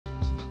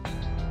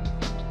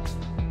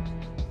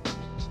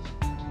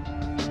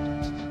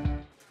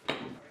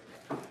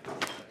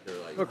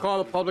We'll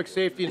call the Public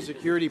Safety and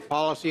Security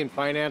Policy and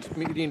Finance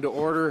meeting to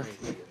order.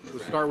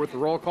 We'll start with the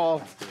roll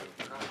call.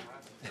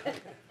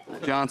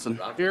 Johnson.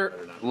 Here.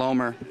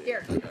 Lomer.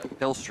 Here.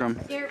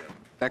 Hillstrom. Here.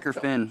 Becker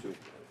Finn.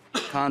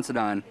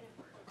 Considine.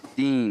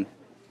 Dean.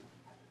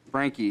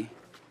 Frankie.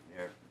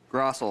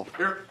 Grossel.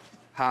 Here.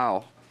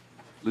 Howe.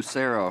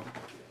 Lucero.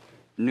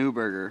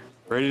 Newberger.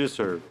 Ready to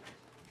serve.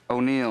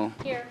 O'Neill.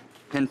 Here.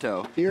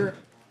 Pinto. Here.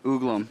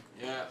 Uglum.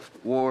 Yeah.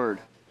 Ward.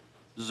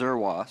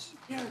 Zerwas.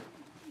 Here.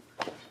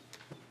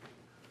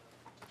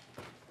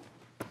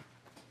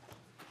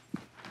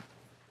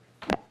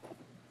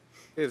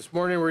 Okay, this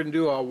morning we're going to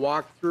do a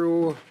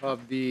walkthrough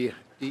of the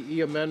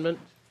DE amendment.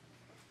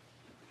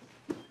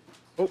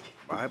 Oh,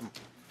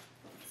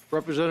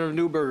 Representative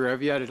Newberger,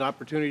 have you had an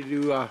opportunity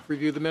to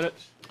review the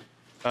minutes?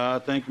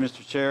 Thank you,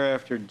 Mr. Chair.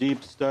 After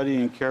deep study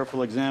and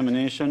careful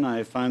examination,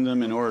 I find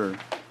them in order.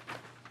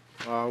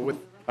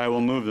 I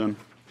will move them.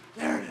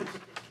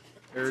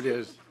 There it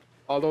is.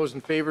 All those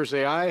in favor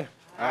say aye.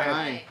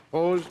 Aye.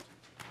 Opposed?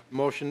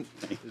 Motion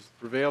is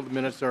prevailed. The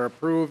minutes are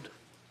approved.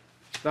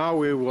 Now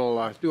we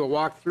will do a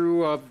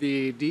walkthrough of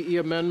the DE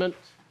amendment.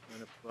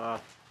 And if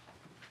I'm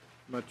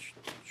not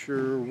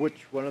sure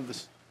which one of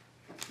the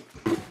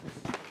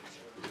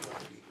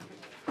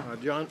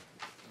John,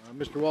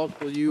 Mr. Walsh,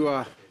 will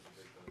you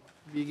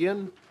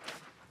begin?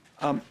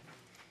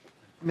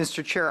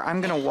 Mr. Chair, I'm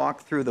going to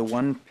walk through the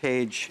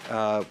one-page,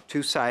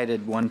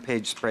 two-sided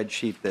one-page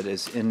spreadsheet that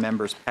is in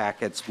members'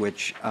 packets,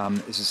 which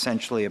is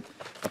essentially a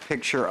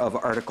picture of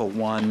Article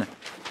 1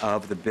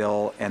 of the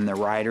bill, and the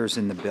riders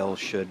in the bill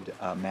should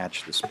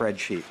match the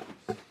spreadsheet.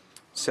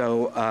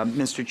 So,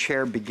 Mr.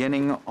 Chair,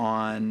 beginning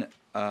on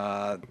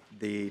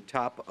the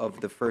top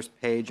of the first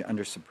page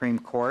under Supreme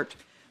Court,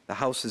 the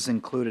House has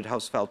included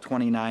House File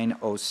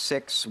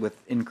 2906 with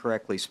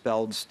incorrectly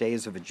spelled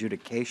stays of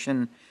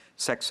adjudication,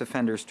 sex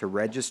offenders to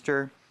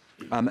register.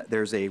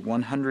 There's a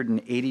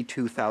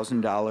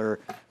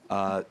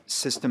 $182,000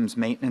 systems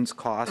maintenance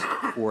cost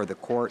for the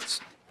courts,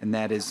 and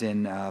that is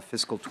in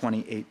fiscal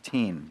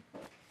 2018.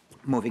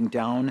 Moving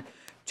down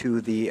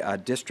to the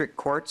district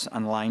courts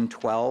on line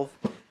 12,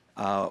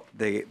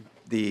 the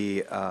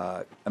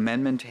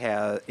amendment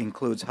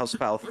includes House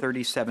File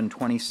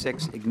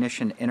 3726,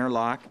 ignition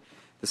interlock.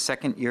 The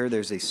second year,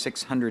 there's a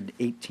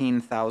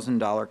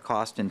 $618,000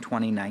 cost in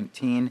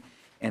 2019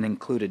 and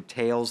included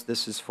tails.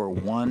 This is for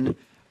one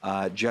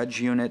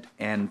judge unit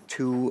and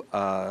two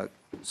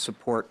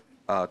support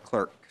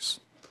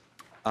clerks.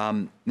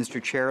 Mr.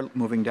 Chair,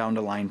 moving down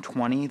to line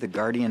 20, the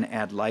guardian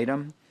ad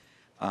litem.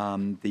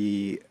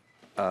 The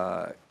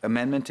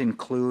amendment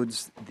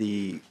includes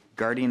the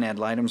guardian ad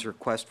litem's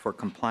request for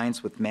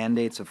compliance with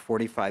mandates of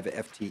 45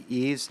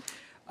 FTEs.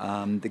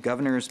 The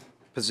governor's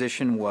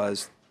position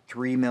was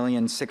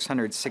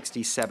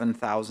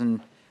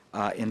 $3,667,000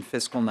 in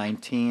fiscal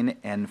 19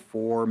 and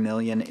 $4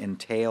 million in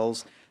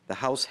tails. The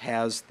House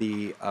has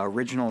the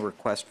original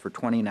request for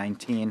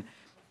 2019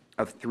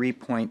 of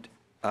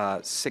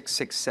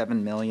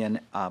 $3.667 million,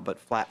 but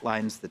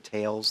flatlines the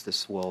tails.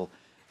 This will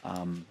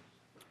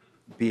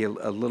be a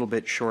little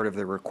bit short of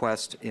the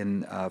request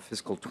in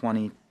fiscal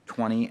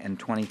 2020 and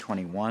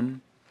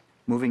 2021.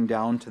 Moving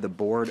down to the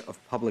Board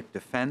of Public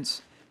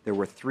Defense, there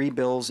were 3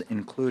 bills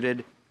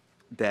included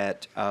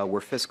that were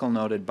fiscal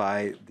noted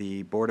by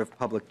the Board of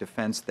Public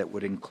Defense that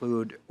would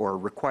include or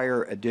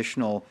require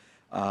additional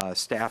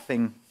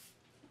staffing,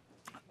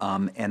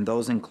 and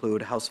those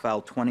include House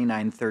File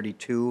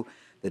 2932,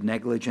 the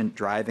negligent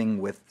driving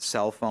with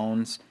cell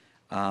phones.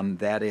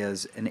 That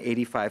is an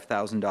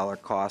 $85,000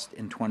 cost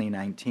in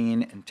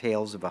 2019 and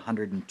tails of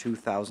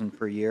 $102,000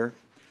 per year.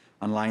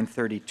 On line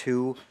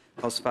 32,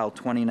 House File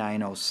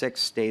 2906,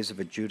 stays of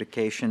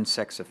adjudication,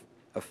 sex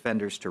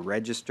offenders to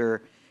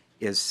register,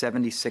 is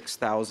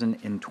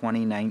 $76,000 in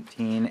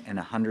 2019 and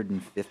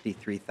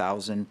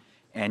 $153,000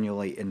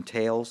 annually in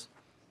tails.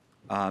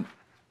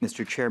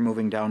 Mr. Chair,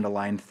 moving down to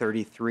line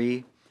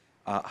 33,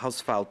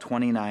 House File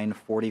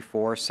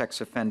 2944,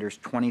 sex offenders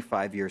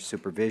 25-year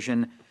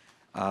supervision,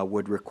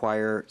 would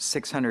require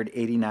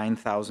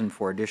 $689,000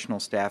 for additional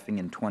staffing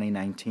in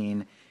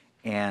 2019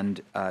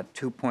 and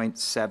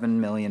 $2.7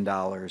 million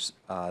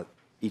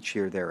each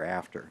year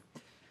thereafter.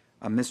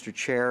 Mr.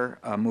 Chair,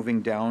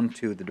 moving down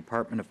to the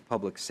Department of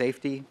Public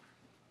Safety,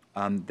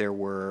 there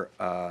were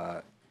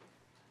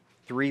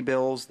 3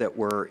 bills that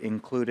were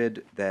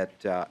included that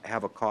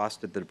have a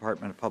cost at the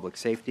Department of Public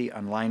Safety.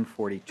 On line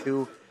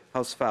 42,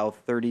 House File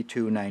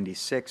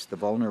 3296, the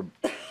Vulnerable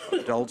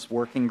Adults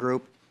Working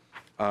Group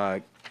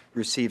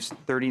receives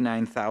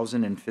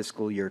 $39,000 in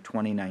fiscal year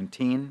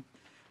 2019.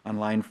 On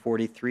line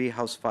 43,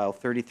 House File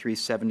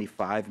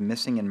 3375,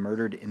 Missing and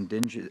Murdered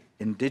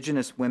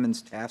Indigenous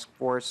Women's Task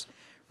Force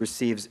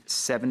receives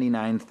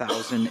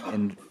 $79,000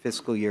 in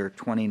fiscal year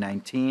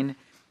 2019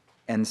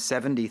 and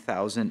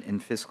 $70,000 in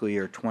fiscal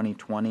year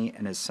 2020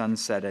 and is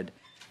sunsetted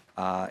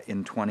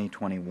in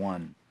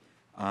 2021.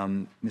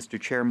 Mr.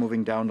 Chair,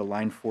 moving down to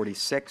line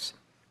 46,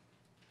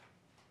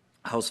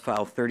 House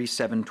File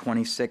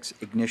 3726,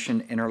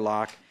 Ignition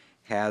Interlock,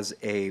 has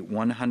a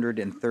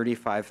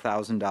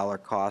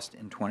 $135,000 cost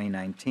in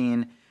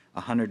 2019,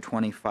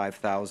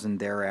 $125,000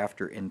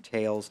 thereafter in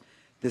tails.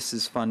 This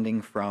is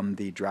funding from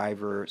the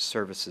Driver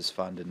Services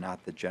Fund and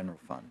not the general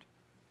fund.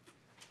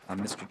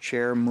 Mr.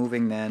 Chair,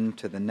 moving then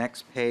to the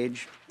next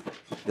page,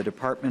 the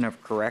Department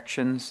of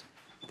Corrections.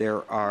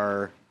 There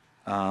are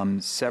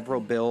several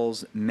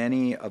bills.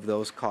 Many of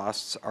those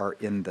costs are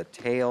in the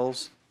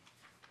tails.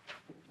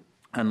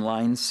 On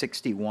line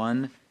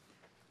 61,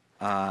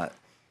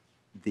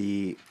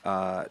 the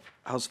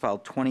House File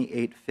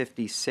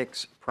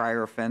 2856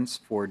 prior offense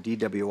for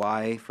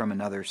DWI from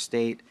another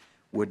state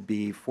would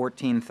be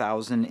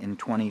 $14,000 in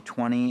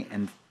 2020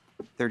 and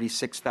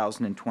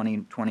 $36,000 in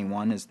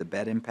 2021 is the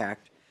bed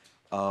impact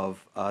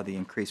of the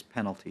increased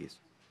penalties.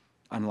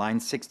 On line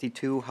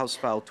 62, House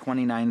File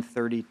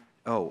 2930,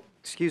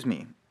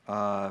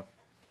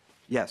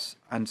 yes,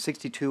 on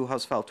 62,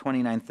 House File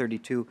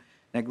 2932,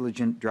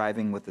 negligent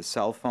driving with a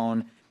cell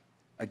phone.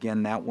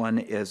 Again, that one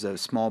is a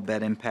small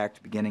bed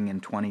impact beginning in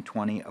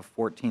 2020 of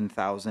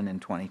 $14,000 in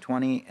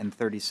 2020 and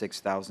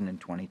 $36,000 in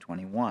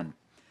 2021.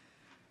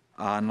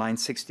 On line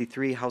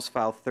 63, House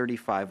File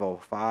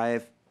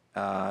 3505,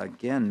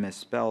 again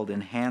misspelled,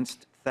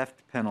 enhanced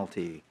theft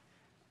penalty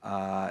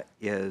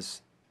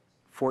is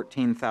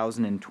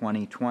 $14,000 in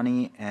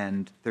 2020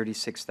 and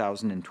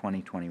 $36,000 in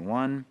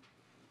 2021.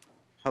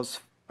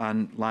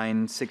 On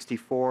line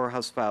 64,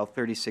 House File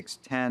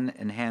 3610,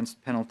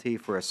 enhanced penalty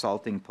for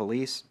assaulting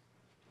police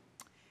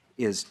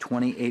is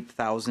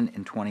 $28,000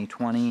 in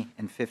 2020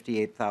 and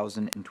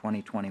 $58,000 in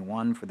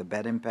 2021 for the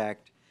bed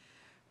impact.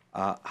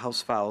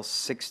 House File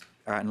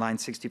on line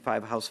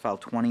 65, House File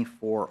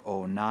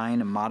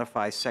 2409,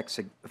 modify sex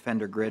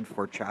offender grid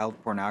for child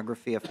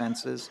pornography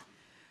offenses.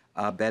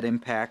 Bed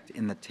impact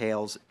in the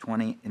tails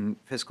in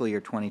fiscal year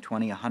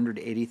 2020,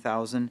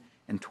 $180,000.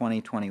 In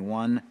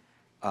 2021,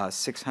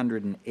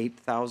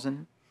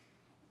 $608,000.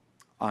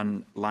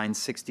 On line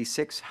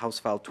 66, House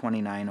File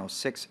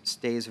 2906,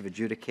 stays of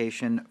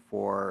adjudication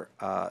for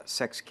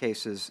sex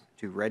cases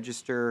to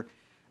register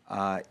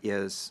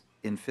is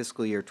in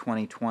fiscal year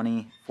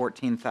 2020,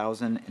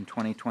 $14,000. In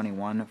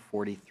 2021,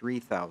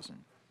 $43,000.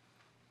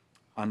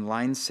 On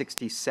line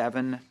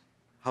 67,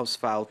 House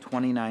File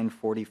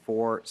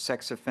 2944,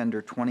 sex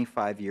offender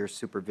 25-year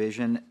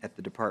supervision at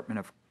the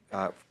Department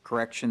of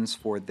Corrections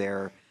for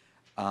their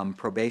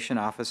probation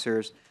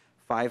officers,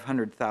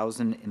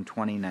 $500,000 in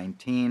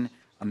 2019,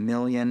 $1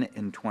 million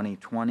in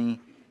 2020,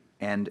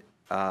 and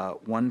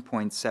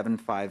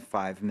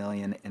 $1.755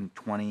 million in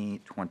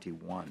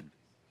 2021.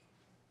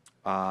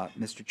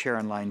 Mr. Chair,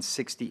 on line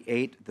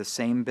 68, the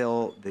same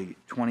bill, the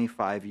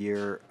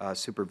 25-year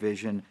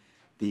supervision,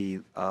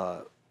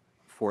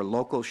 for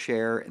local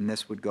share, and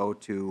this would go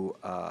to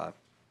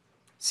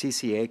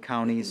CCA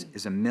counties,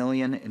 is $1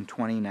 million in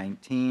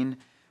 2019,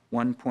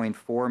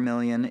 $1.4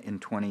 million in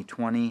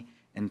 2020,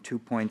 and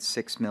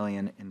 $2.6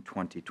 million in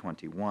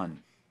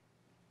 2021.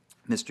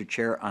 Mr.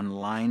 Chair, on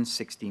line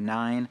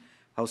 69,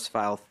 House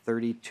File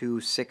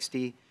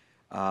 3260,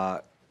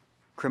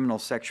 criminal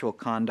sexual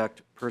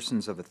conduct,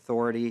 persons of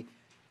authority,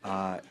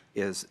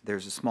 there's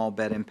a small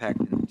bed impact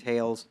in the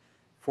tails,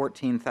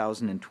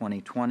 $14,000 in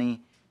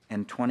 2020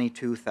 and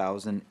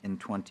 $22,000 in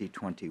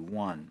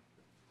 2021.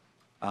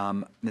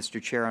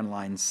 Mr. Chair, on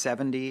line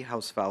 70,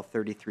 House File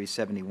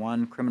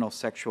 3371, criminal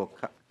sexual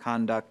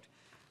conduct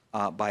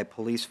by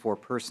police for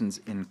persons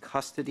in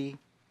custody,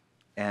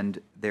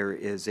 and there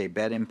is a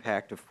bed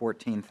impact of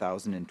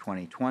 $14,000 in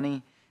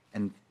 2020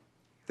 and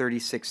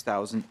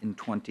 $36,000 in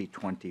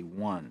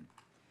 2021.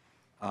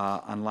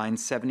 On line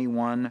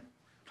 71,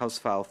 House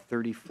File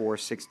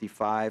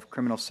 3465,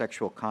 criminal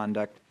sexual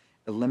conduct,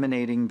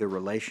 eliminating the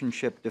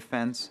relationship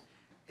defense,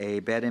 a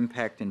bed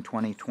impact in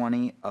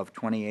 2020 of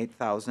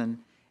 $28,000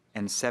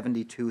 and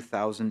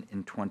 $72,000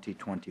 in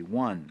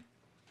 2021.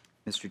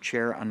 Mr.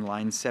 Chair, on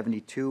line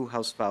 72,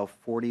 House File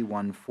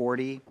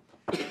 4140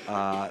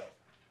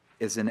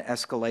 is an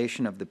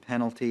escalation of the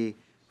penalty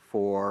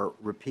for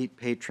repeat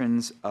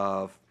patrons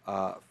of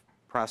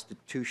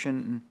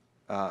prostitution,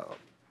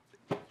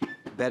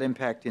 bed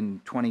impact in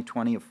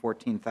 2020 of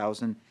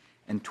 $14,000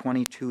 and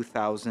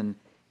 $22,000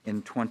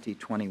 in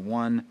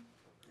 2021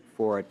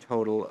 for a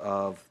total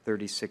of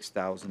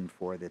 $36,000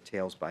 for the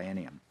tails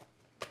biennium.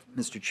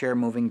 Mr. Chair,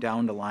 moving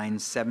down to line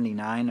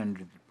 79 under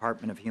the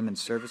Department of Human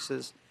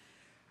Services,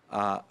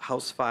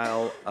 House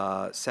File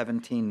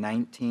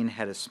 1719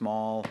 had a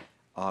small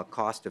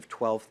cost of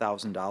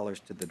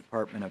 $12,000 to the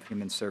Department of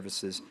Human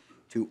Services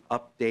to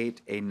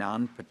update a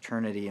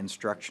non-paternity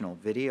instructional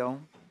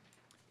video.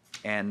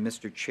 And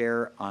Mr.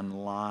 Chair, on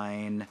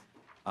line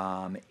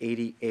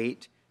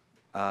 88,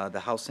 the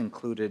House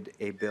included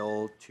a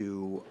bill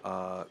to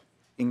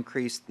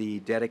increase the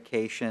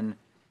dedication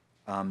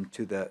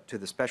to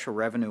the Special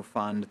Revenue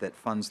Fund that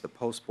funds the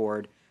Post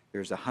Board.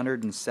 There's a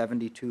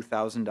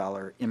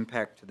 $172,000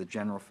 impact to the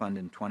general fund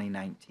in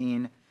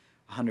 2019,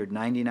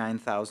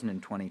 $199,000 in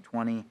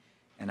 2020,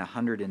 and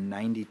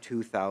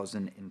 $192,000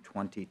 in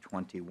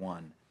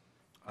 2021.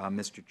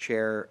 Mr.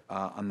 Chair,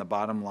 on the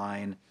bottom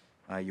line,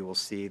 you will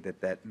see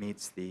that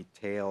meets the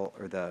tail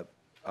or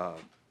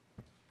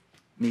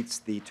meets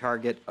the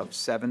target of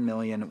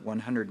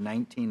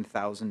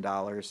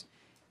 $7,119,000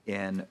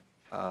 in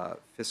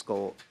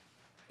fiscal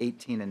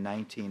 18 and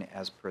 19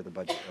 as per the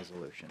budget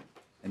resolution.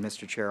 And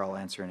Mr. Chair, I'll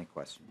answer any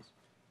questions.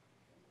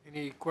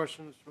 Any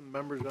questions from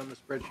members on the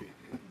spreadsheet?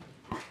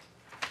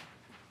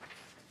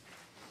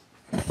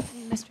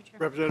 Mr. Chair.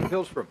 Representative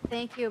Hillstrom.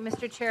 Thank you,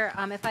 Mr. Chair.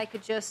 If I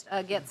could just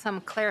get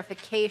some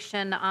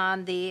clarification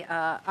on the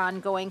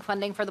ongoing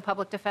funding for the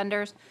public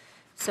defenders.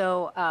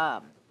 So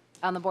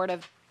on the Board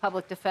of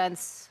Public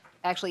Defense,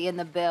 actually in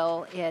the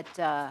bill, it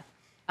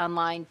on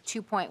line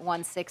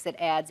 2.16, it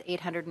adds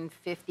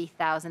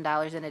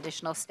 $850,000 in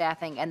additional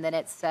staffing, and then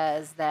it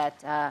says that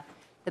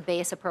the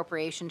base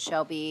appropriation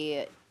shall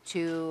be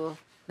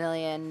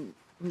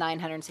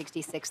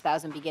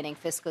 $2,966,000 beginning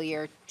fiscal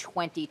year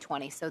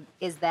 2020. So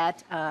is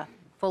that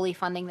fully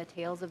funding the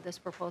tails of this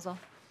proposal?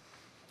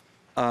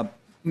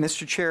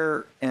 Mr.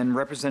 Chair and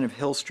Representative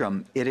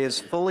Hillstrom, it is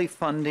fully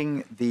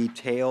funding the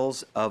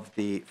tails of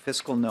the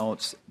fiscal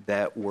notes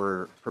that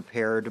were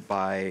prepared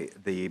by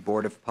the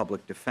Board of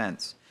Public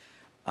Defense.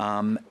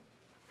 I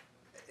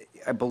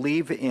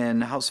believe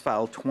in House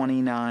File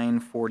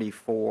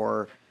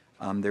 2944,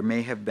 there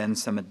may have been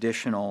some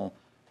additional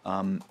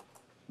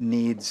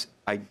needs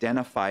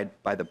identified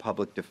by the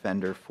public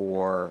defender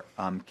for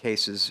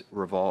cases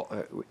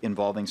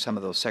involving some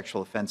of those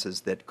sexual offenses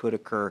that could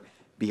occur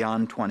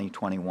beyond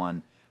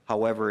 2021.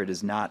 However, it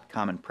is not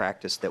common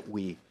practice that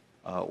we,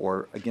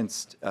 or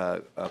against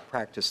a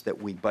practice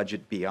that we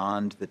budget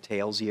beyond the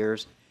tails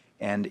years.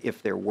 And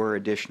if there were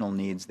additional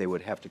needs, they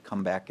would have to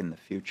come back in the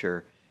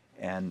future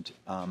and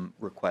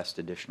request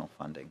additional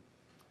funding.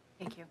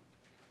 Thank you.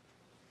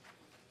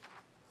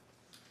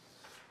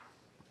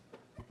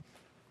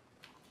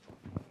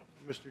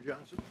 Mr.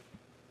 Johnson.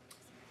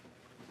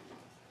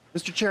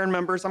 Mr. Chair and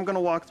members, I'm going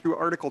to walk through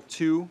Article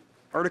 2.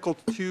 Article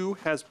 2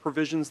 has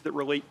provisions that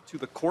relate to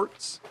the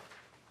courts.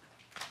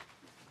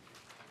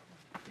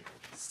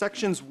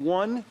 Sections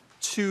 1,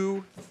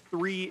 2,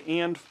 3,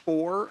 and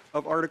 4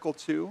 of Article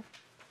 2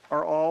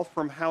 are all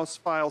from House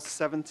File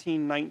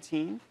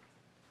 1719.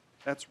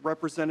 That's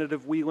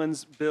Representative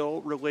Whelan's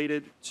bill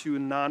related to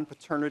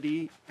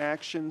non-paternity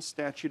action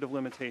statute of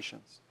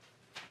limitations.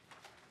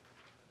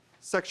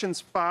 Sections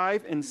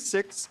 5 and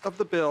 6 of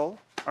the bill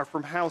are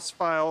from House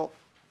File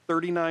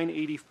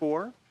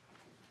 3984.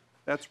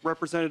 That's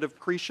Representative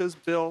Crescia's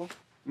bill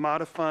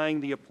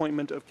modifying the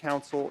appointment of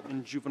counsel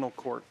in juvenile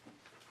court.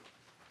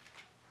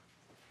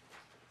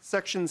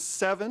 Section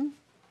 7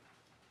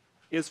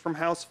 is from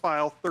House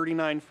File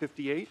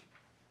 3958.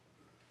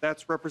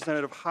 That's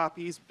Representative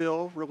Hoppy's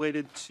bill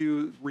related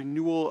to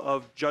renewal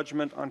of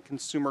judgment on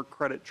consumer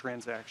credit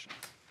transactions.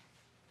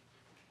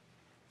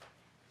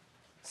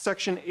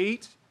 Section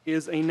 8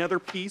 is another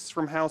piece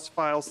from House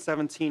File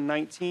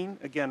 1719,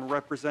 again,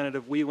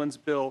 Representative Whelan's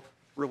bill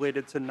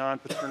related to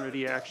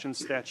non-paternity action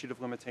statute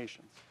of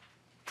limitations.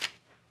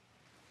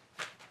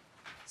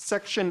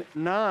 Section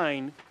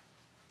 9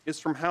 is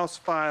from House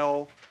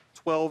File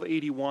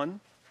 1281.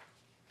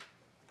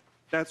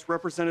 That's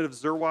Representative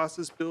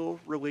Zerwas's bill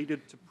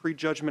related to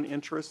prejudgment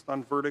interest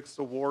on verdicts,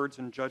 awards,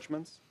 and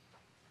judgments.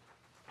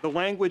 The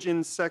language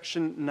in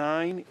Section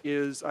 9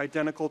 is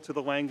identical to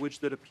the language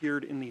that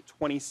appeared in the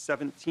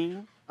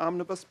 2017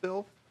 Omnibus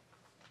bill,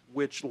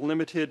 which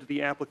limited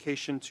the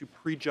application to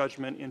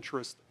prejudgment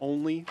interest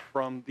only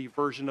from the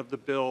version of the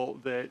bill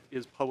that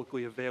is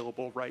publicly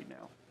available right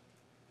now.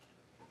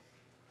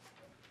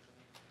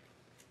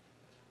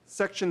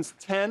 Sections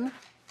 10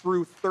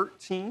 through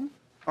 13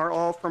 are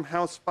all from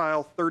House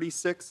File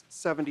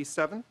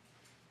 3677.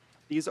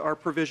 These are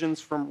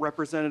provisions from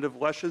Representative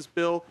Lesch's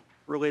bill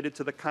related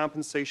to the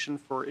compensation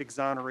for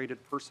exonerated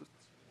persons.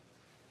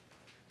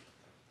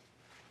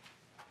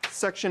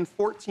 Section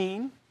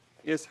 14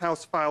 is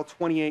House File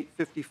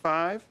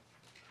 2855.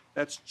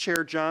 That's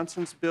Chair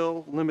Johnson's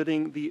bill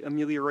limiting the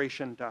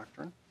amelioration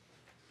doctrine.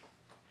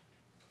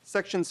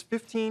 Sections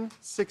 15,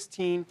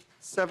 16,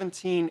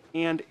 17,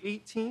 and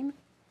 18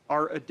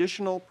 are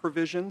additional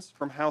provisions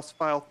from House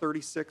File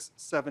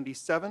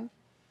 3677.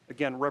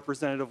 Again,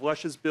 Representative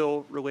Lesch's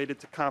bill related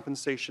to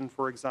compensation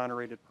for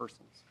exonerated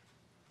persons.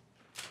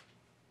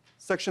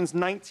 Sections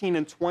 19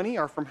 and 20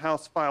 are from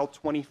House File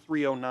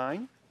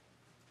 2309.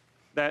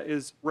 That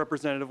is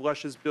Representative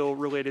Lesch's bill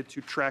related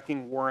to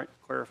tracking warrant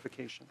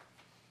clarification.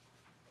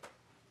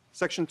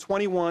 Section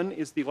 21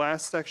 is the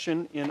last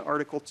section in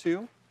Article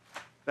 2.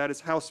 That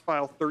is House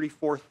File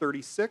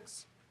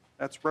 3436.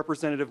 That's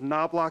Representative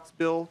Knobloch's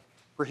bill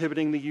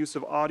prohibiting the use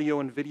of audio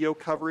and video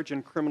coverage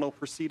in criminal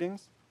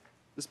proceedings.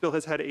 This bill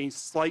has had a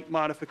slight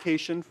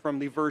modification from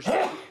the version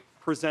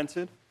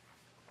presented.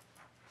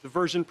 The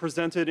version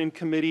presented in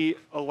committee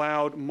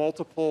allowed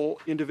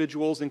multiple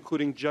individuals,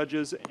 including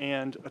judges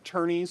and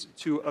attorneys,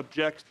 to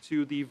object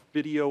to the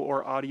video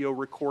or audio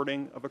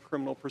recording of a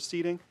criminal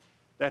proceeding.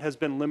 That has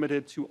been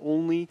limited to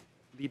only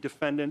the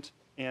defendant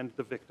and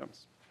the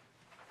victims.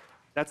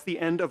 That's the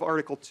end of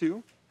Article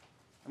 2.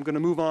 I'm going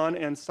to move on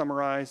and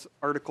summarize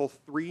Article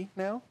 3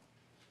 now.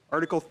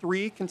 Article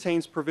 3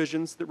 contains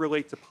provisions that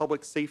relate to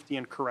public safety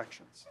and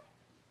corrections.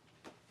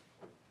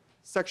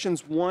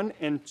 Sections 1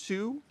 and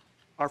 2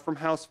 are from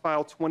House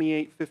File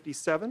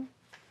 2857.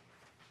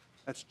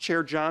 That's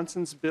Chair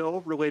Johnson's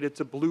bill related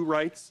to blue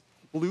lights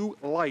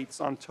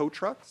on tow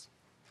trucks.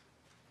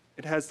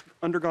 It has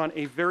undergone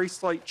a very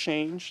slight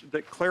change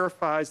that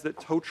clarifies that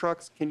tow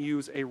trucks can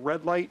use a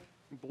red light,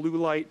 blue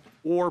light,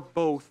 or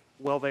both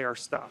while they are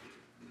stopped.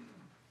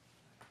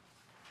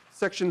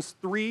 Sections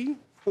 3,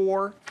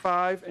 4,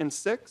 5, and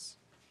 6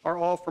 are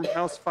all from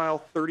House File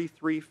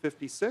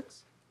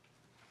 3356.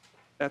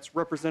 That's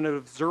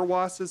Representative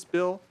Zerwas's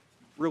bill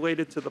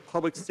related to the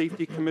Public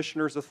Safety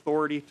Commissioner's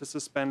authority to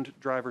suspend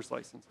driver's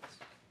licenses.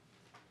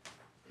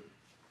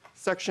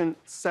 Section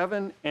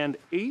 7 and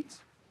 8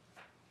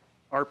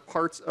 are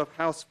parts of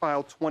House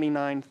File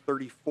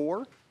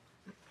 2934.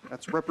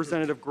 That's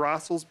Representative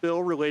Grossel's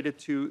bill related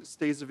to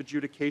stays of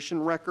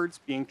adjudication records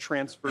being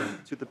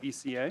transferred to the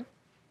BCA.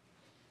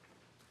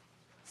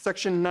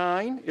 Section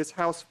 9 is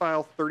House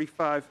File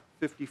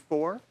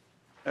 3554.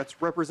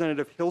 That's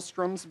Representative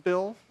Hillstrom's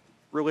bill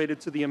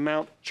related to the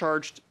amount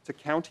charged to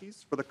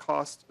counties for the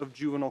cost of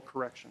juvenile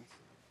corrections.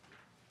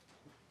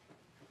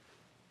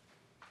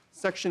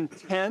 Section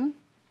 10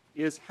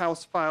 is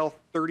House File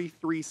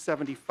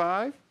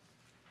 3375.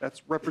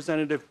 That's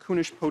Representative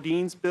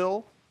Kunish-Podine's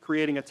bill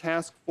creating a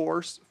task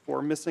force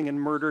for missing and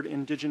murdered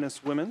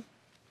Indigenous women.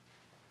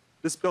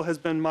 This bill has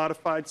been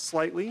modified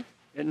slightly.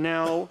 It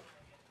now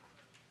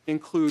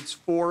includes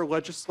 4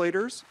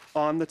 legislators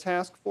on the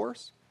task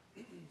force,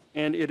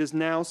 and it is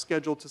now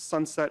scheduled to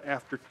sunset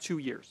after 2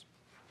 years.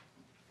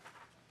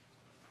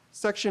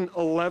 Section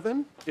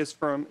 11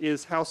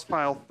 is House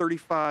File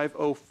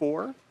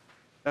 3504.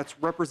 That's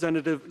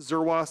Representative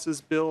Zerwas's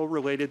bill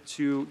related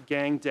to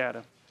gang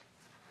data.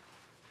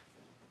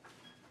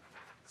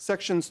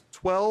 Sections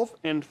 12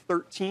 and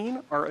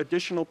 13 are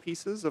additional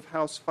pieces of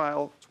House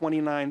File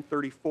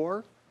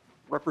 2934,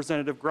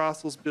 Representative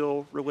Grossel's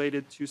bill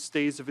related to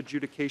stays of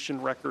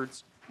adjudication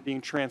records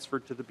being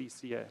transferred to the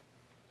BCA.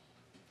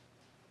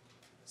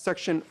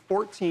 Section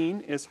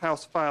 14 is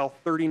House File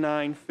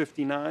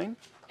 3959.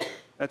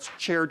 That's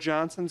Chair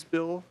Johnson's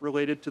bill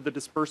related to the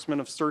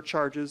disbursement of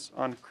surcharges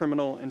on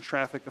criminal and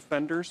traffic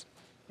offenders,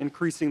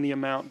 increasing the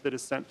amount that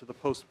is sent to the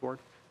post board.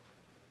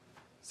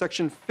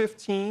 Section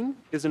 15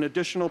 is an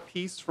additional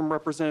piece from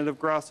Representative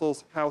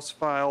Grossel's House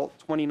File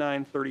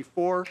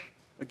 2934,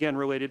 again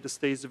related to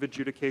stays of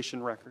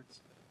adjudication records.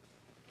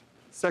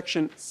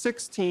 Section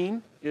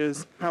 16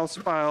 is House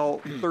File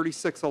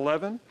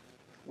 3611,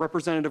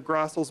 Representative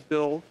Grossel's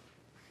bill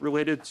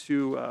related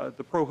to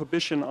the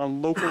prohibition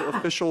on local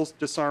officials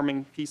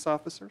disarming peace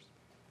officers.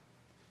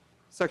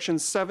 Section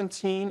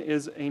 17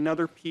 is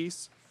another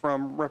piece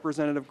from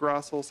Representative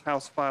Grossel's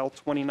House File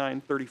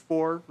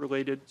 2934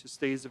 related to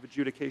stays of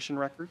adjudication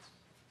records.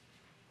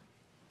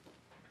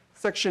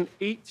 Section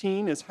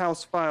 18 is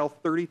House File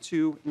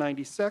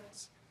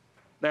 3296.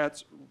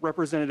 That's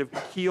Representative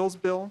Keel's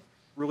bill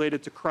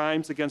related to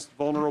crimes against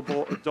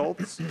vulnerable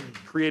adults,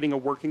 creating a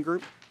working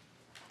group.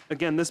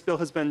 Again, this bill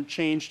has been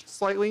changed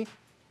slightly.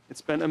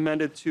 It's been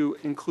amended to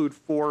include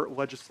 4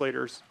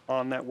 legislators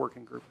on that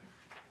working group.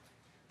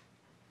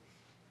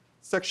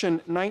 Section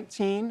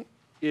 19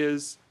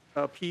 is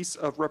a piece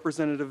of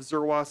Representative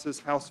Zerwas's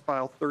House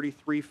File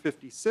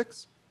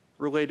 3356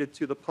 related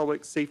to the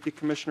Public Safety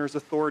Commissioner's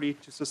authority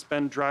to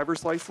suspend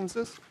driver's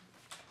licenses.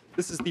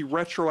 This is the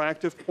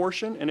retroactive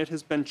portion, and it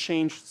has been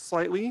changed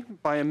slightly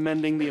by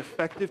amending the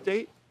effective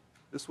date.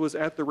 This was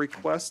at the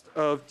request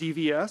of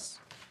DVS.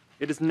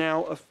 It is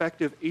now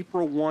effective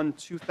April 1,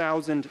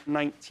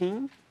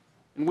 2019.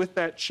 And with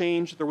that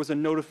change, there was a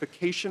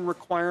notification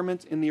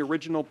requirement in the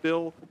original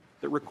bill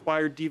that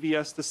required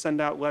DVS to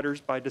send out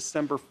letters by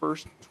December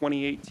 1st,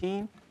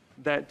 2018.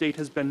 That date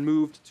has been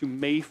moved to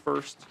May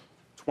 1st,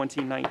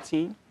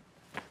 2019.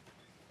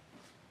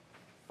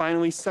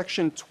 Finally,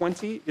 Section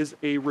 20 is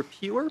a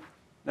repealer.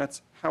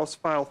 That's House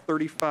File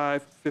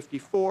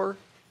 3554.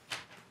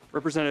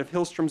 Representative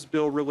Hillstrom's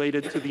bill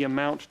related to the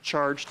amount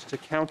charged to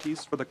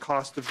counties for the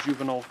cost of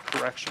juvenile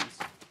corrections.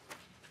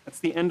 That's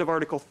the end of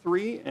Article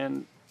 3,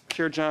 and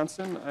Chair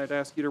Johnson, I'd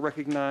ask you to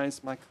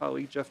recognize my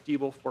colleague Jeff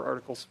Diebel for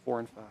Articles 4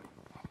 and 5.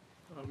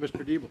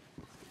 Mr. Diebel.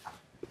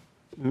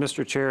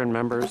 Mr. Chair and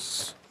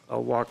members,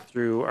 I'll walk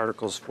through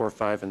Articles 4,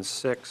 5, and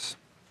 6,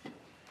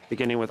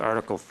 beginning with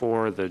Article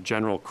 4, the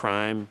general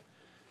crime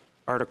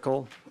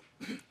article.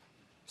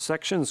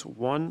 Sections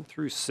 1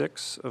 through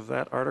 6 of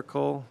that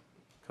article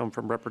come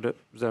from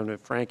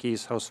Representative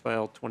Frankie's House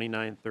File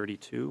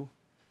 2932,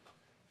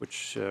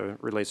 which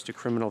relates to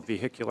criminal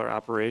vehicular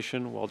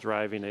operation while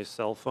driving a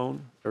cell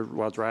phone, or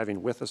while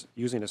driving with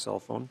using a cell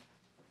phone.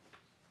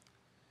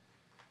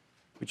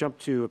 We jump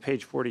to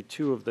page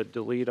 42 of the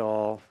delete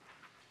all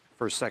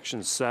for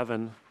Section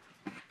 7,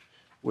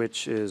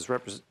 which is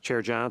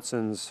Chair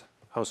Johnson's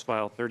House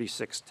File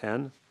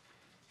 3610,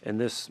 and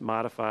this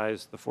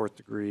modifies the 4th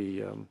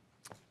degree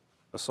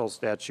assault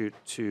statute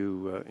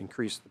to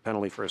increase the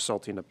penalty for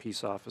assaulting a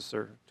peace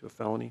officer to a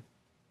felony.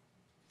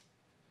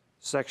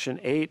 Section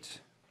 8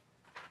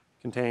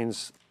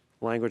 contains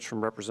language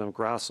from Representative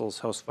Grossel's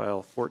House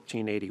File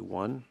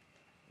 1481,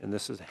 and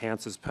this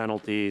enhances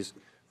penalties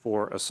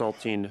for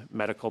assaulting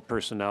medical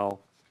personnel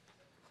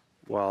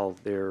while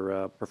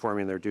they're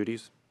performing their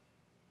duties.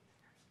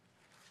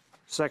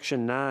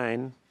 Section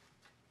 9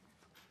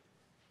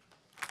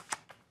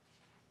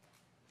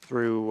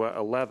 through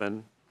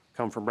 11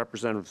 come from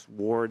Representative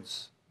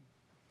Ward's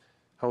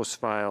House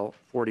File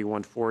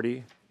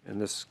 4140, and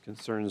this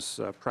concerns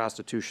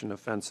prostitution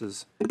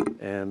offenses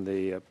and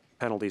the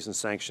penalties and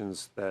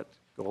sanctions that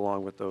go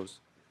along with those.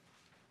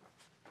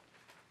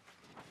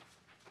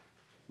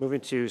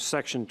 Moving to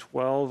Section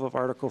 12 of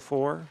Article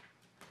 4.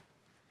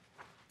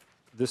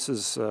 This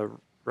is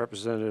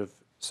Representative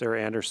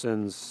Sarah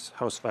Anderson's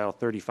House File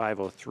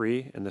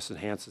 3503, and this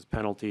enhances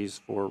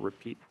penalties for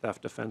repeat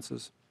theft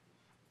offenses.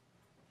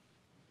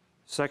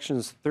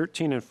 Sections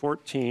 13 and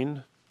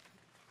 14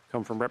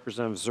 come from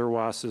Representative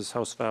Zerwas's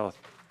House File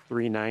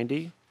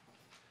 390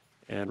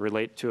 and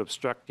relate to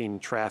obstructing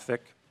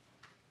traffic.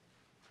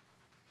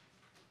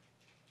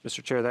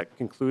 Mr. Chair, that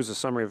concludes the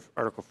summary of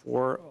Article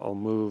 4. I'll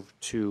move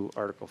to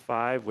Article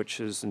 5,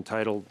 which is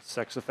entitled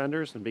Sex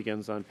Offenders and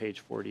begins on page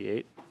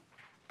 48.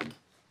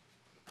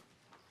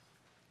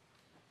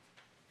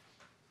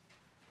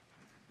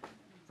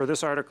 For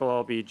this article,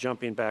 I'll be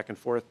jumping back and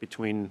forth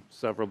between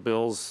several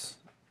bills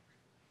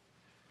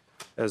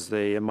as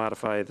they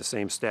modify the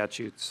same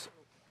statutes.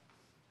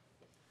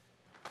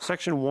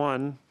 Section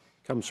 1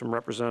 comes from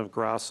Representative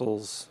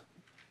Grossel's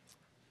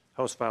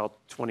House File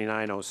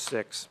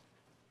 2906,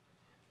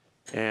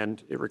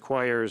 and it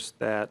requires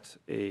that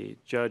a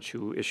judge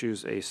who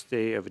issues a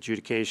stay of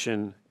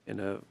adjudication in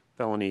a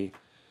felony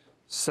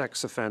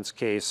sex offense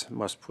case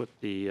must put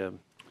the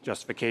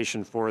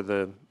justification for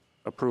the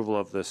approval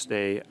of the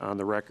stay on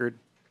the record.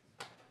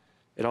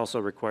 It also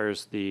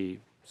requires the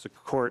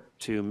court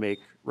to make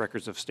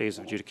records of stays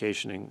of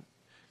adjudication in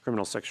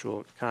criminal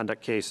sexual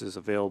conduct cases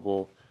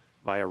available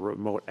via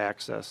remote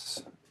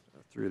access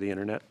through the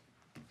internet.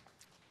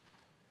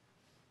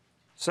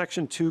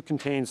 Section 2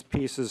 contains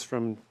pieces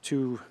from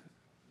two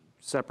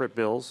separate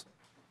bills.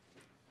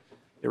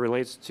 It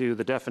relates to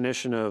the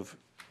definition of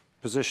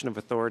position of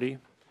authority.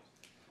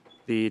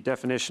 The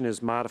definition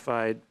is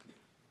modified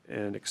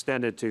and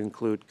extended to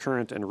include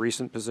current and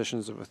recent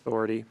positions of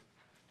authority,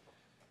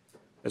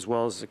 as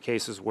well as the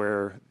cases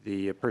where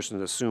the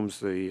person assumes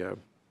the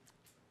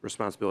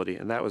responsibility.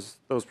 And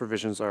those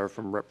provisions are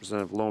from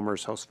Representative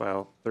Lomer's House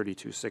File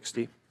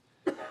 3260.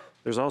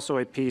 There's also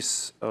a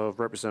piece of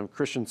Representative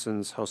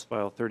Christensen's House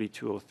File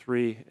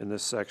 3203 in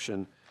this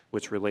section,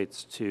 which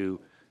relates to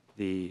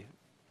the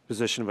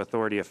position of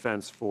authority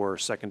offense for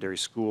secondary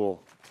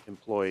school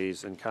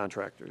employees and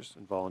contractors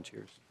and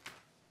volunteers.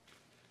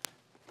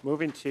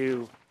 Moving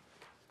to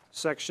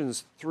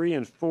sections 3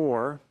 and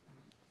 4,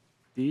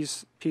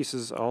 these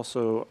pieces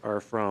also are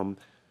from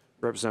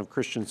Representative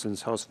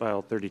Christensen's House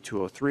File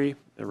 3203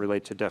 and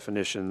relate to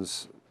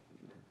definitions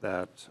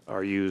that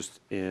are used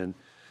in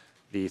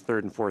the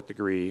 3rd and 4th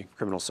degree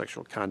criminal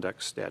sexual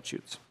conduct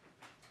statutes.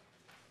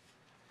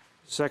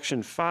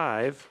 Section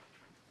 5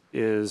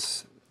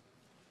 is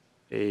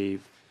a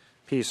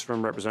piece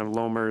from Representative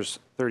Lomer's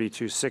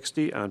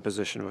 3260 on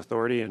position of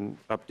authority and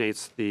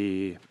updates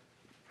the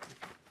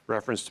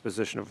reference to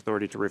position of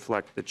authority to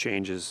reflect the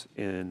changes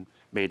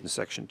made in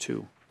Section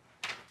 2.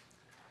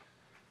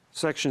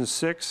 Section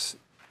 6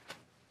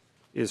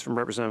 is from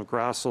Representative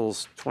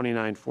Grossel's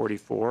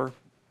 2944,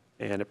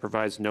 and it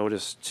provides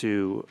notice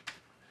to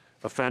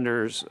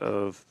offenders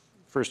of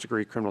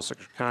first-degree criminal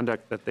sexual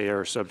conduct that they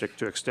are subject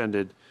to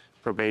extended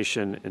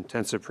probation,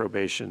 intensive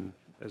probation,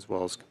 as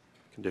well as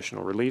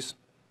conditional release.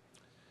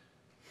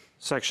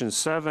 Section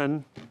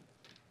 7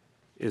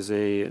 is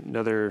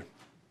another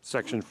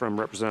section from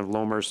Representative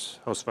Lomer's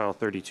House File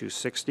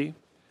 3260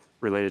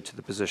 related to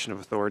the position of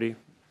authority,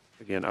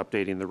 again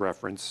updating the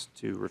reference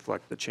to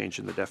reflect the change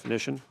in the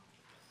definition.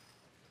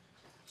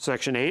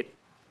 Section 8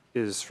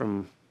 is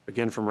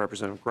again from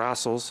Representative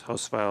Grossel's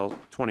House File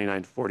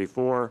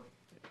 2944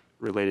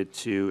 related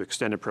to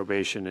extended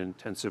probation,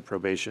 intensive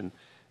probation,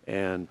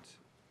 and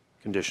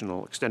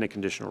extended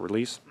conditional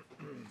release.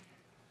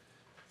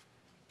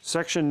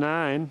 Section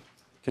 9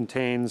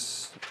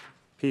 contains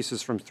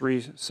pieces from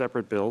 3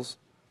 separate bills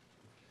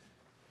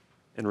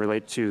and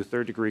relate to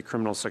third-degree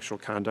criminal sexual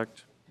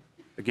conduct.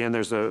 Again,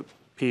 there's a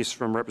piece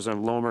from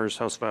Representative Lomer's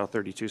House File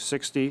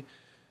 3260,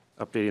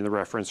 updating the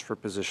reference for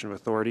position of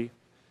authority.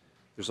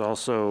 There's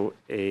also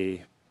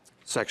a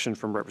section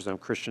from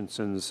Representative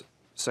Christensen's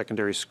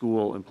secondary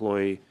school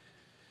employee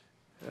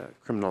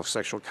criminal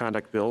sexual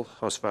conduct bill,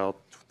 House File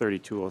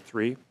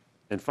 3203.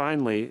 And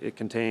finally, it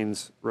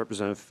contains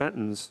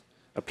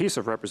a piece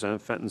of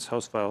Representative Fenton's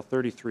House File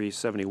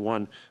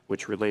 3371,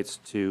 which relates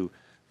to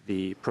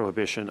the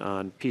prohibition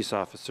on peace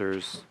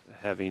officers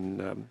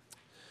having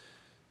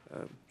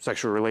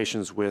sexual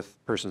relations with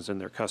persons in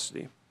their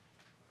custody.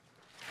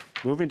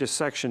 Moving to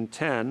Section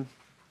 10,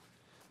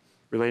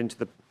 relating to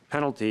the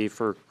penalty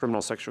for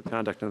criminal sexual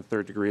conduct in the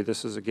 3rd degree,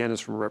 this is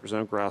from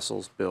Representative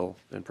Grossel's bill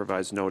and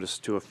provides notice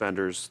to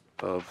offenders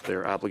of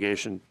their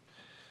obligation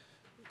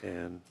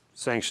and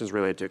sanctions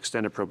related to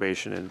extended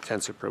probation and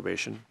intensive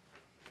probation.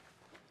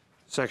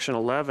 Section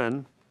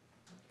 11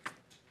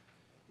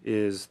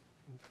 is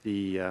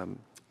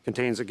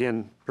contains,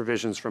 again,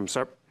 provisions from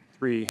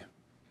 3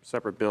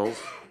 separate bills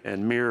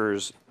and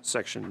mirrors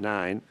Section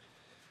 9.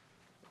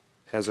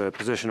 Has a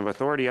position of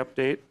authority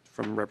update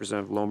from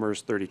Representative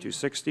Lomer's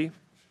 3260.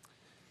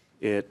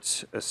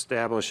 It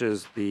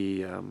establishes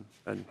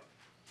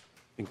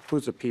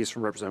includes a piece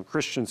from Representative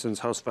Christensen's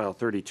House File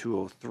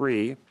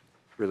 3203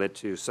 related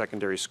to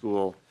secondary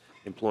school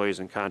employees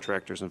and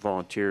contractors and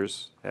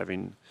volunteers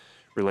having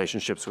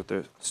relationships with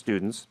their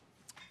students,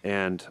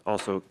 and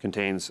also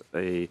contains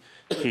a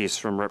piece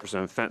from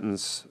Representative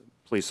Fenton's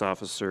Police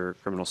Officer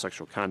Criminal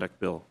Sexual Conduct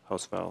Bill,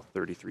 House File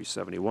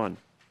 3371.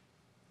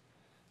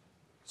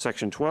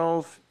 Section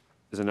 12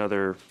 is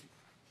another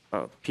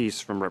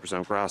piece from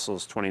Representative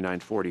Grossel's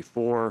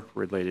 2944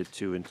 related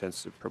to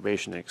intensive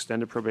probation and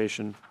extended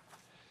probation.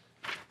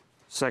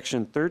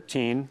 Section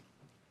 13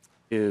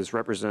 is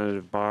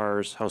Representative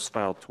Barr's House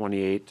File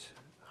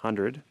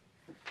 2800,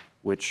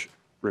 which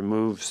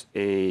removes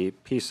a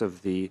piece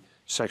of the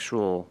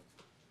sexual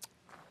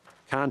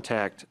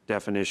contact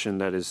definition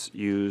that is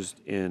used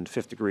in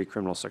fifth-degree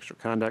criminal sexual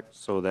conduct,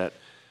 so that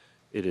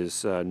it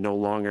is no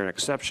longer an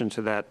exception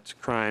to that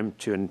crime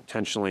to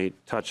intentionally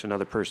touch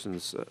another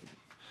person's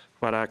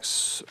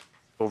buttocks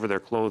over their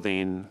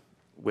clothing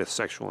with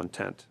sexual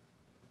intent.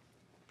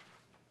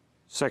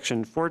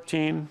 Section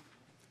 14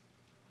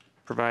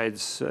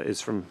 provides,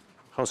 is from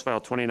House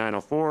File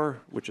 2904,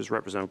 which is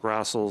Representative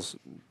Grossel's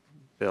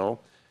bill,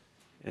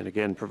 and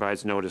again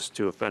provides notice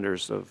to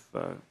offenders of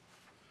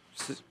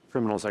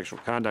criminal sexual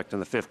conduct in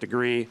the fifth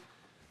degree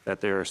that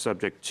they are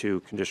subject to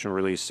conditional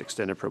release,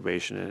 extended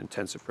probation, and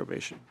intensive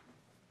probation.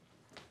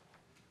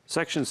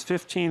 Sections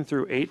 15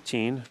 through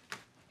 18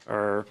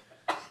 are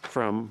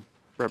from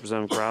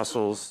Representative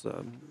Grossel's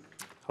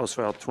House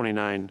File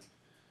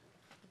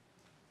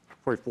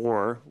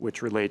 2944,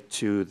 which relate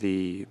to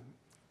the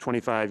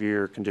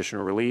 25-year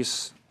conditional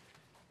release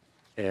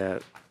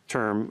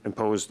term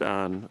imposed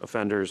on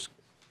offenders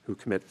who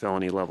commit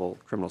felony-level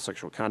criminal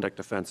sexual conduct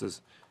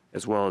offenses,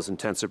 as well as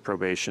intensive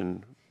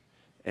probation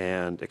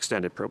and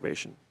extended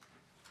probation.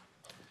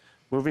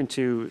 Moving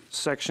to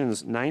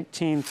sections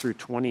 19 through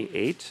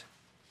 28.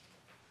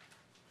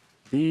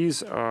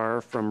 These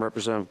are from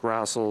Representative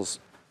Grossel's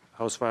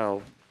House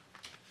File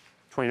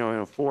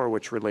 2904,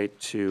 which relate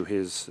to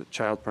his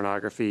child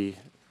pornography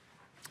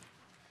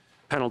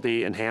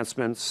penalty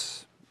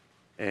enhancements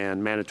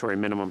and mandatory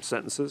minimum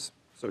sentences.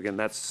 So again,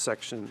 that's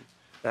section,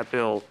 that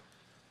bill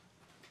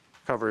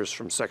covers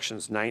from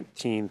sections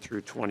 19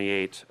 through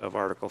 28 of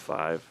Article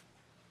 5.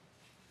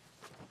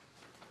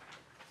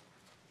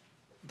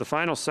 The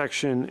final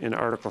section in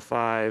Article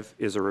 5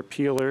 is a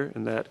repealer,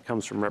 and that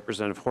comes from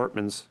Representative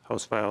Hortman's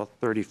House File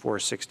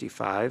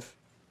 3465.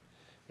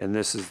 And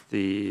this is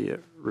the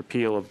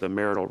repeal of the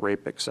marital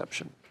rape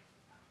exception.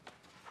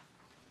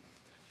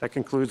 That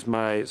concludes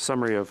my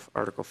summary of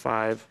Article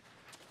 5.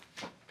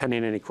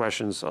 Pending any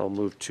questions, I'll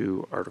move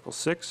to Article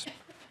 6,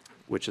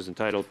 which is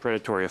entitled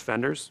Predatory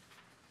Offenders.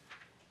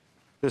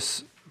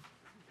 This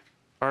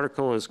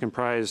article is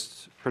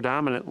comprised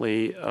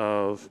predominantly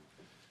of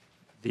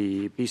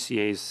the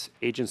BCA's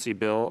agency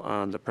bill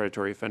on the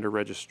Predatory Offender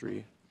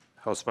Registry,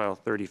 House File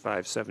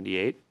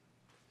 3578,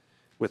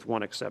 with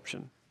one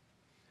exception.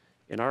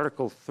 In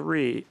Article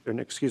 3,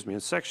 in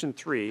Section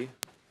 3,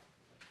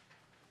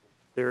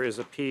 there is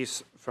a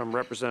piece from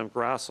Representative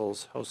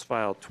Grossel's House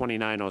File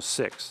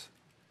 2906.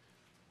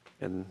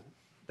 And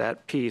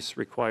that piece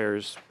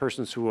requires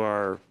persons who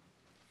are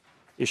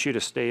issued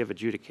a stay of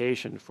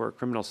adjudication for a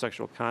criminal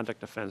sexual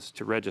conduct offense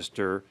to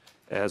register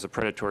as a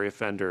predatory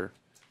offender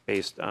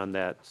based on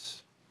that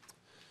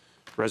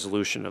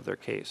resolution of their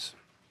case.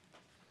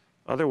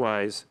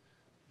 Otherwise,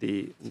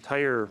 the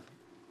entire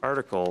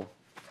article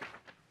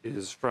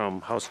is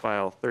from House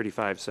File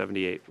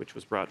 3578, which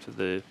was brought to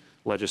the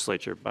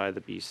legislature by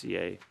the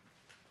BCA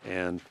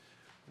and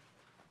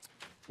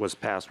was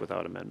passed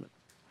without amendment.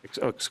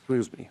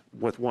 Excuse me,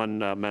 with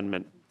one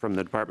amendment from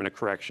the Department of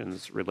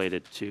Corrections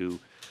related to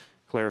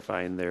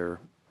clarifying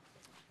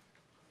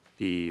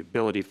the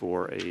ability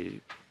for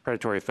a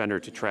predatory offender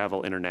to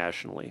travel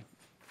internationally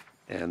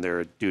and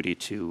their duty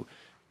to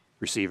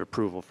receive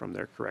approval from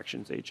their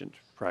corrections agent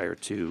prior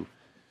to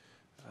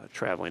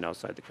traveling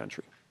outside the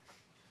country.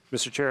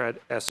 Mr. Chair, I'd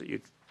ask that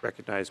you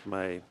recognize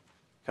my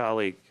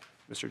colleague,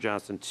 Mr.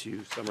 Johnson,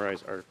 to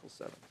summarize Article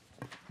 7.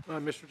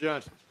 Mr.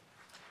 Johnson.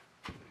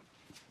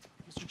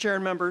 Mr. Chair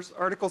and members,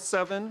 Article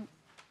 7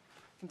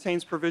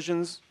 contains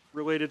provisions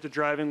related to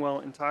driving while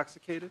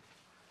intoxicated.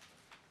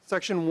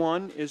 Section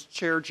 1 is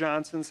Chair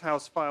Johnson's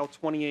House File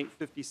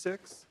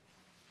 2856.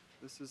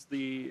 This is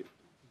the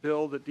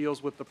bill that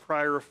deals with the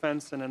prior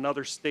offense in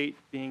another state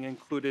being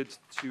included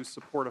to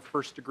support a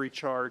first-degree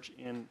charge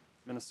in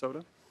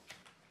Minnesota.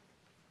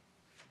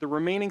 The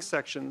remaining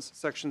sections,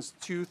 sections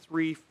 2,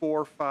 3,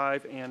 4,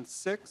 5, and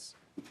 6,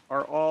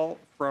 are all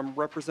from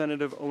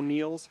Representative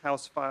O'Neill's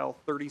House File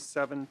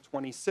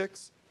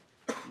 3726,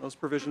 Those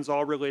provisions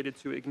all related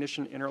to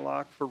ignition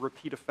interlock for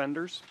repeat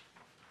offenders.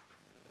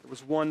 There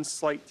was one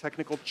slight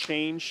technical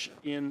change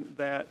in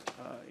that,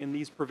 in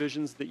these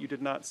provisions that you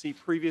did not see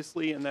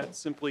previously, and that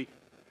simply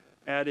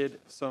added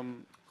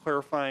some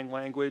clarifying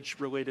language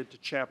related to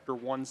Chapter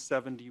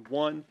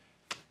 171.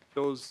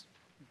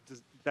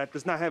 That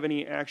does not have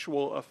any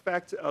actual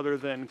effect other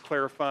than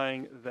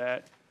clarifying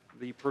that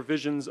the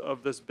provisions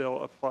of this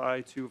bill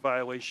apply to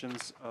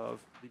violations of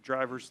the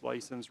driver's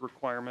license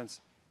requirements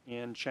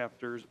in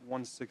chapters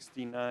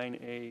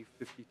 169A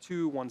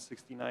 52,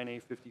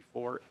 169A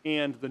 54,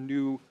 and the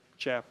new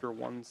chapter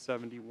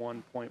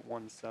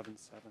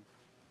 171.177.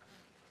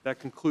 That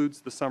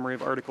concludes the summary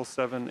of Article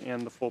 7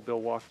 and the full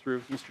bill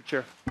walkthrough. Mr.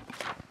 Chair.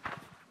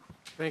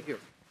 Thank you.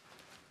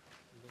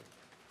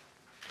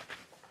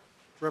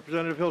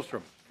 Representative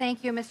Hillstrom.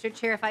 Thank you, Mr.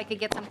 Chair. If I could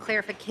get some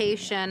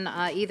clarification,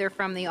 either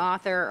from the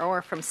author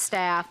or from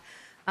staff.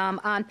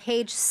 On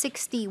page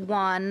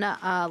 61,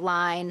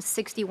 line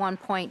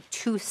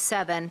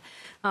 61.27,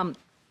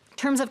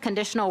 terms of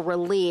conditional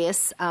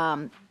release,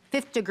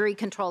 fifth degree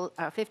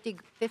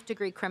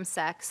crim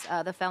sex,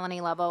 the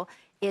felony level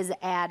is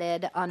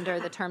added under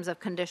the terms of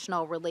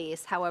conditional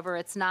release. However,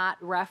 it's not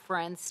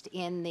referenced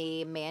in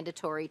the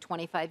mandatory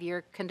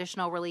 25-year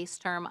conditional release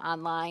term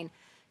on line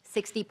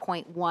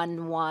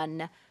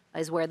 60.11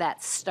 is where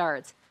that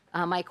starts.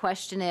 My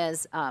question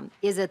is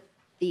it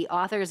the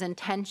author's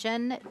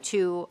intention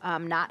to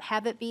not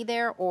have it be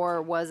there,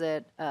 or was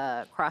it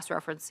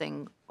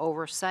cross-referencing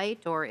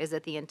oversight, or is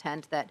it the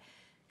intent that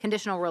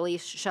conditional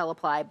release shall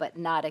apply but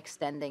not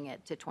extending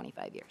it to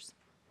 25 years?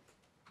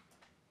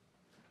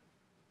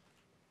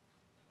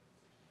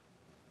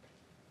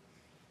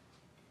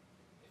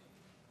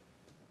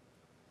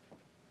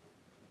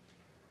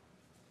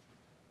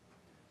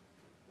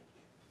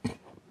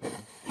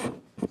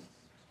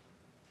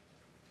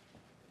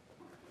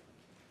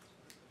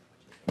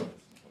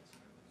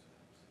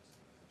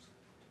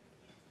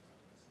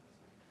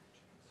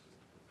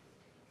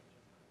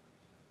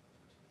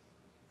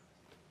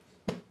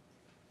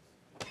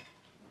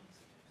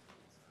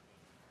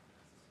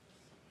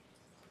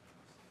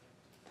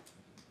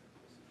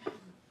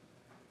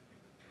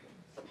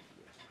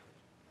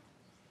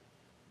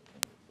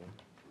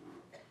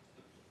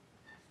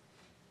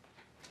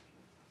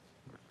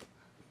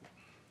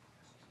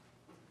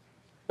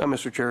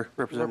 Mr. Chair,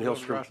 Representative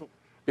Representative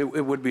Hillstrom,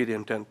 it would be the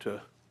intent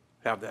to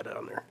have that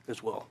on there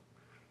as well.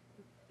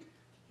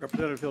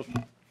 Representative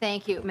Hillstrom.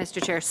 Thank you,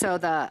 Mr. Chair. So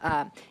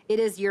it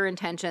is your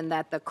intention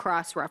that the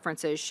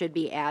cross-references should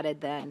be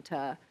added then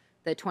to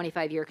the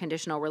 25-year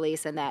conditional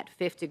release, and that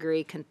fifth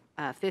degree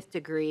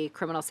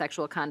criminal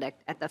sexual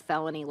conduct at the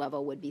felony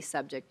level would be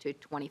subject to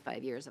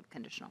 25 years of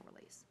conditional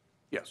release.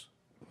 Yes.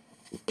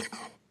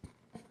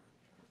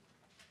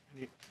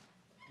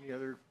 Any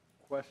other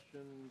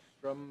questions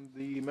from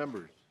the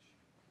members?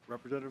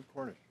 Representative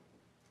Cornish.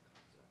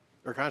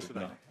 Or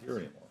Considine.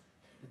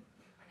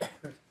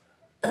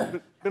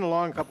 It's been a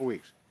long couple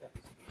weeks.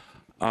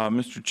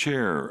 Mr.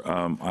 Chair,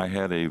 I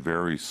had a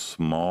very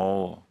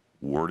small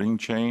wording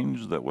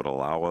change that would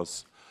allow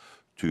us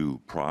to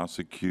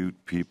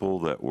prosecute people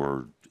that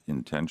were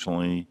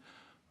intentionally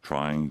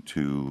trying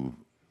to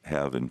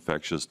have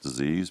infectious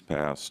disease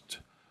passed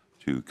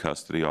to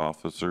custody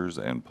officers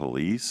and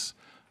police.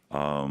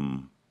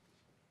 I'm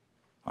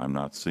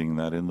not seeing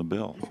that in the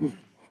bill.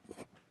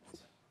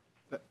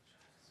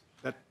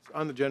 That's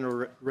on the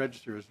general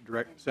register, is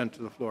sent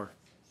to the floor.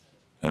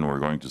 And we're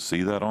going to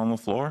see that on the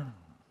floor?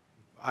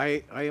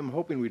 I am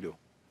hoping we do.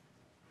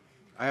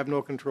 I have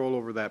no control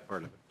over that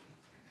part of it.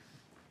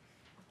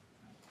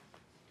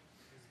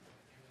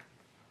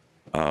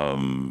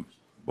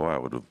 Boy, I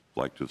would have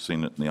liked to have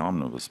seen it in the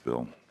Omnibus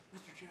bill.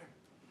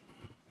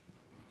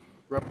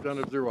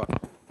 Representative Zerwa.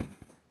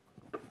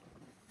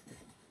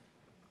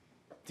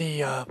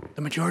 The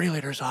Majority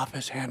Leader's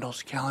office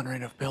handles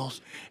calendaring of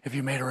bills. Have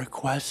you made a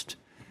request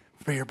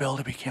for your bill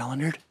to be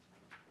calendared?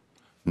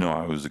 No,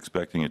 I was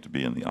expecting it to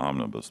be in the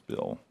Omnibus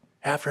bill.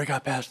 After it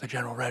got past the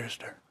General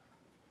Register.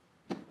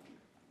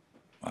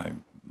 I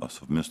must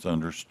have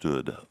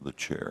misunderstood the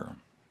chair.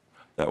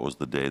 That was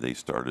the day they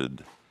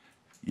started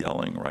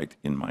yelling right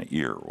in my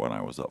ear when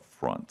I was up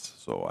front,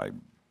 so I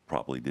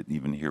probably didn't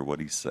even hear what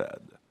he said.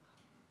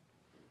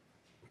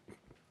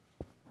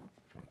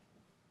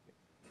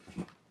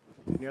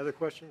 Any other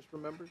questions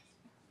from members?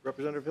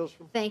 Representative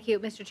Hillstrom? Thank you,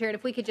 Mr. Chair. And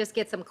if we could just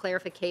get some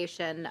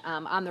clarification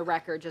on the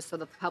record, just so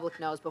the public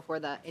knows before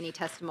any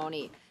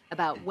testimony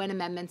about when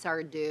amendments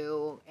are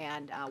due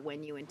and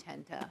when you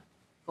intend to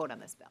vote on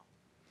this bill.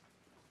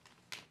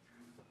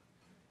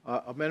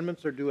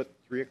 Amendments are due at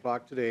 3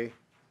 o'clock today.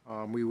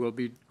 We will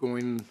be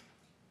going,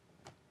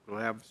 we'll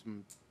have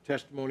some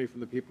testimony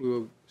from the people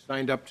who have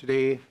signed up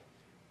today,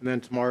 and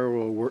then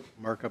tomorrow we'll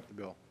mark up the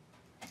bill.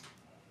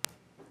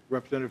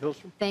 Representative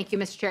Hillstrom? Thank you,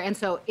 Mr. Chair. And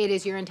so it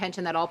is your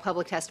intention that all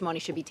public testimony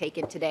should be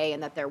taken today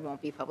and that there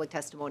won't be public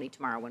testimony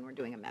tomorrow when we're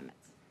doing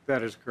amendments?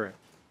 That is correct.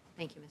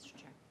 Thank you, Mr.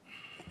 Chair.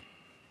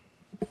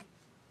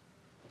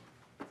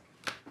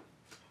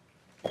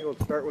 We'll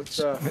start with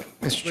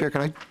Mr. Chair,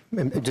 can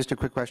I, just a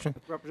quick question?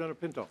 Representative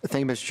Pinto.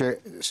 Thank you, Mr. Chair.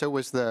 So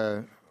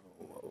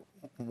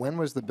when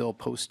was the bill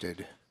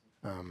posted,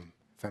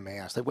 if I may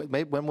ask?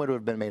 Like, when would it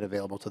have been made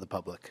available to the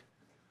public?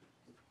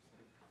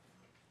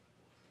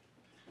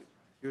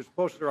 He was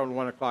posted around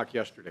 1 o'clock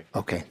yesterday.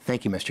 Okay,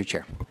 thank you, Mr.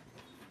 Chair.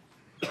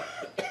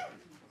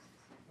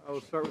 I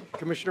will start with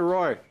Commissioner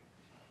Roy.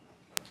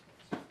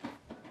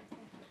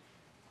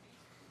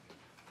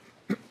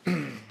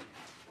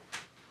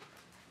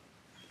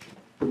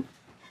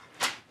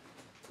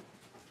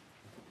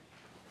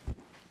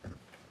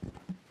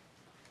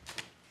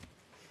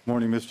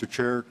 Morning, Mr.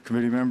 Chair,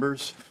 committee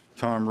members.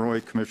 Tom Roy,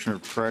 Commissioner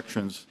of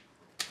Corrections.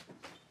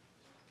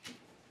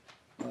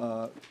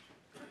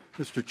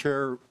 Mr.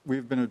 Chair,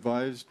 we've been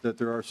advised that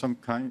there are some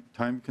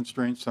time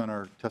constraints on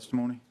our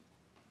testimony.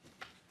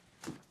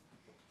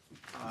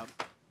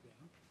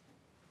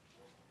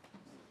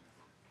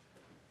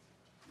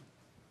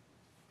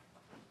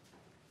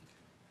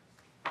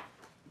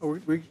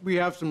 We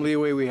have some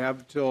leeway. We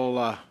have till,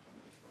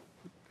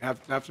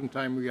 have some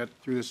time. We got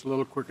through this a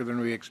little quicker than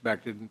we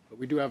expected, but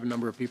we do have a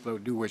number of people who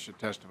do wish to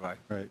testify.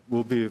 Right.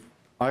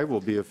 I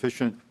will be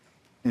efficient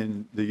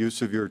in the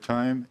use of your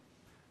time.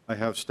 I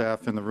have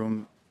staff in the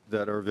room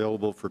that are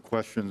available for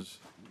questions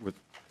with,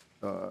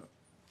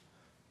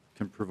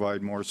 can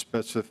provide more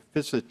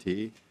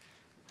specificity.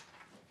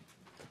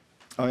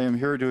 I am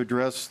here to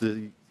address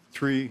the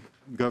 3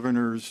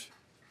 governors'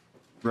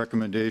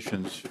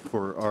 recommendations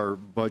for our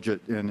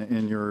budget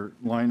in your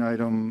line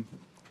item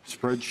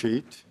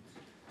spreadsheet.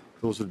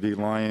 Those would be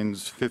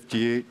lines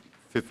 58,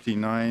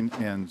 59,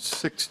 and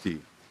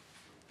 60.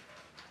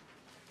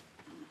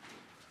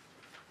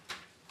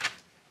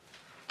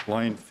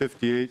 Line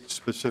 58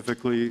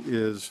 specifically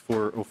is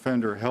for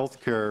offender health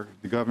care.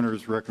 The governor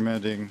is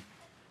recommending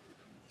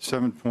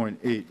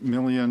 $7.8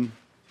 million.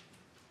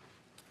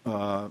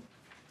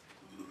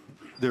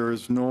 There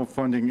is no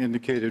funding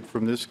indicated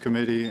from this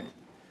committee,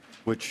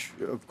 which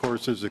of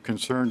course is a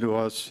concern to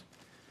us.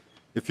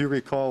 If you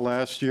recall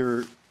last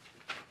year,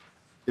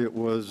 it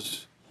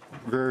was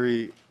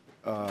very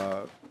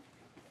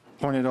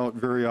pointed out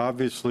very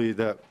obviously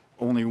that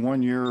only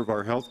 1 year of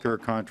our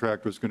healthcare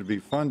contract was going to be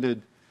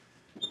funded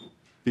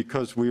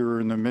because we were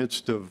in the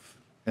midst of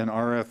an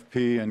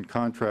RFP and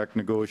contract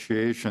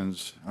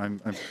negotiations. I'm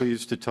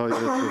pleased to tell you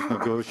that those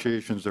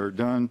negotiations are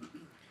done.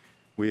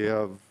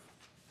 We're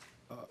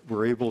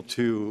able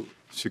to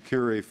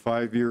secure a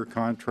 5-year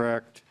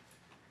contract,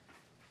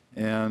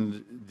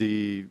 and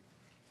the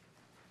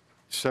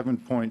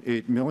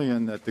 $7.8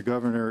 million that the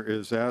governor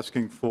is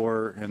asking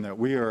for and that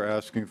we are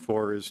asking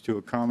for is to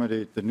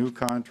accommodate the new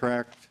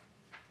contract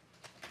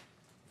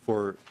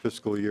for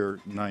fiscal year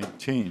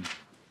 19.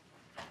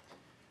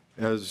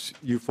 As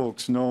you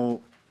folks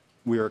know,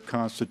 we are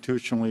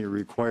constitutionally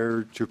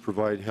required to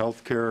provide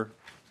health care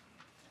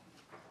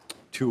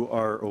to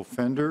our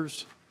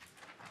offenders.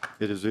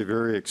 It is a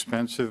very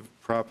expensive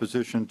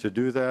proposition to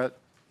do that.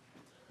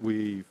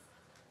 We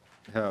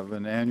have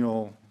an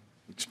annual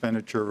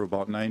expenditure of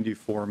about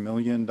 $94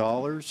 million,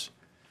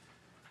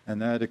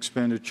 and that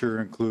expenditure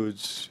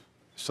includes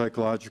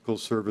psychological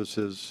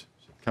services,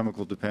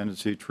 chemical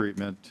dependency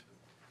treatment,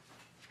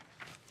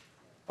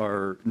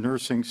 our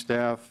nursing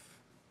staff,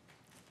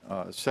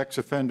 sex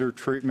offender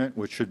treatment,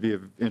 which should be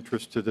of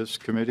interest to this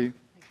committee,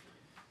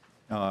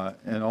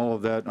 and all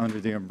of that under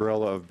the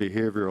umbrella of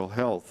behavioral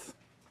health.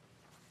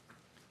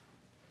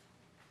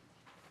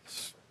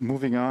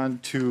 Moving on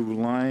to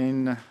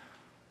line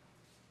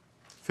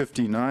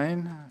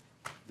 59,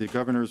 the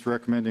governor is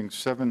recommending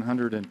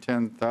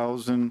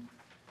 $710,000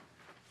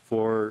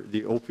 for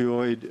the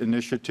opioid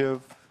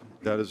initiative.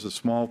 That is a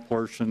small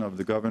portion of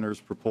the governor's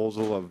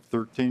proposal of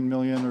 $13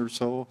 million or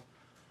so.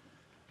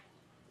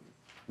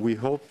 We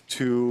hope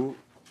to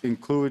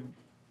include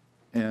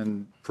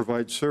and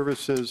provide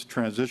services,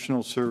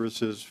 transitional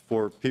services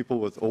for people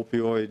with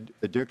opioid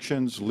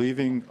addictions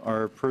leaving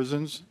our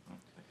prisons.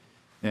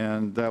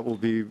 And that will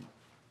be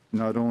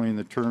not only in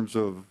the terms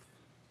of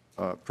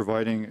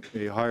providing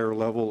a higher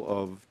level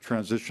of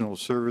transitional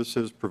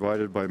services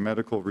provided by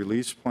medical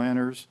release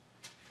planners,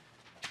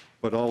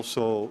 but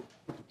also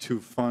to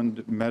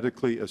fund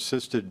medically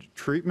assisted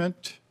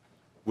treatment,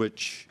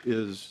 which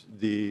is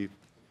a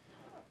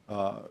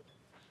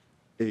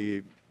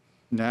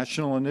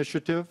national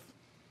initiative,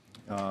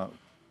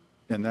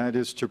 and that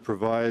is to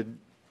provide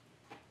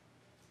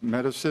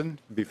medicine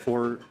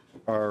before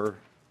our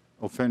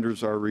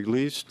offenders are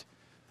released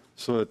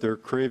so that their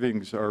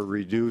cravings are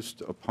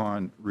reduced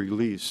upon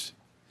release.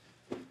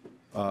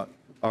 Our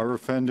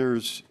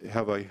offenders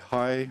have a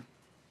high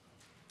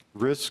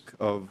risk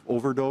of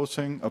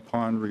overdosing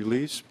upon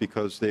release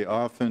because they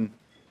often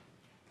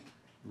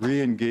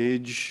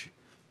re-engage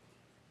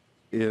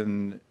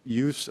in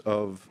use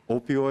of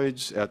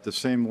opioids at the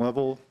same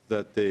level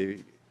that they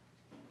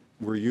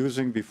were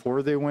using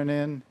before they went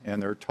in,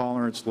 and their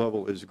tolerance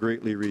level is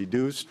greatly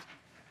reduced.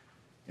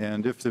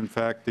 And if in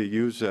fact they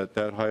use at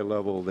that high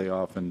level, they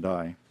often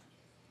die.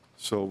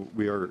 So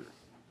we are,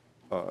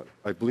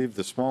 I believe,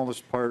 the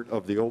smallest part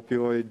of the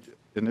opioid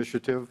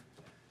initiative.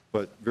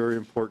 but very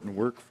important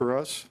work for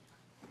us.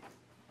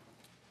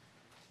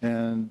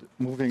 And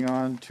moving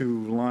on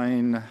to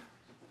line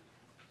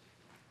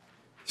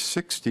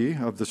 60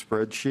 of the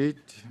spreadsheet,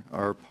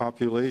 our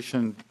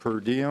population per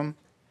diem.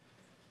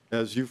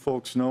 As you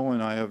folks know,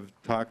 and I have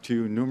talked to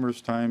you numerous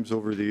times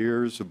over the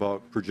years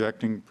about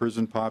projecting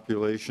prison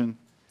population,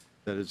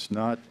 that it's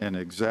not an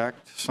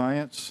exact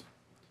science.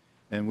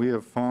 And we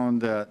have found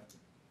that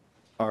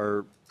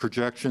our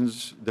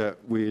projections that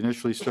we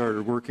initially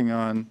started working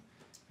on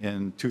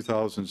in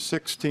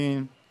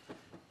 2016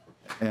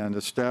 and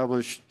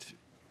established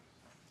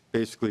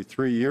basically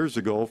 3 years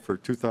ago for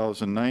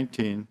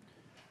 2019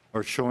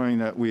 are showing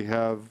that we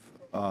have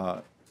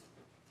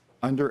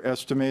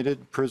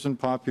underestimated prison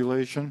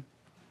population,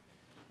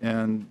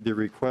 and the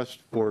request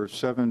for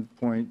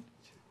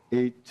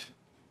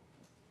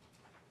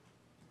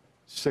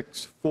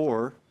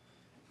 7.864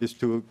 is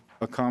to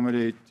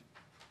accommodate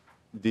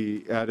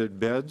the added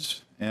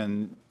beds,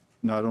 and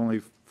not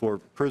only for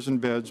prison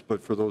beds,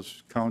 but for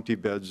those county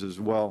beds as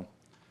well.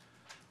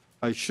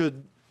 I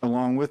should,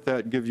 along with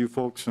that, give you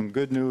folks some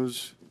good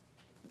news.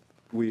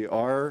 We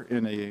are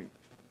in a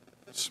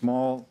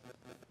small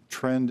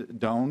trend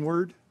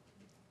downward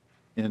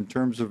in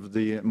terms of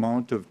the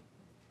amount of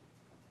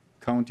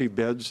county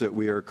beds that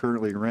we are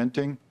currently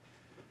renting.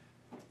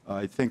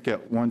 I think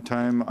at one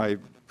time I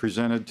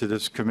presented to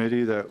this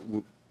committee that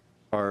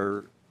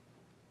our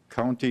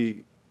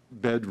county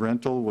bed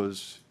rental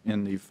was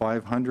in the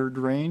 500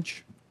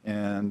 range,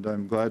 and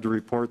I'm glad to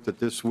report that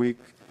this week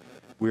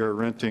we are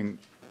renting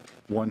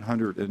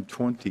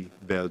 120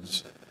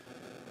 beds.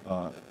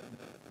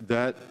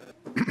 That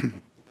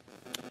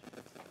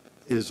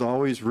is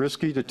always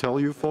risky to tell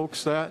you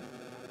folks that,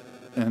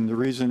 and the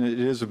reason it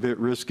is a bit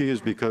risky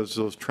is because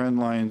those trend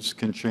lines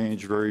can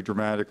change very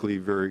dramatically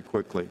very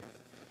quickly.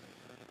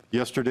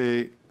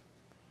 Yesterday,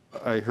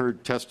 I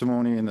heard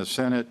testimony in the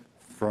Senate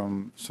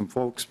from some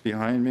folks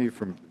behind me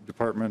from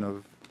Department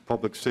of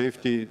Public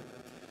Safety,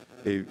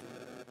 a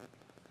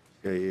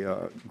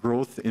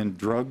growth in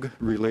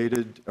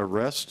drug-related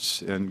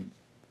arrests and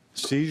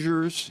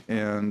seizures,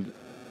 and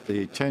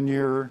a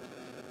 10-year,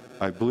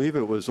 I believe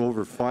it was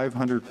over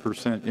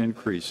 500%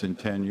 increase in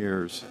 10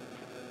 years.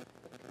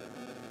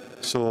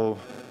 So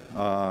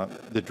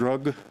the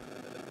drug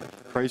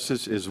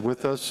crisis is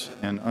with us,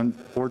 and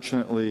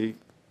unfortunately,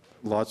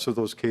 lots of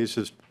those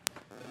cases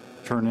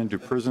turn into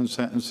prison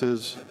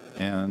sentences,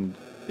 and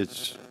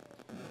it's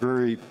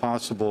very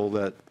possible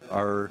that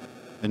our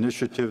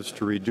initiatives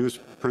to reduce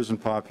prison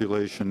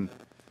population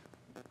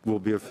will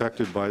be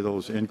affected by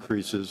those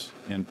increases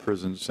in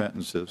prison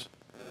sentences.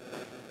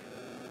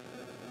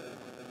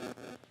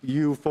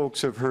 You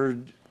folks have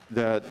heard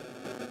that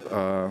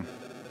the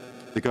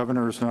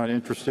governor is not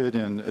interested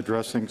in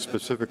addressing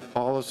specific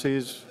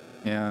policies,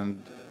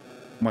 and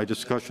my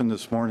discussion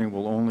this morning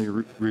will only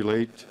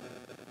relate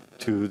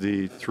to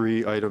the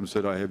 3 items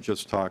that I have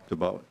just talked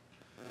about.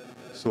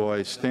 So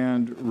I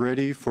stand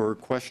ready for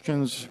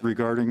questions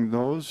regarding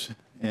those,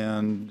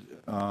 and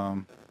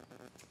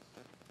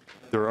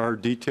there are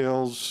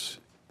details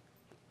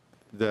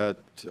that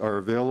are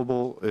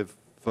available if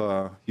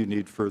you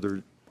need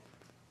further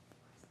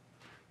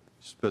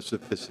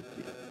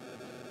specificity.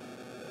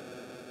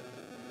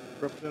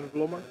 Representative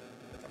Lomar?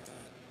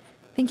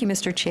 Thank you,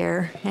 Mr.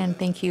 Chair, and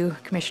thank you,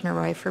 Commissioner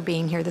Roy, for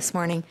being here this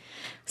morning.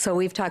 So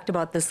we've talked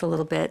about this a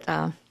little bit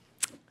a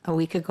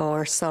week ago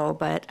or so,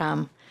 but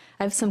I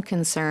have some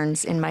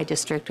concerns in my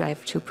district. I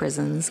have 2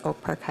 prisons,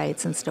 Oak Park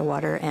Heights and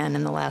Stillwater, and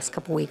in the last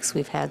couple weeks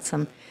we've had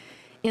some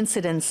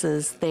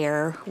incidences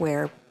there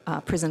where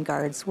prison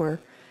guards were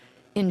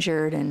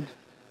injured and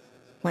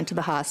went to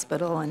the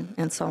hospital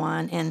and so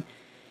on. And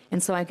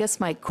so I guess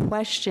my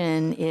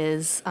question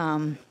is,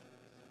 and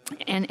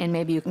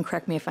maybe you can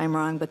correct me if I'm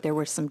wrong, but there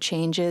were some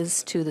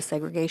changes to the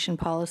segregation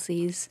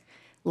policies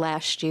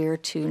last year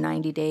to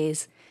 90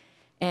 days.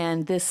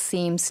 And this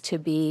seems to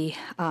be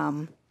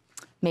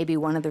maybe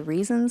one of the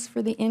reasons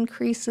for the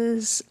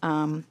increases.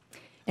 And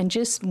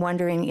just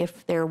wondering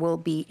if there will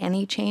be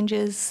any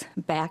changes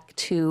back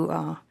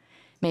to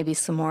maybe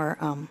some more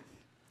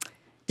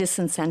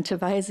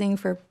disincentivizing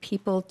for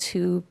people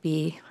to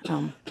be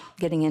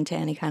getting into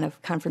any kind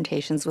of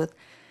confrontations with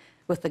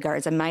the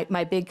guards. And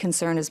my big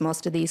concern is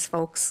most of these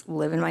folks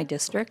live in my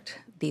district.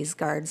 These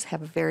guards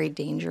have a very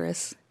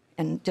dangerous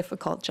and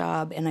difficult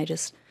job, and I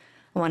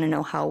want to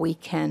know how we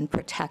can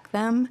protect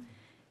them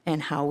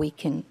and how we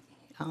can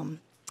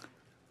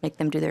make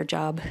them do their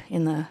job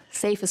in the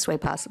safest way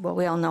possible.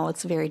 We all know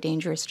it's a very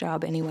dangerous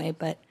job anyway,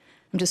 but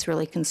I'm just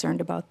really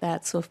concerned about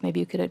that. So if maybe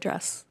you could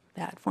address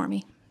that for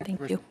me.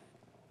 Thank you.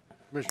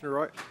 Commissioner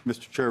Roy?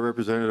 Mr. Chair,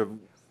 Representative,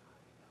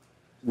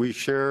 we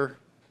share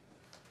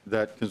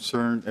that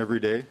concern every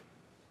day.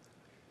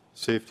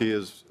 Safety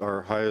is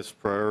our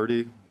highest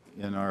priority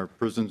in our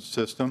prison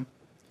system.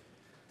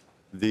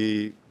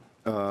 The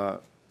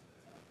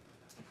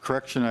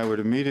correction I would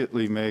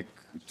immediately make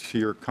to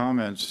your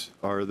comments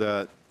are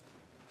that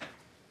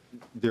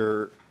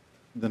the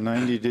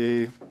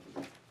 90-day,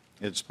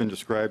 it's been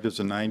described as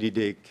a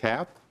 90-day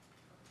cap.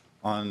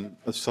 on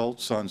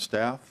assaults on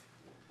staff,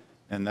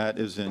 and that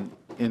is an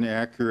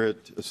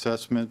inaccurate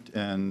assessment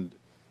and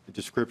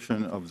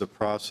description of the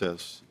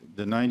process.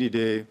 The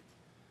 90-day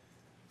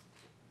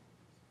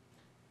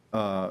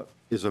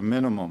is a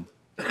minimum,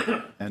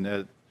 and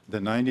at the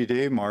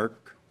 90-day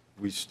mark,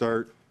 we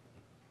start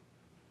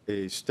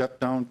a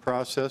step-down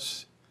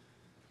process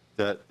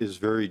that is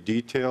very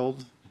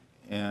detailed,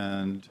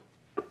 and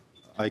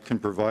I can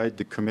provide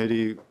the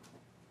committee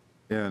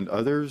and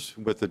others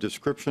with a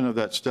description of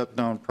that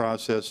step-down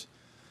process,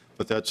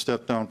 but that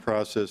step-down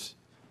process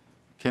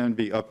can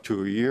be up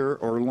to a year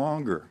or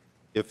longer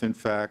if, in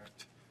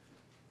fact,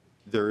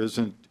 there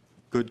isn't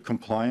good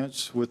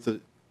compliance with the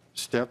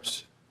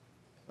steps.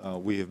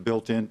 We have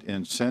built in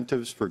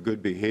incentives for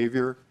good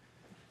behavior,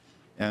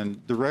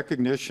 and the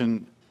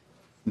recognition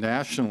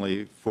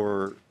nationally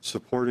for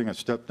supporting a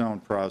step-down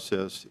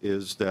process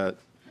is that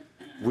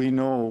we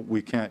know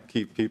we can't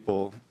keep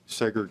people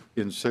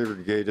in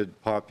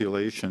segregated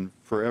population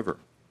forever.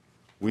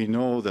 We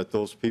know that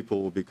those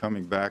people will be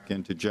coming back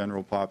into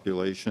general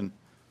population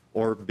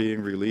or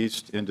being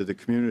released into the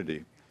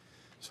community.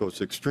 So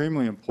it's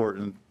extremely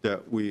important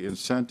that we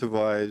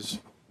incentivize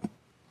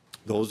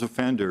those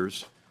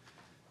offenders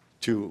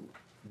to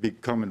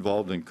become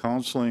involved in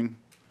counseling,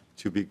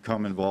 to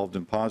become involved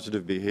in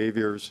positive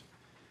behaviors,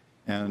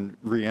 and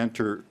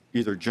re-enter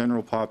either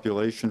general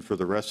population for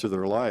the rest of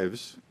their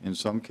lives, in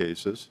some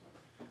cases,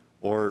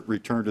 or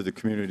return to the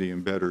community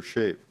in better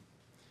shape.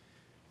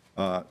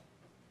 An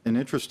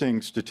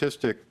interesting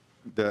statistic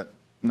that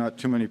not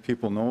too many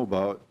people know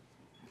about,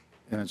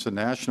 and it's a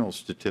national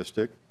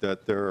statistic,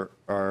 that there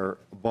are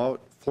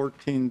about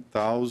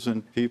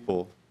 14,000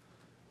 people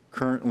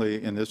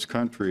currently in this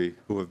country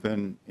who have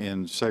been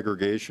in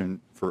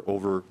segregation for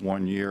over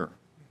 1 year.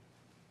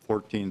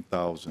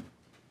 14,000.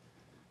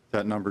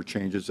 That number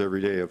changes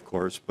every day, of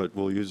course, but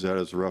we'll use that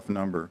as a rough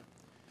number.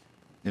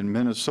 In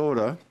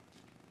Minnesota,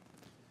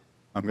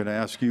 I'm going to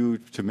ask you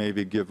to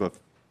maybe give a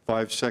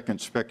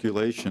 5-second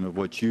speculation of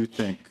what you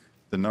think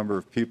the number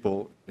of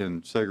people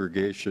in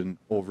segregation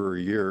over a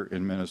year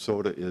in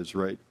Minnesota is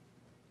right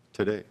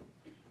today.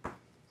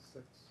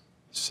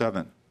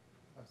 7.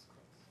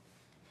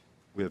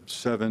 We have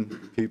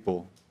 7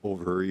 people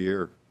over a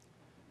year.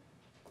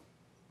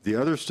 The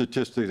other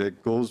statistic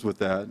that goes with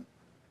that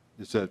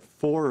is that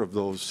 4 of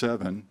those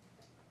 7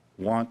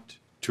 want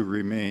to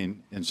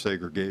remain in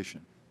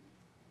segregation.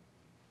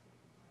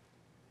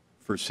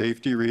 For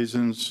safety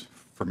reasons,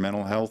 for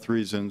mental health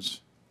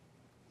reasons.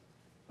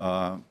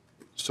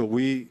 So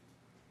we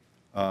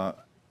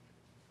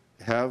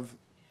have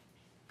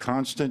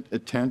constant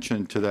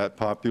attention to that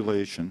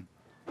population.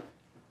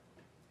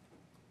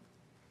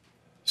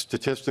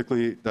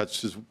 Statistically,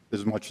 that's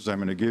as much as I'm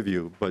going to give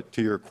you. But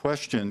to your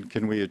question,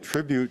 can we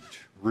attribute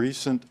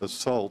recent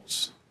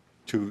assaults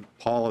to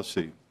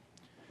policy?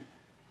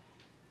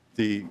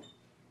 The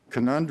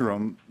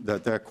conundrum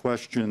that that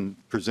question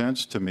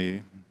presents to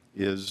me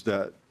is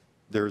that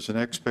there's an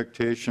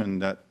expectation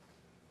that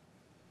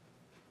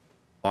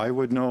I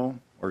would know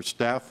or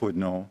staff would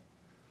know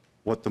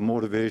what the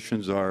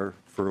motivations are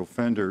for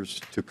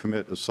offenders to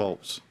commit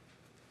assaults.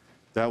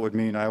 That would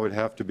mean I would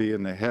have to be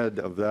in the head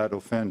of that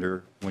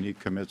offender when he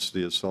commits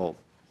the assault.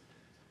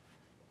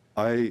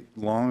 I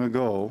long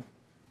ago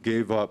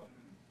gave up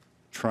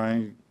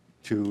trying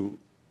to,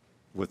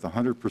 with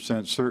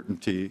 100%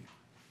 certainty,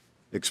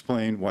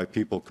 explain why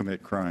people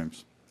commit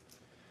crimes.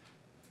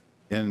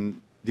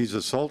 In these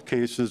assault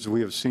cases, we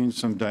have seen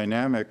some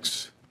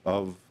dynamics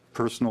of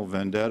personal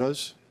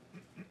vendettas.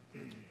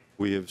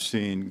 We have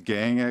seen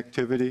gang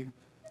activity.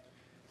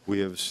 We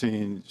have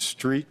seen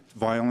street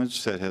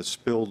violence that has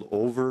spilled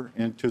over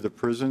into the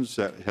prisons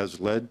that has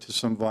led to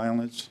some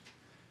violence.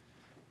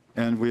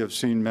 And we have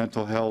seen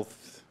mental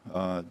health,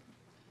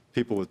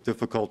 people with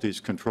difficulties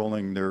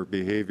controlling their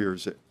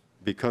behaviors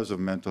because of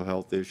mental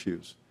health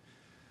issues.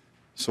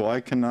 So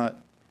I cannot,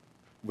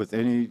 with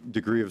any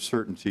degree of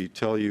certainty,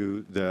 tell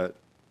you that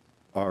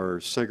our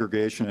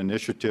segregation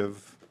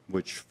initiative,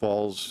 which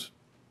falls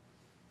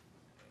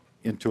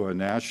into a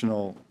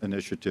national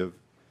initiative,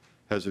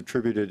 has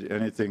attributed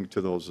anything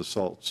to those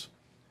assaults.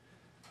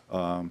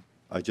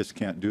 I just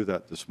can't do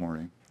that this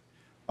morning.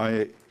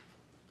 I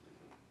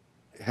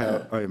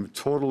am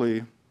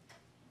totally,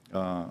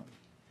 and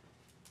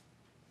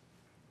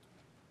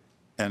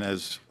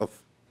as a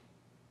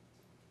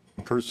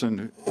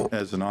person,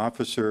 as an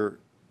officer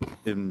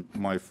in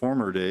my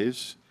former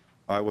days,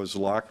 I was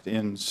locked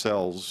in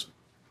cells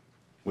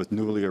with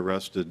newly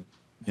arrested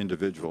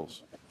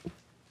individuals.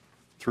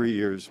 3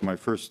 years, my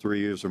first 3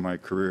 years of my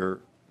career,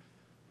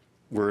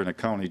 were in a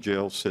county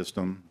jail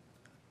system.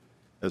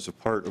 As a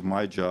part of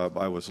my job,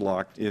 I was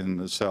locked in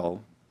the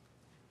cell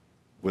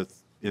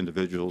with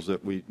individuals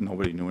that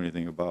nobody knew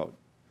anything about.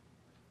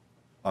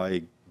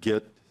 I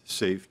get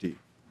safety.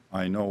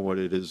 I know what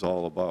it is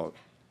all about.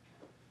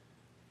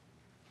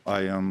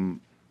 I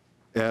am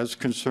as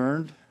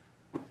concerned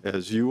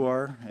as you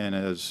are and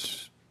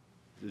as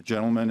the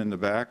gentlemen in the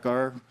back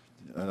are,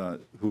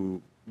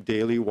 who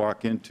daily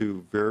walk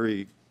into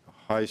very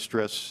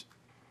high-stress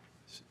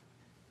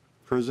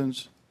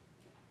prisons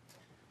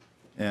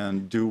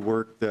and do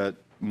work that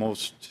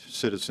most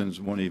citizens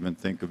won't even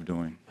think of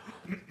doing.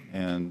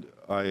 And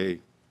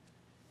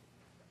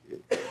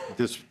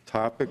this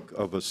topic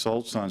of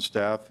assaults on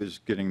staff is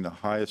getting the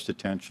highest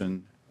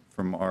attention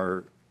from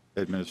our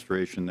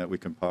administration that we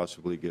can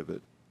possibly give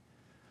it.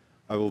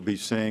 I will be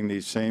saying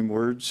these same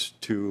words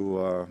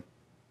to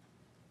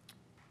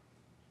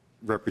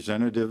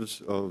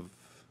representatives of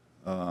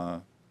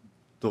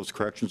those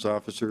corrections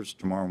officers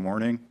tomorrow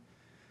morning.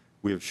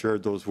 We have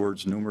shared those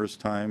words numerous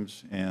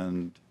times,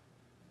 and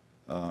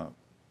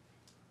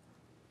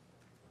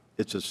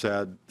it's a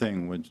sad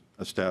thing when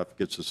a staff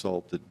gets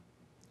assaulted.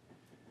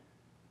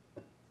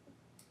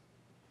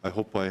 I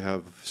hope I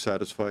have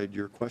satisfied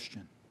your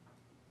question.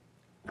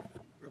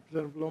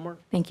 Representative Lomar?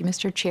 Thank you,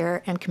 Mr.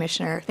 Chair and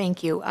Commissioner.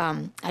 Thank you.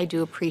 I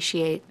do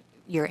appreciate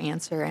your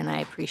answer, and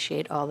I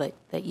appreciate all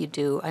that you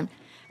do.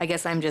 I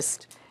guess I'm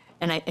just,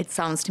 it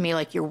sounds to me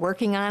like you're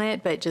working on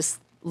it, but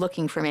just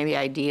looking for maybe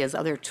ideas,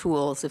 other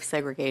tools if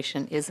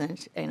segregation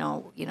isn't,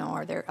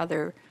 are there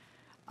other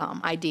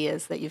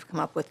ideas that you've come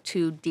up with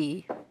to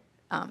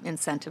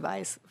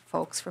incentivize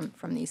folks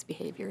from these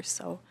behaviors?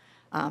 So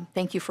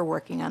thank you for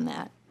working on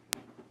that.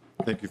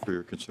 Thank you for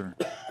your concern.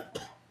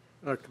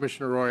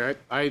 Commissioner Roy,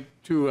 I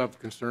too have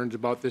concerns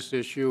about this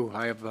issue.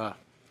 I have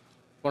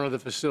one of the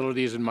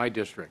facilities in my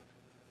district.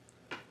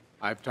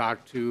 I've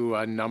talked to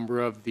a number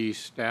of the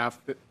staff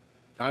that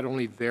not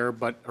only there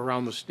but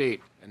around the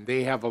state, and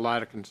they have a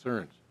lot of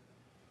concerns.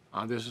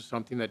 This is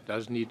something that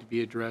does need to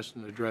be addressed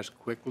and addressed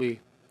quickly.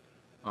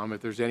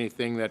 If there's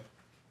anything that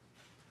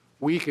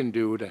we can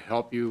do to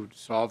help you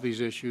solve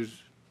these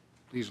issues,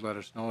 please let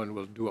us know and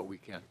we'll do what we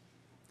can.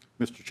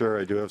 Mr. Chair,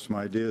 I do have some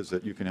ideas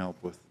that you can help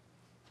with.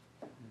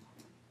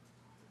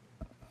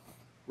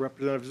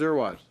 Representative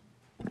Zerwas.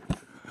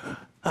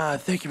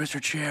 Thank you,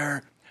 Mr.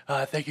 Chair.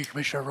 Thank you,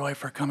 Commissioner Roy,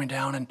 for coming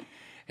down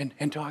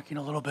and talking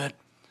a little bit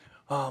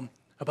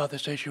about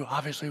this issue.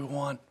 Obviously, we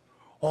want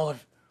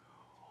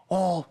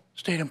all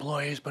state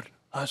employees, but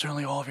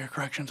certainly all of your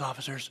corrections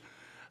officers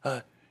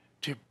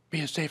to be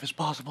as safe as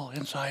possible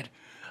inside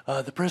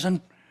the prison.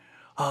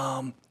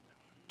 To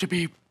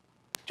be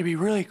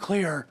really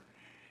clear,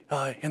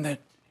 in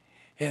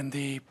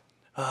the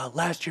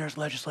last year's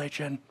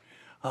legislation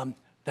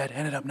that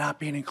ended up not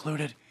being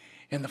included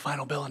in the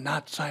final bill and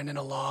not signed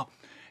into law,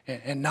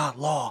 and not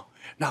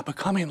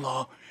becoming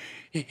law,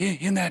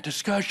 in that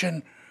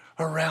discussion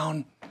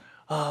around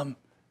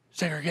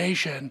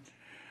segregation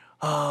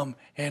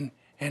and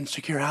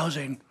secure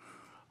housing,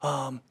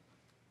 the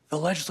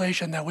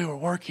legislation that we were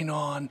working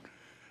on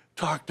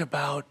talked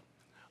about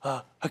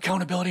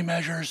accountability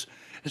measures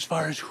as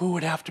far as who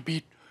would have to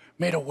be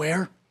made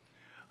aware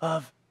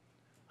of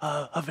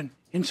an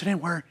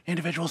incident where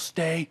individuals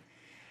stay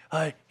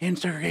in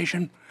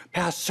segregation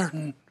past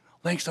certain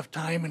lengths of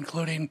time,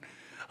 including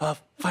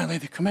finally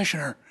the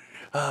commissioner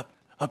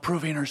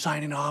approving or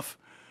signing off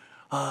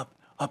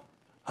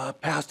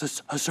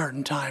past a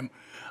certain time.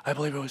 I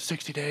believe it was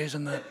 60 days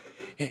in the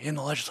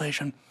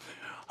legislation.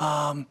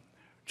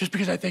 Just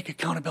because I think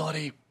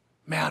accountability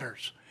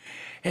matters.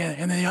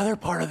 And then the other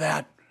part of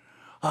that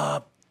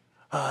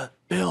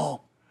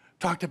bill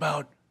talked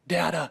about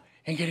data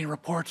and getting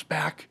reports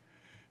back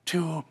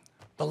to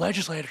the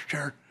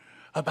legislature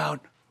about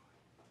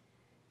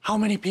how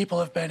many people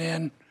have been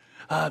in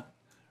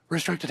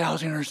restricted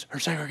housing or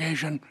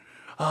segregation,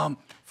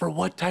 for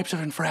what types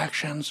of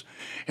infractions,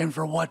 and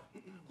for what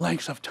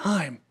lengths of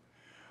time.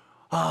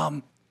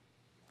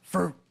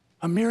 For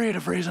a myriad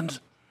of reasons,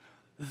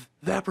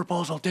 that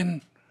proposal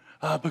didn't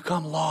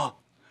become law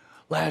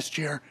last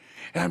year.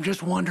 And I'm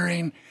just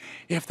wondering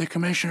if the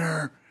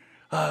commissioner,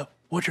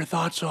 what your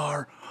thoughts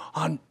are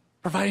on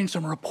providing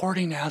some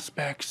reporting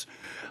aspects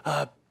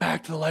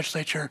back to the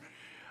legislature,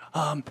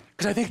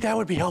 because I think that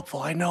would be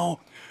helpful. I know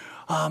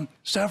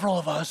several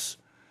of us,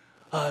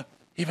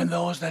 even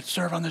those that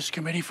serve on this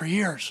committee for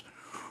years,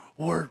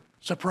 were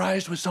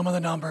surprised with some of the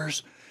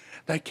numbers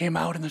that came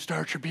out in the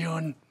Star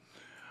Tribune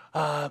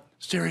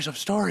series of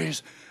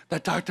stories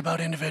that talked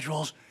about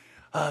individuals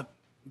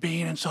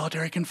being in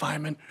solitary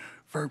confinement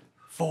for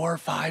 4,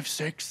 5,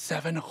 6,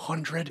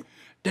 700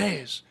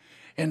 days,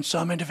 and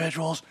some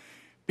individuals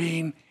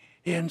being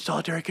in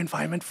solitary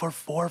confinement for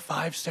 4,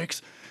 5,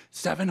 6,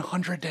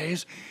 700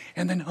 days,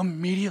 and then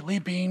immediately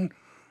being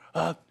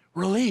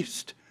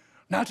released,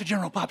 not to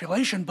general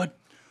population, but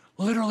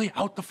literally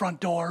out the front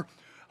door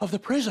of the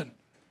prison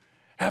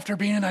after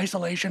being in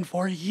isolation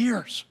for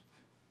years.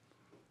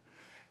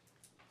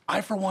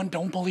 I, for one,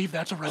 don't believe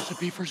that's a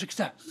recipe for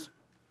success.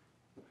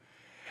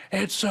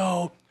 And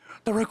so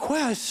the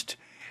request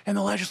in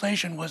the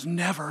legislation was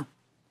never,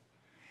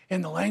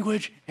 in the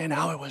language and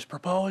how it was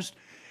proposed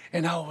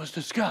and how it was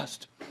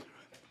discussed,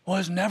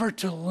 was never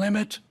to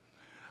limit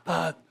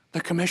the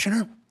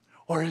commissioner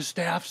or his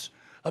staff's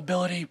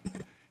ability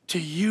to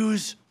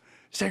use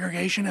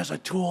segregation as a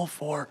tool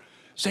for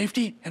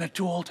safety and a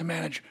tool to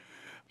manage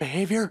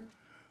behavior,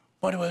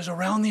 but it was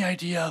around the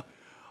idea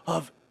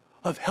of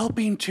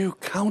helping to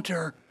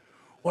counter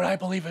what I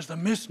believe is the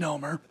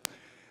misnomer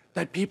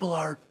that people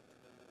are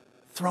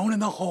thrown in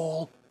the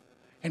hole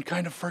and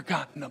kind of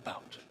forgotten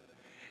about.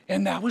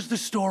 And that was the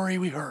story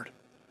we heard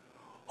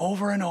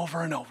over and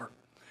over and over.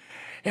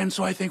 And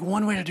so I think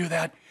one way to do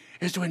that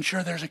is to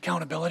ensure there's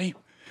accountability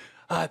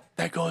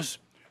that goes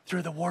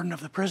through the warden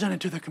of the prison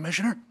and to the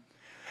commissioner,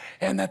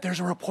 and that there's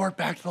a report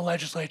back to the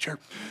legislature,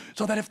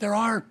 so that if there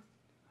are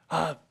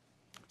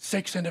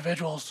 6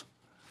 individuals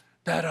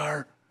that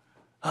are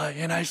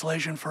in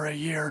isolation for a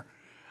year,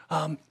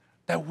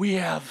 that we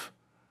have,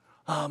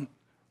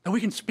 that we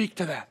can speak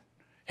to that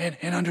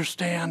and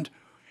understand,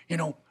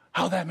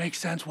 how that makes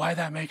sense, why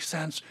that makes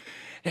sense,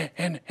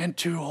 and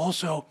to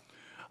also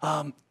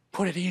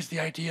put at ease the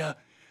idea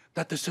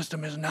that the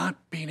system is not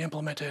being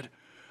implemented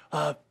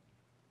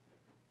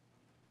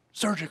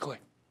surgically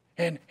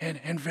and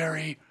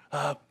very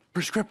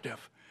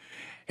prescriptive.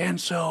 And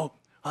so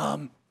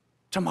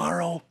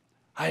tomorrow,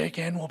 I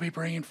again will be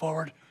bringing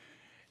forward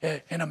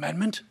an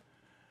amendment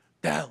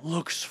that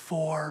looks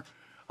for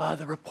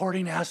the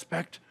reporting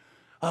aspect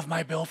of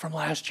my bill from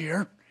last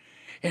year,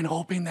 and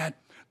hoping that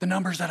the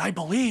numbers that I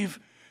believe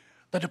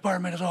the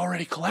department is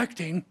already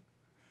collecting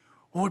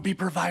would be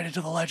provided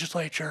to the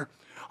legislature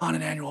on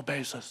an annual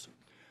basis.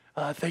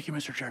 Thank you,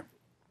 Mr. Chair.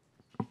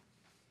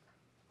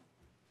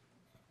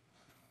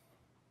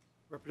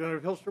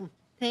 Representative Hillstrom?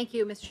 Thank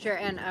you, Mr. Chair.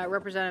 And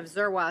Representative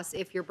Zerwas,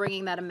 if you're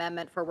bringing that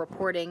amendment for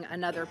reporting,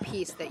 another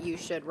piece that you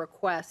should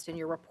request in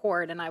your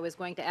report, and I was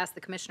going to ask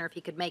the commissioner if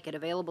he could make it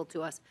available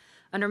to us.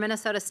 Under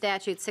Minnesota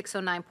statute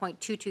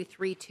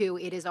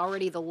 609.2232, it is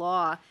already the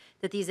law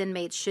that these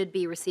inmates should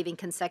be receiving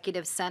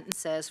consecutive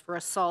sentences for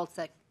assaults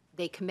that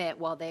they commit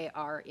while they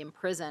are in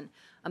prison.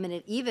 And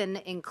it even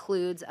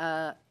includes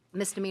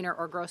misdemeanor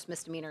or gross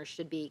misdemeanors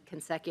should be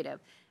consecutive.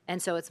 And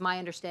so it's my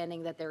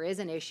understanding that there is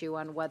an issue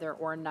on whether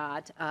or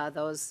not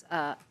those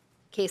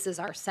cases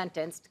are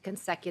sentenced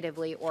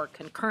consecutively or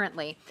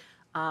concurrently.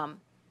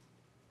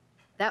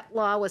 That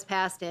law was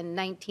passed in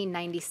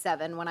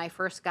 1997. When I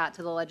first got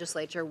to the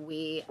legislature,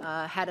 we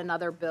had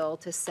another bill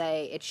to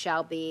say it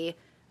shall be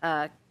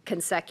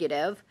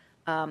consecutive,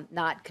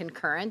 not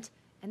concurrent.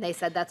 And they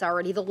said that's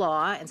already the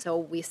law. And so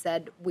we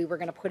said we were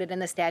going to put it in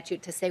the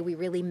statute to say we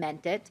really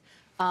meant it.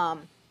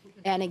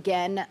 And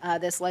again,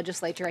 this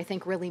legislature, I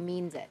think, really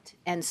means it.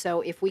 And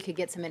so if we could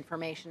get some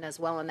information as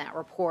well in that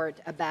report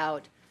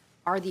about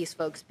are these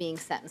folks being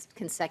sentenced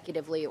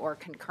consecutively or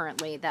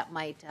concurrently, that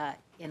might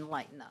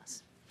enlighten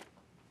us.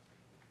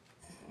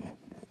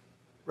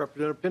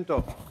 Representative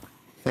Pinto?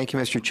 Thank you,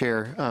 Mr.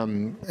 Chair.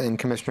 And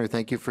Commissioner,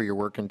 thank you for your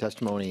work and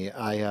testimony.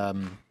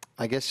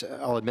 I guess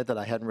I'll admit that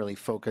I hadn't really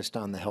focused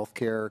on the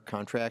healthcare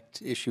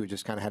contract issue. It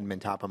just kind of hadn't been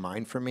top of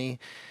mind for me.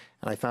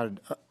 And I found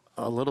it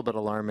a little bit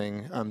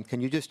alarming. Can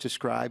you just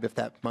describe if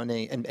that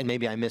money, and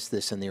maybe I missed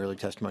this in the early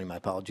testimony, my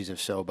apologies if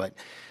so, but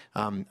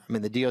I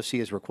mean, the DOC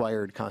is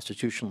required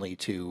constitutionally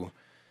to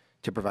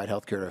provide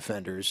health care to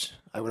offenders.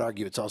 I would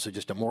argue it's also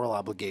just a moral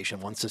obligation.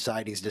 Once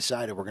society's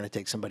decided we're going to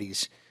take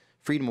somebody's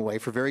freedom away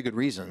for very good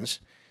reasons,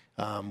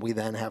 we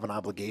then have an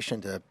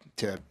obligation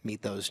to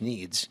meet those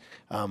needs.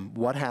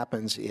 What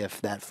happens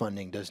if that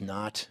funding does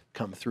not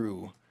come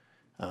through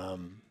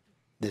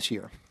this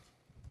year?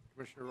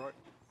 Commissioner Roy?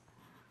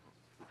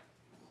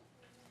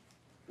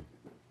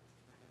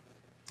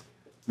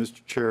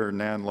 Mr. Chair,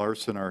 Nan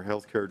Larson, our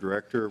healthcare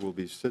director, will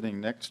be sitting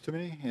next to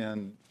me,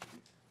 and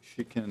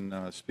she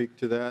can speak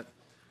to that.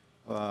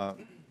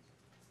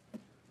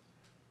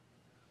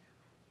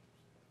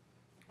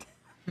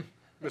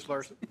 Ms.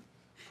 Larson?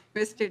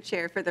 Mr.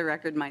 Chair, for the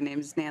record, my name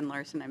is Nan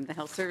Larson. I'm the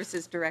Health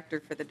Services Director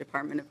for the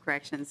Department of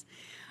Corrections.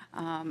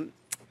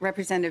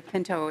 Representative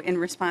Pinto, in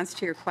response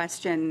to your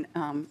question,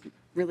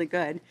 really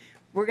good,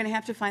 we're going to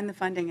have to find the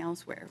funding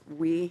elsewhere.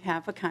 We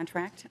have a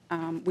contract.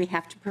 We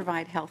have to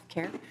provide health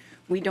care.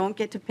 We don't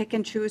get to pick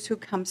and choose who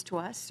comes to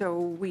us, so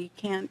we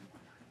can't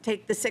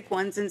take the sick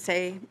ones and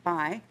say,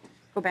 bye,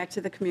 go back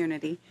to the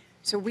community.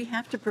 So we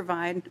have to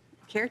provide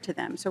care to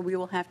them, so we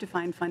will have to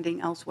find funding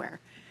elsewhere.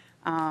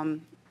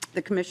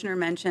 The commissioner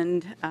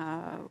mentioned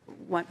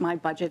what my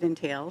budget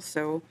entails.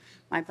 So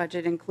my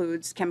budget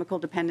includes chemical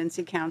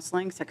dependency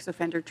counseling, sex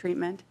offender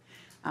treatment,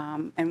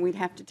 and we'd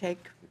have to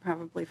take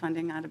probably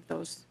funding out of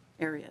those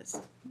areas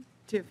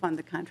to fund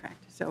the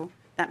contract. So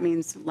that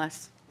means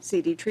less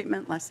CD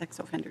treatment, less sex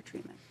offender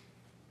treatment.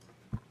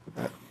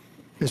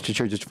 Mr.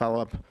 Chair, just to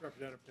follow up.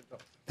 Representative Pinto?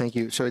 Thank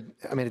you. So,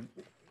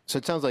 so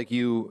it sounds like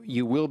you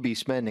will be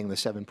spending the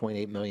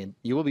 $7.8 million.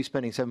 You will be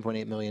spending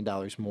 $7.8 million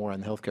more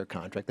on the healthcare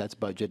contract. That's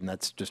budget, and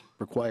that's just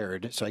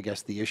required. So I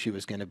guess the issue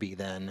is going to be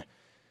then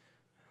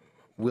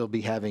we'll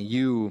be having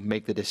you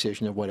make the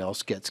decision of what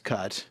else gets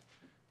cut,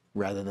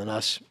 rather than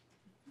us.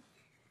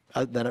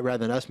 Rather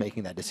than us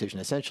making that decision,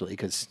 essentially,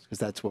 because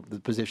that's what the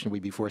position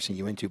we'd be forcing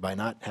you into by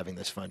not having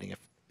this funding.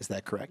 Is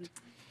that correct?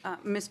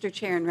 Mr.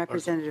 Chair and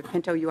Representative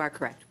Pinto, you are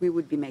correct. We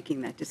would be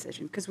making that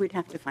decision because we'd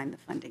have to find the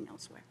funding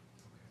elsewhere.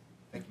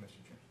 Thank you, Mr.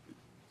 Chair.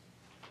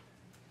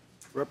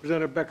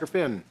 Representative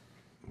Becker-Finn?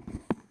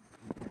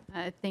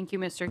 Thank you,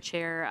 Mr.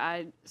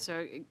 Chair.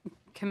 So,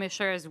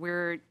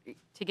 Commissioner,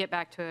 to get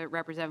back to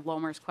Representative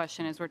Lomer's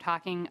question, as we're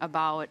talking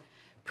about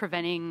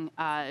preventing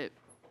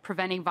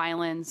preventing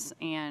violence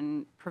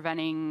and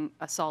preventing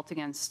assault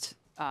against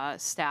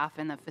staff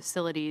in the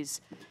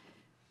facilities,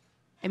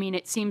 I mean,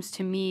 it seems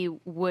to me,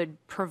 would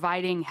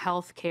providing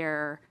health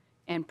care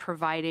and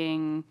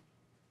providing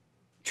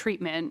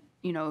treatment,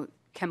 you know,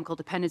 chemical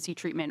dependency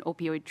treatment,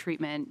 opioid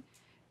treatment,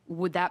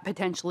 would that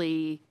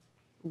potentially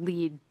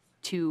lead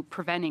to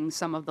preventing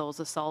some of those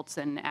assaults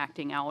and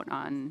acting out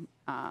on,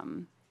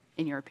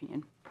 in your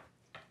opinion?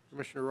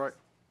 Commissioner Roy.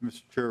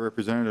 Mr. Chair,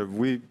 Representative,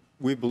 we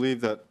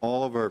believe that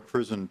all of our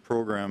prison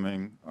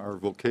programming, our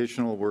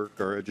vocational work,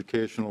 our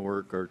educational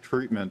work, our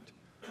treatment,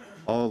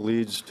 all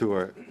leads to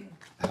a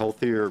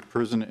healthier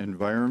prison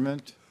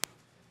environment.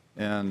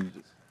 And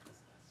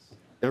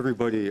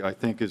everybody, I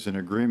think, is in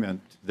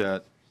agreement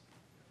that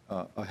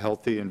a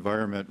healthy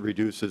environment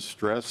reduces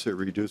stress, it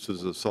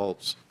reduces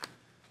assaults.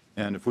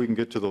 And if we can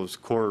get to those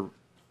core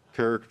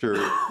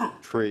character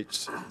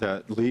traits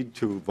that lead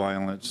to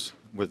violence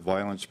with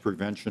violence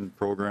prevention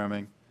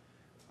programming,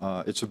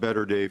 it's a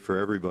better day for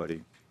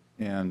everybody.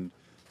 And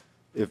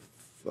if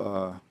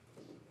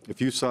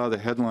you saw the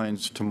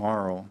headlines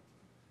tomorrow,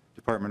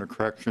 Department of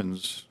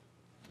Corrections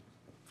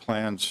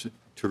plans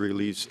to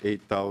release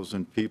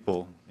 8,000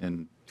 people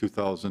in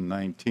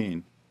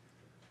 2019,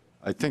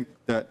 I think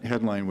that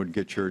headline would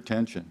get your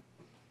attention.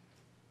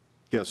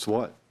 Guess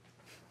what?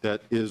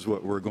 That is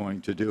what we're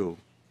going to do.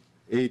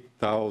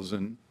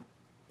 8,000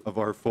 of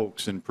our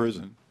folks in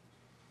prison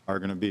are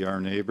going to be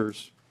our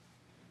neighbors.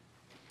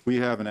 We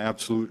have an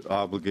absolute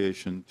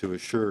obligation to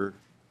assure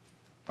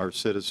our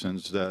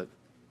citizens that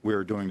we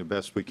are doing the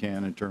best we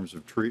can in terms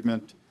of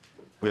treatment.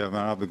 We have an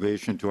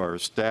obligation to our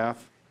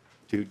staff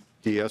to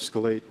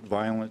de-escalate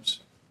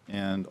violence,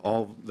 and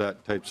all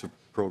that types of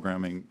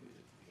programming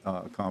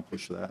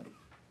accomplish that.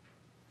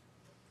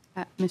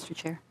 Mr.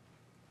 Chair.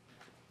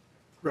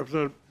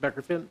 Representative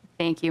Becker-Finn.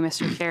 Thank you,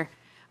 Mr. Chair.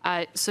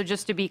 So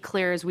just to be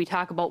clear, as we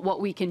talk about what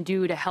we can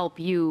do to help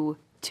you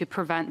to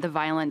prevent the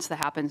violence that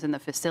happens in the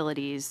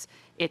facilities,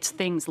 it's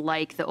things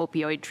like the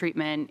opioid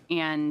treatment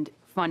and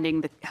funding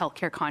the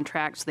healthcare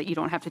contracts so that you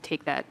don't have to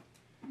take that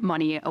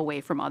money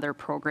away from other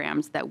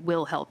programs that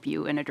will help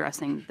you in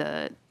addressing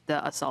the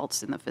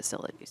assaults in the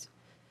facilities.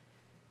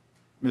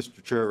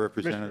 Mr. Chair,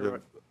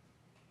 Representative,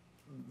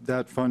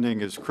 that funding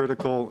is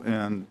critical,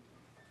 and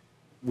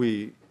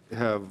we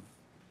have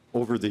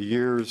over the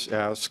years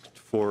asked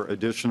for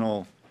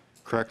additional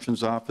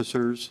corrections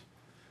officers.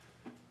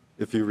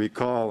 If you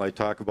recall, I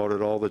talk about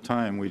it all the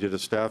time. We did a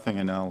staffing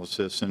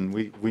analysis, and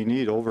we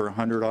need over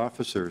 100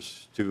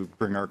 officers to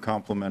bring our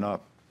complement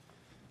up.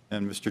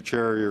 And Mr.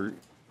 Chair, your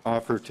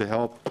offer to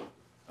help,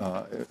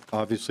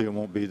 obviously it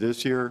won't be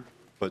this year,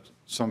 but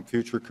some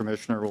future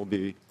commissioner will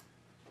be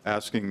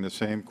asking the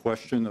same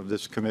question of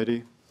this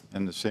committee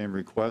and the same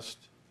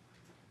request.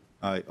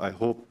 I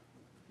hope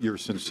you're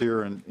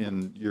sincere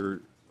in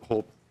your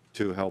hope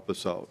to help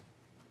us out,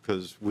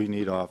 because we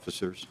need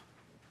officers.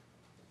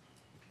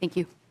 Thank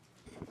you.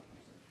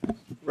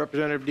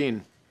 Representative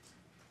Dean.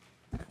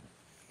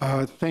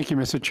 Thank you,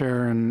 Mr.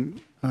 Chair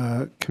and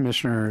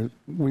Commissioner.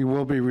 We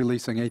will be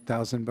releasing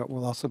 8,000, but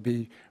we'll also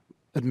be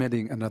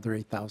admitting another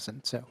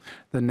 8,000. So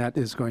the net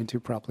is going to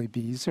probably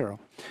be zero.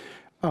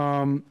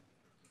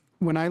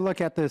 When I look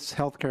at this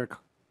healthcare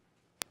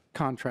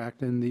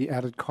contract and the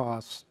added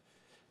costs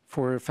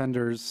for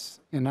offenders,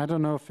 and I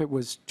don't know if it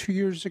was 2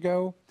 years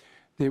ago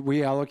that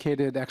we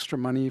allocated extra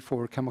money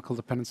for chemical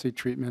dependency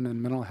treatment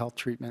and mental health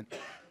treatment,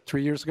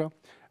 3 years ago.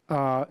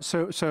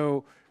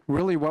 So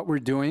really what we're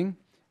doing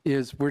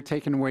is we're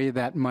taking away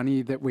that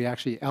money that we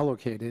actually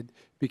allocated,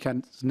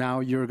 because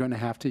now you're going to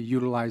have to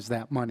utilize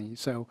that money.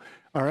 So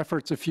our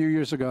efforts a few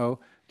years ago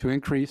to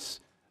increase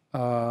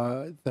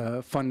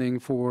the funding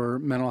for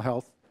mental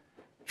health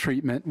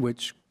treatment,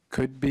 which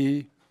could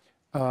be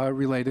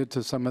related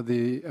to some of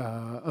the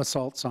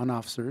assaults on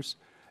officers,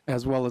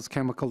 as well as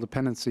chemical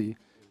dependency,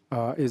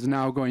 is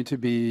now going to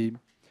be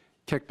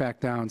kicked back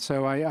down.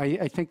 So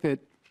I think that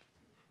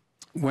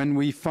when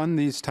we fund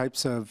these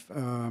types of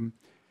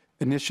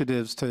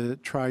initiatives to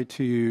try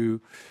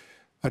to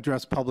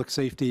address public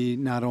safety,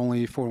 not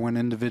only for when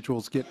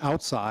individuals get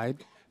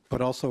outside,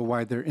 but also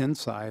while they're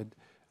inside,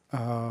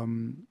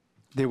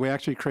 they will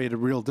actually create a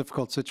real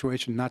difficult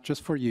situation, not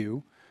just for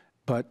you,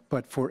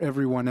 but for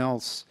everyone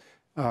else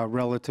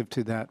relative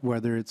to that,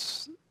 whether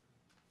it's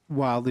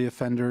while the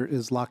offender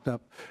is locked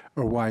up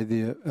or while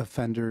the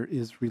offender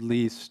is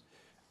released.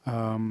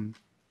 I mean,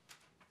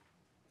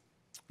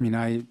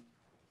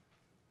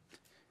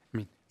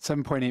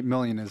 7.8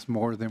 million is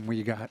more than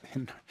we got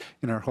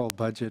in our whole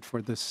budget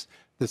for this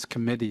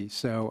committee.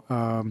 So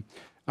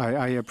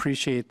I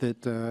appreciate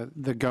that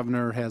the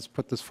governor has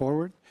put this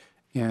forward,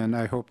 and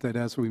I hope that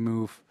as we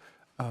move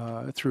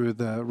through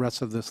the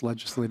rest of this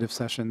legislative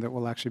session, that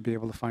we'll actually be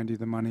able to find you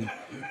the money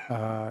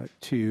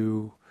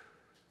to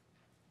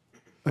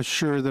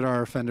assure that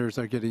our offenders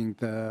are getting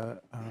the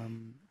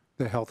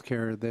health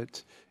care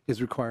that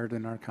is required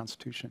in our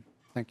Constitution.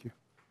 Thank you.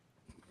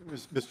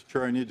 Mr.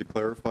 Chair, I need to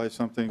clarify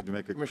something to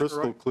make it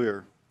crystal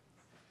clear.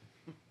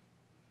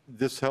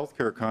 This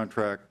healthcare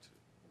contract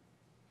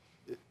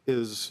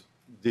is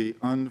the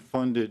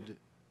unfunded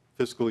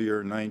fiscal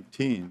year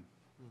 19,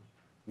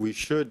 we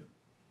should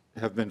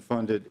have been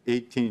funded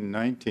 18,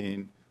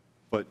 19,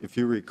 but if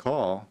you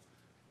recall,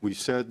 we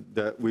said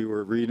that we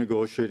were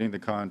renegotiating the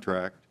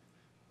contract.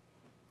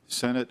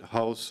 Senate,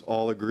 House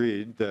all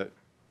agreed that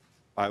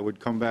I would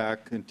come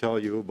back and tell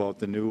you about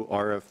the new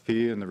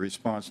RFP and the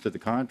response to the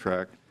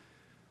contract,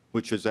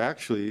 which is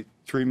actually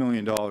 $3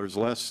 million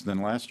less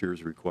than last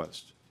year's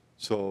request.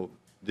 So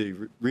the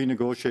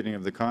renegotiating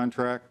of the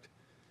contract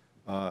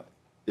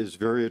is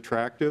very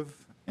attractive,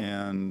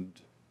 and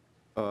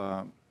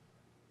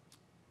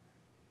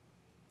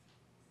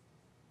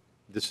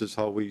this is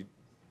how we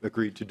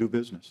agreed to do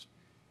business.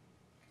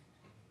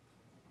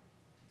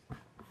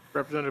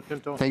 Representative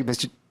Pinto? Thank you,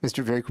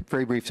 Mr.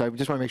 Very brief. So I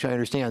just want to make sure I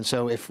understand.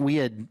 So if we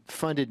had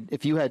funded,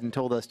 if you hadn't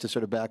told us to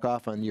sort of back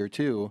off on year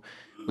 2,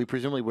 we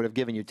presumably would have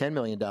given you $10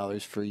 million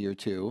for year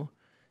 2,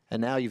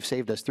 and now you've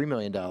saved us $3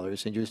 million,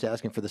 and you're just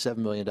asking for the $7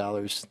 million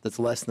that's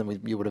less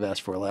than you would have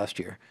asked for last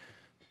year,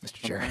 Mr.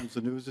 Chair. Sometimes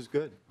the news is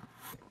good.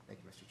 Thank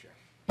you, Mr. Chair.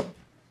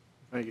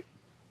 Thank you.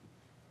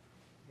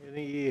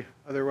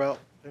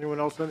 Anyone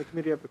else on the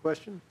committee have a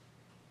question?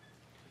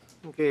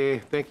 Okay,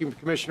 thank you,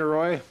 Commissioner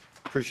Roy.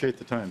 Appreciate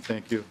the time.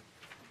 Thank you.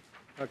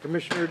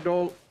 Commissioner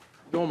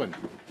Dolman.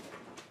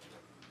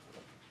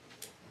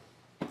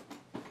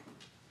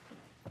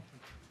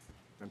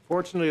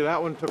 Unfortunately,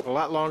 that one took a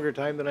lot longer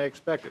time than I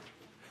expected.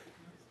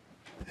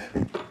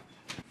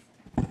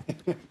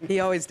 He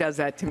always does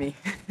that to me.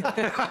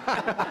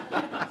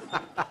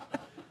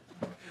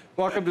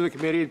 Welcome to the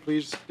committee, and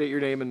please state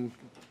your name and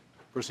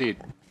proceed.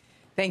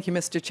 Thank you,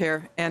 Mr.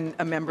 Chair, and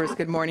members,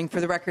 good morning.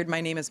 For the record,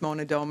 my name is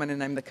Mona Doman,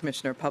 and I'm the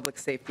Commissioner of Public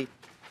Safety.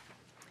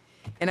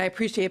 And I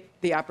appreciate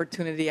the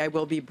opportunity, I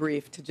will be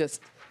brief, to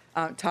just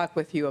talk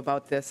with you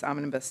about this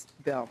omnibus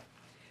bill.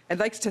 I'd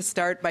like to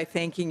start by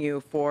thanking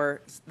you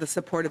for the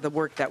support of the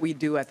work that we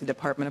do at the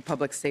Department of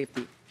Public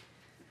Safety.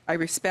 I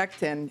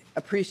respect and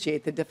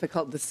appreciate the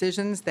difficult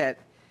decisions that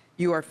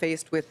you are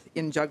faced with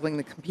in juggling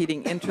the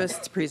competing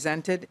interests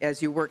presented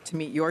as you work to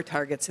meet your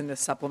targets in this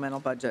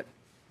supplemental budget.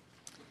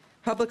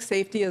 Public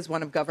safety is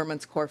one of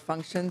government's core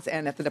functions,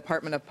 and at the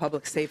Department of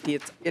Public Safety,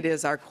 it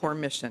is our core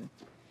mission.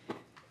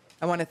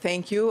 I want to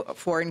thank you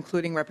for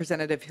including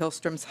Representative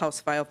Hillstrom's House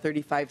File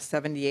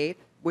 3578,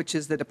 which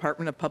is the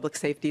Department of Public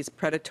Safety's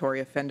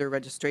predatory offender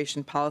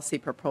registration policy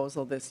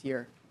proposal this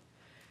year.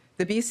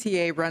 The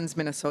BCA runs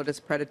Minnesota's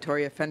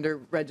predatory offender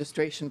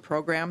registration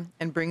program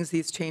and brings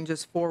these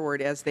changes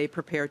forward as they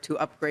prepare to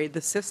upgrade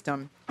the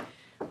system,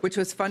 which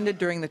was funded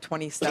during the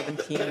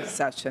 2017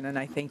 session, and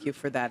I thank you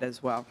for that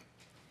as well.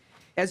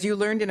 As you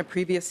learned in a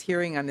previous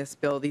hearing on this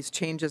bill, these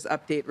changes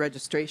update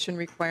registration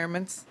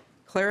requirements,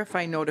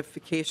 clarify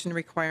notification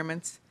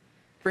requirements,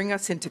 bring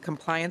us into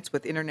compliance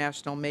with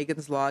international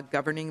Megan's Law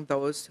governing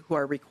those who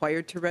are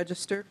required to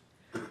register,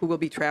 who will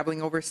be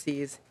traveling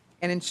overseas,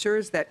 and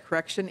ensures that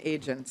correction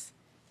agents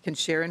can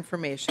share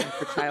information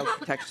for child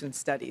protection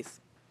studies.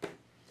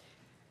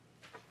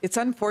 It's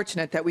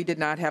unfortunate that we did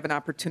not have an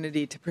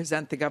opportunity to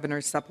present the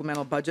governor's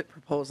supplemental budget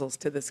proposals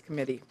to this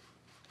committee.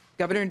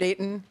 Governor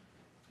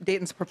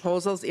Dayton's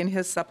proposals in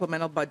his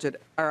supplemental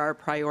budget are our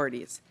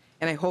priorities,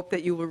 and I hope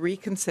that you will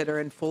reconsider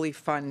and fully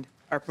fund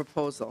our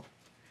proposal.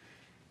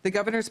 The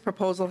governor's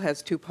proposal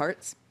has 2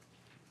 parts.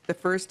 The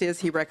first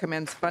is he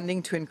recommends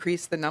funding to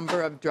increase the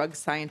number of drug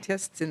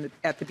scientists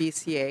at the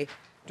BCA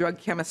Drug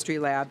Chemistry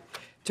Lab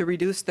to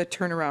reduce the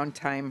turnaround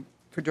time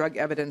for drug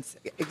evidence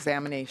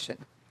examination.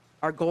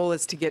 Our goal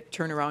is to get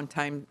turnaround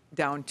time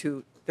down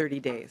to 30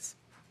 days.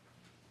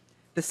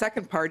 The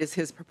second part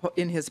is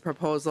in his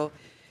proposal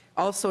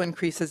also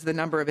increases the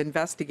number of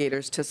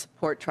investigators to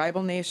support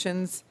tribal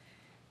nations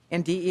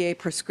and DEA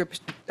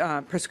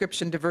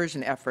prescription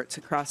diversion efforts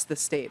across the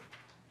state.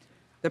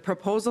 The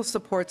proposal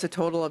supports a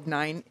total of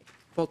 9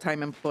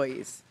 full-time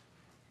employees.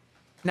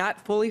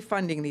 Not fully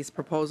funding these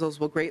proposals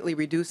will greatly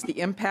reduce the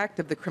impact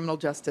of the criminal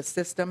justice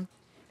system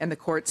and the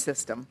court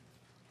system.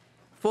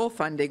 Full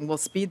funding will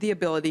speed the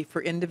ability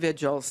for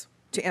individuals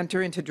to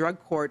enter into drug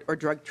court or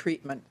drug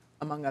treatment,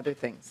 among other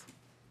things.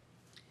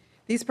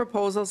 These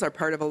proposals are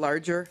part of the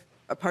larger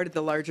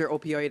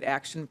opioid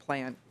action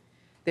plan.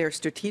 They are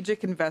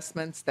strategic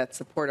investments that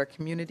support our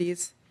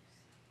communities,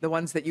 the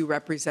ones that you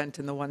represent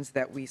and the ones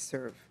that we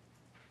serve.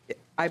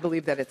 I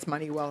believe that it's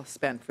money well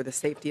spent for the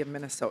safety of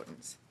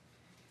Minnesotans.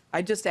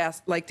 I just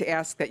like to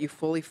ask that you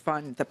fully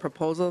fund the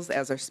proposals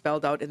as are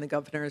spelled out in the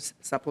governor's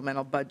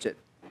supplemental budget.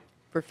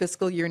 For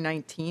fiscal year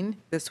 19,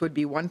 this would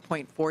be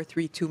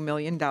 $1.432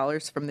 million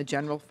from the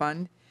general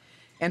fund,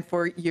 and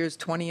for years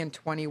 20 and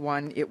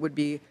 21, it would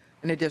be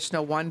an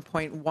additional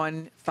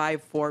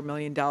 $1.154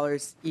 million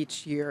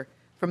each year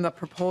from the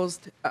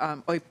proposed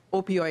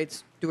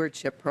opioid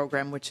stewardship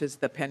program, which is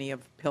the penny a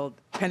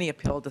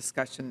pill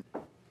discussion.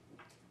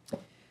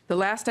 The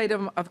last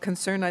item of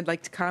concern I'd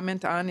like to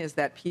comment on is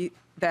that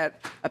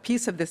a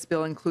piece of this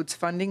bill includes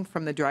funding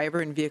from the Driver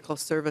and Vehicle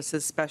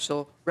Services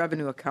Special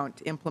Revenue Account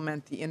to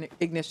implement the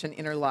ignition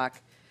interlock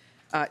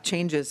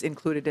changes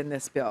included in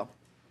this bill.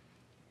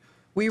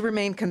 We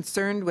remain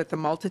concerned with the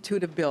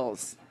multitude of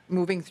bills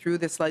moving through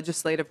this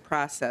legislative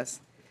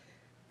process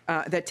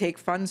that take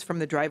funds from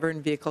the driver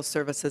and vehicle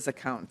services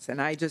accounts.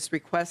 And I just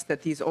request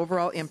that these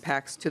overall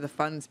impacts to the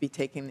funds be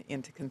taken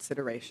into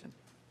consideration.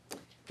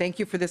 Thank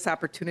you for this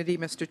opportunity,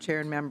 Mr. Chair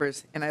and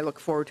members, and I look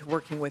forward to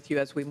working with you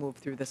as we move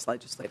through this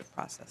legislative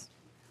process.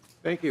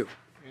 Thank you.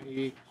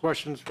 Any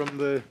questions from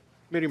the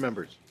committee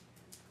members?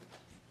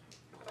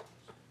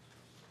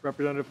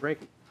 Representative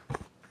Frankie.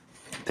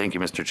 Thank you,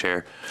 Mr.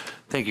 Chair.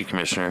 Thank you,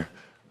 Commissioner,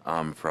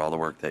 for all the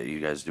work that you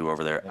guys do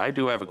over there. I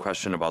do have a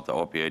question about the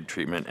opioid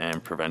treatment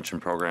and prevention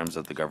programs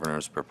that the governor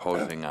is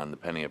proposing on the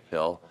penny a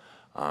pill.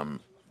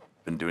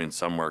 Been doing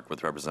some work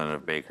with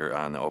Representative Baker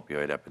on the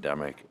opioid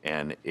epidemic,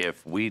 and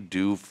if we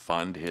do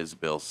fund his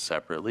bill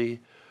separately,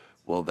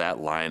 will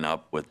that line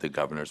up with the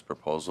governor's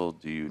proposal?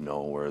 Do you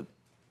know where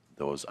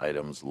those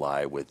items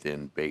lie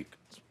within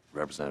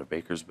Representative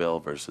Baker's bill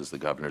versus the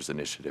governor's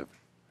initiative?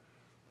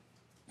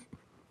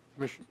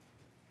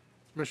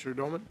 Commissioner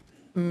Doman?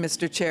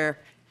 Mr. Chair,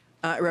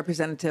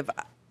 Representative,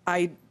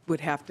 I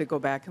would have to go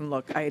back and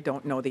look. I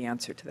don't know the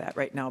answer to that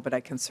right now, but I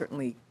can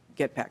certainly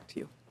get back to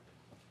you.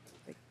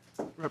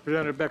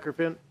 Representative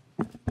Becker-Finn?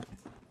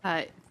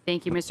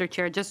 Thank you, Mr.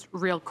 Chair. Just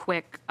real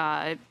quick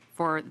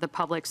for the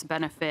public's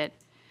benefit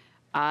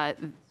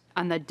on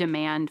the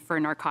demand for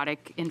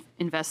narcotic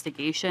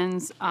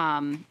investigations,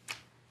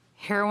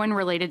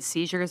 heroin-related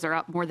seizures are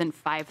up more than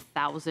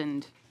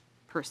 5,000%.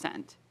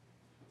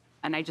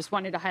 And I just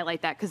wanted to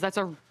highlight that because that's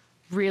a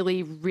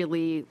really,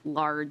 really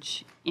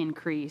large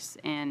increase,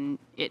 and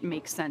it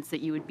makes sense that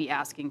you would be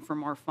asking for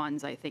more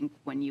funds, I think,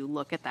 when you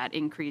look at that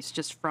increase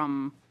just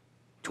from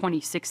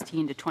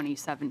 2016 to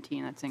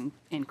 2017. That's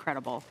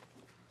incredible.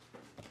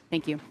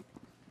 Thank you.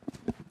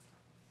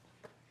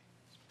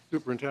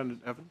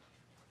 Superintendent Evans?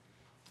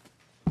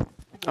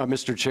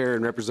 Mr. Chair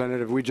and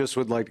Representative, we just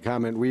would like to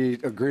comment. We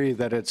agree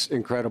that it's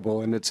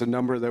incredible, and it's a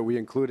number that we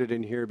included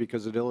in here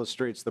because it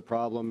illustrates the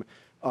problem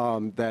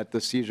that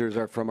the seizures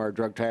are from our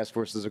drug task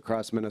forces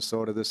across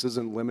Minnesota. This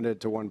isn't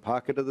limited to one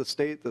pocket of the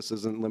state. This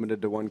isn't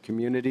limited to one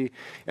community.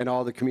 And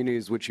all the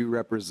communities which you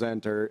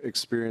represent are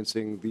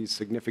experiencing these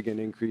significant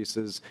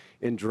increases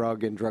in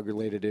drug and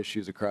drug-related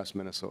issues across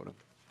Minnesota.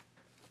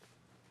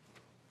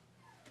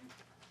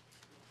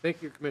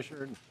 Thank you,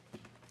 Commissioner.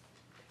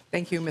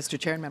 Thank you, Mr.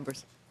 Chair and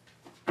members.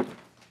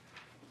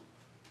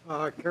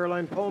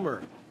 Caroline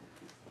Palmer.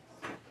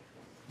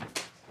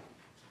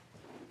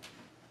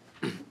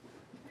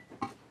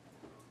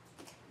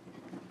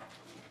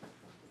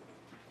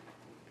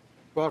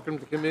 Welcome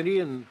to the committee,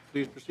 and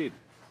please proceed.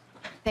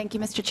 Thank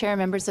you, Mr. Chair,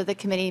 members of the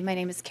committee. My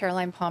name is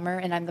Caroline Palmer,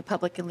 and I'm the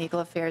Public and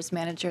Legal Affairs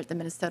Manager at the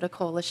Minnesota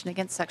Coalition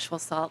Against Sexual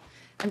Assault.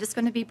 I'm just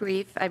going to be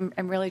brief. I'm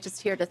really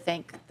just here to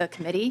thank the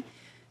committee,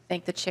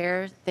 thank the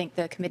chair, thank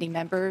the committee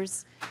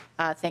members,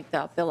 thank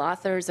the bill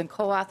authors and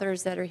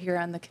co-authors that are here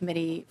on the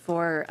committee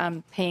for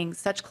paying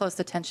such close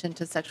attention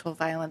to sexual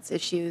violence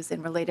issues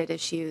and related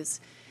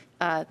issues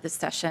this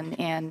session.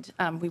 And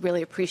we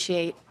really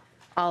appreciate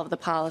all of the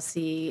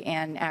policy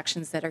and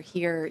actions that are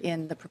here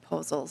in the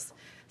proposals.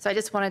 So I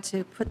just wanted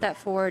to put that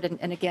forward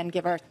and again,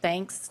 give our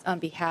thanks on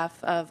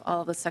behalf of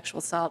all of the sexual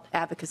assault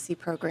advocacy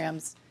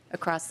programs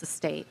across the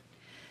state.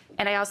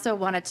 And I also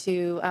wanted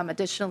to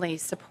additionally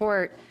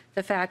support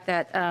the fact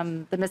that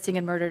the Missing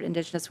and Murdered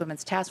Indigenous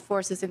Women's Task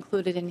Force is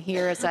included in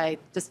here. As I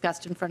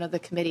discussed in front of the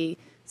committee,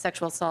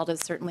 sexual assault is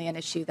certainly an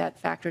issue that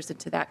factors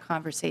into that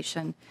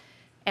conversation.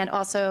 And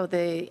also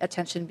the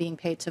attention being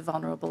paid to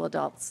vulnerable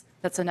adults.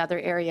 That's another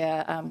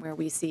area where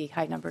we see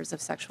high numbers of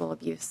sexual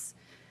abuse.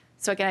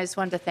 So again, I just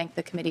wanted to thank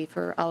the committee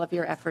for all of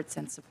your efforts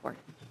and support.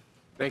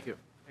 Thank you.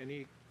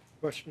 Any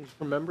questions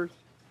from members?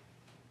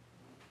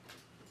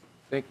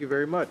 Thank you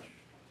very much.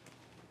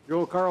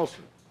 Joel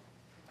Carlson.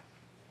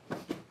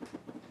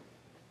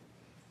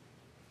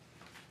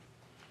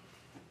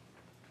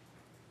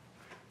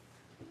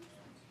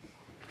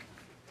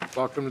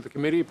 Welcome to the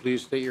committee.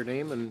 Please state your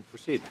name and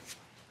proceed.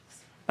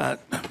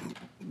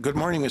 Good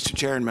morning, Mr.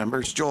 Chair and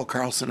members. Joel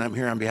Carlson. I'm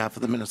here on behalf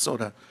of the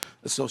Minnesota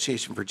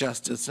Association for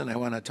Justice, and I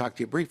want to talk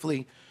to you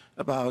briefly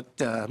about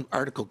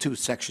Article 2,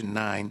 Section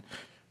 9,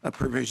 a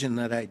provision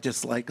that I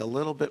dislike a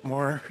little bit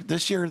more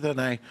this year than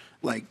I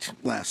liked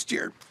last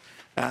year.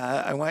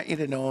 I want you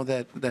to know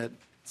that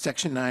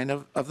Section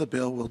 9 of the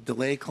bill will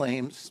delay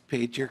claims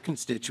paid to your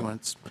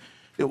constituents.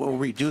 It will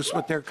reduce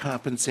what they're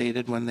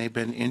compensated when they've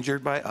been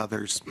injured by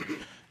others,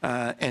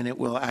 and it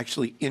will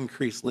actually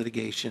increase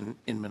litigation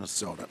in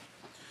Minnesota.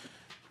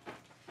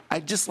 I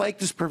dislike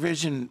this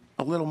provision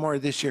a little more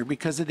this year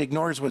because it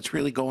ignores what's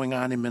really going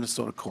on in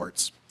Minnesota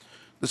courts.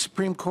 The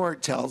Supreme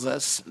Court tells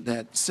us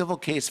that civil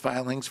case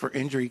filings for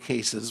injury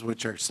cases,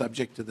 which are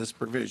subject to this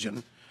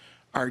provision,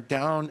 are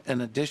down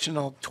an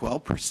additional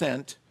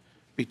 12%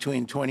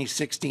 between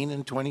 2016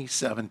 and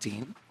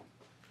 2017,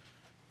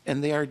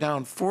 and they are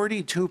down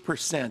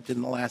 42%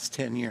 in the last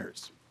 10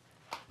 years.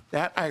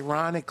 That,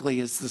 ironically,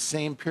 is the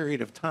same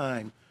period of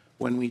time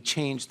when we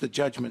changed the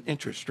judgment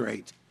interest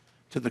rate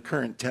to the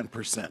current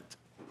 10%.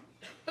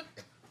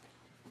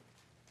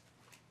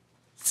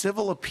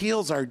 Civil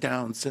appeals are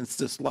down since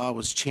this law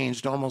was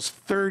changed almost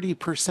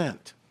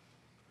 30%.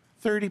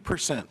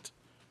 30%,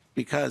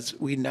 because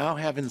we now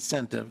have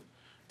incentive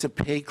to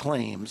pay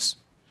claims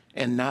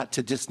and not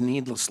to just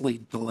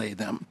needlessly delay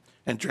them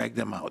and drag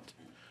them out.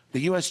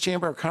 The U.S.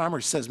 Chamber of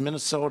Commerce says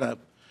Minnesota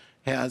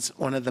has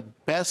one of the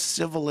best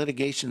civil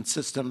litigation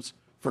systems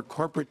for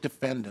corporate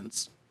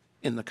defendants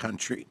in the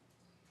country.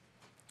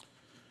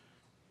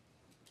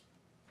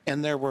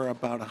 And there were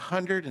about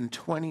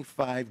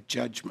 125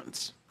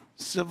 judgments,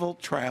 civil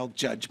trial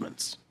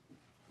judgments,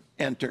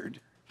 entered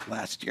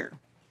last year.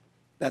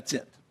 That's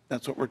it.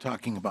 That's what we're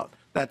talking about.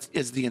 That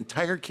is the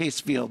entire case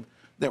field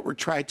that were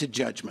tried to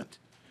judgment.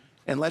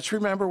 And let's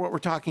remember what we're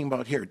talking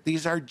about here.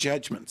 These are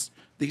judgments.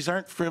 These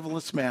aren't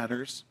frivolous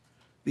matters.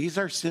 These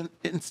are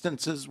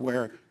instances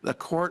where the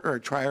court or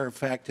a trier of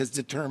fact has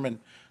determined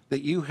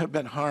that you have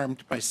been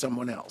harmed by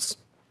someone else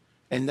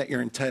and that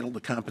you're entitled to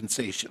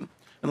compensation.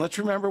 And let's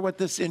remember what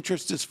this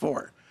interest is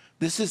for.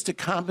 This is to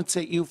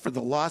compensate you for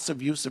the loss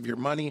of use of your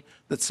money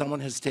that someone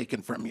has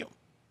taken from you.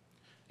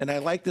 And I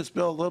like this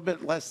bill a little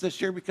bit less this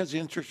year because the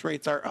interest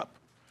rates are up.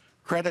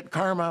 Credit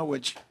Karma,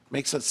 which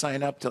makes us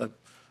sign up to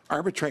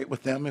arbitrate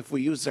with them if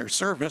we use their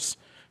service,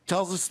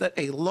 tells us that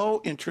a low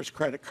interest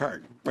credit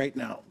card right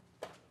now,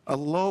 a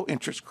low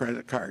interest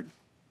credit card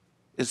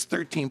is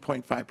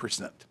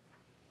 13.5%.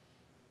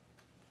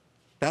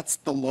 That's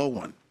the low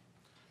one.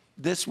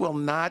 This will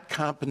not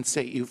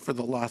compensate you for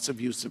the loss of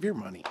use of your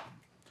money.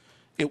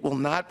 It will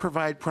not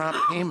provide prompt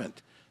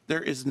payment.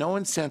 There is no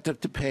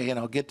incentive to pay, and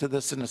I'll get to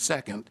this in a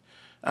second,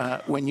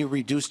 when you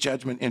reduce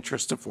judgment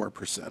interest to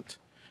 4%.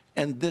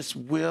 And this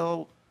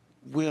will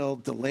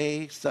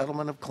delay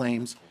settlement of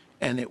claims,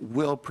 and it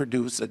will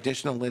produce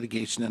additional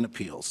litigation and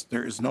appeals.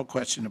 There is no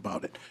question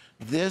about it.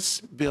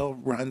 This bill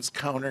runs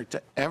counter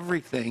to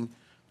everything,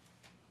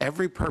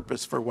 every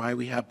purpose for why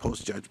we have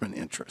post-judgment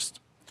interest.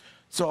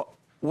 So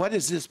what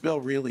is this bill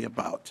really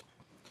about?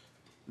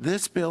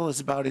 This bill is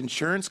about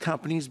insurance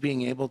companies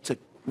being able to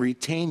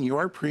retain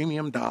your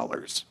premium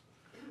dollars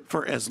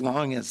for as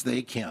long as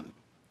they can.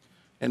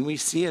 And we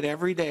see it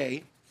every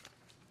day.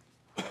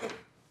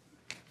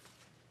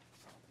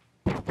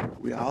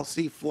 We all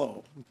see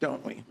flow,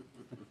 don't we?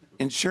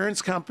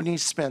 Insurance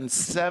companies spend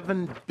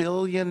 $7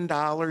 billion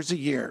a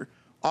year,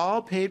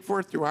 all paid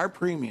for through our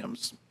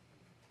premiums,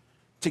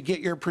 to get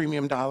your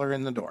premium dollar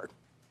in the door.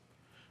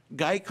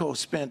 Geico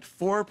spent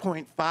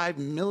 $4.5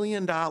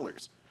 million,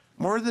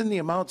 more than the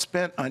amount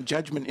spent on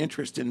judgment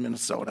interest in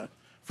Minnesota,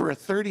 for a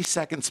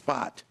 30-second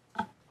spot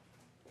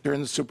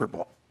during the Super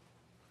Bowl.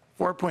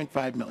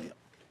 $4.5 million.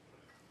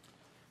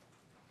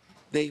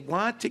 They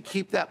want to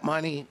keep that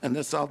money, and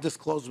this, I'll just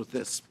close with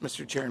this,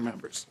 Mr. Chair and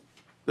members.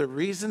 The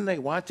reason they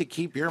want to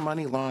keep your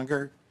money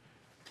longer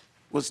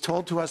was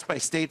told to us by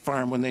State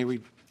Farm when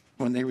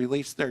they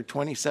released their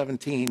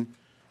 2017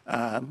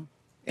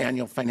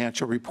 annual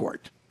financial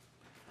report.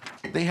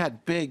 They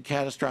had big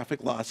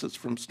catastrophic losses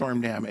from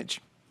storm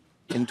damage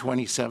in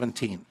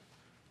 2017.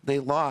 They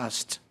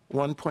lost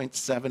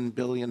 $1.7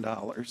 billion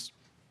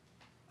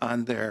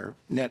on their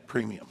net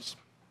premiums.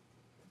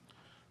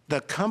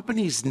 The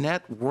company's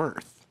net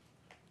worth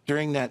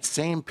during that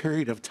same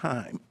period of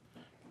time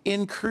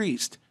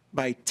increased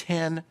by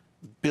 $10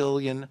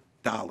 billion.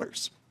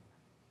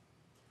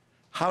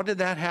 How did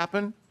that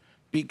happen?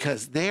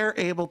 Because they're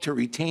able to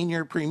retain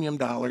your premium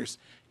dollars,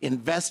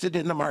 invested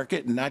in the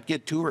market and not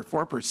get 2 or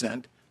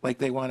 4% like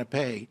they want to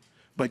pay,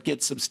 but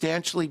get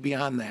substantially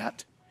beyond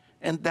that.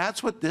 And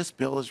that's what this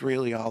bill is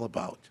really all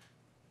about.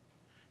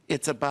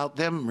 It's about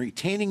them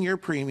retaining your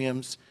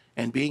premiums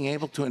and being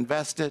able to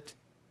invest it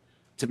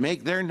to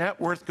make their net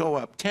worth go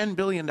up $10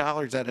 billion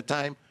at a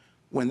time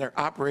when their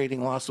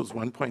operating loss was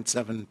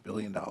 $1.7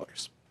 billion.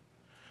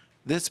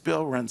 This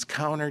bill runs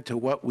counter to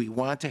what we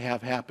want to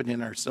have happen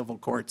in our civil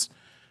courts.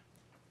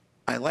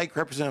 I like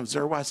Representative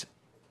Zerwas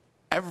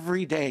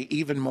every day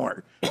even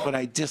more, but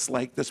I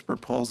dislike this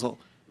proposal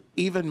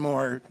even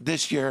more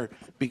this year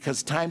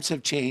because times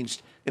have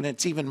changed, and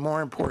it's even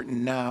more important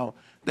now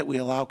that we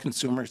allow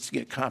consumers to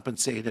get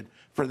compensated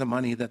for the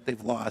money that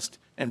they've lost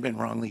and been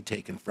wrongly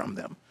taken from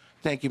them.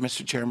 Thank you,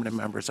 Mr. Chairman and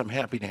members. I'm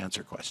happy to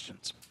answer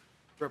questions.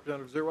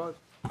 Representative Zerwas?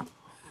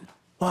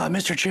 Well,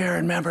 Mr. Chair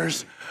and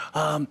members,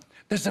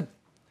 this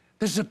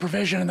is a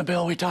provision in the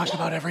bill we talk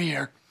about every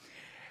year.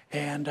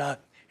 And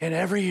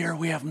every year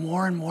we have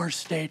more and more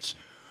states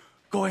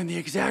going the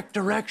exact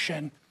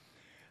direction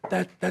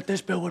that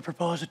this bill would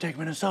propose to take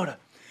Minnesota.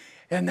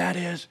 And that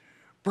is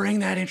bring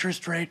that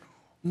interest rate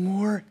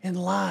more in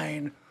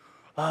line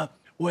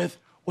with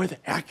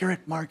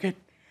accurate market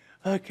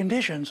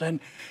conditions. And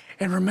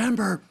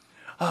remember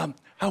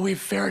how we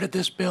ferreted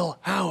this bill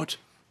out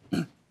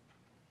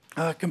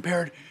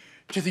compared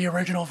to the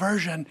original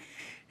version,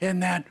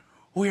 in that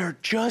we are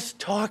just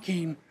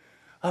talking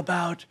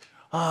about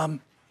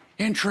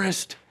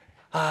interest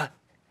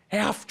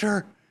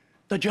after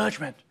the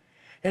judgment.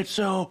 And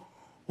so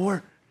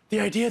the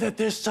idea that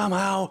this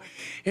somehow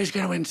is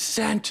going to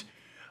incent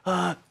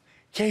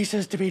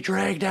cases to be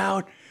dragged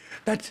out,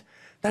 that's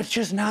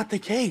just not the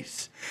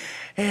case.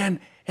 And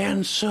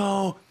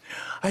so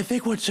I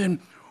think what's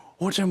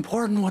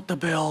important with the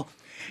bill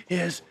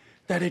is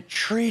that it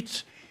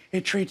treats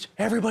it treats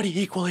everybody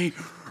equally.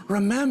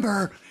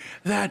 Remember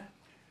that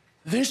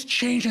this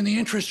change in the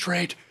interest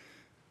rate,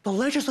 the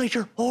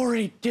legislature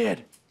already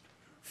did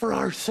for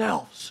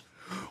ourselves.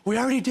 We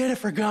already did it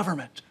for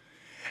government.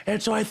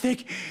 And so I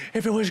think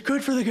if it was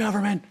good for the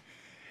government,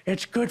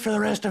 it's good for the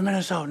rest of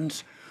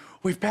Minnesotans.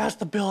 We've passed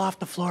the bill off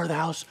the floor of the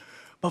House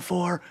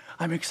before.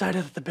 I'm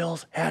excited that the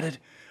bill's added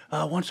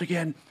once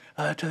again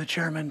to the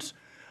chairman's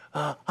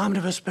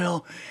omnibus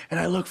bill, and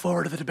I look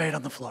forward to the debate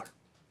on the floor.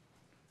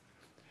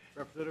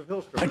 Representative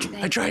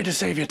Hillstrom. I tried to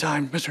save you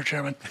time, Mr.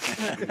 Chairman.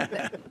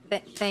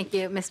 Thank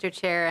you, Mr.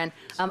 Chair, and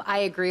I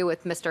agree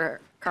with Mr.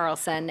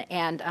 Carlson.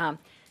 And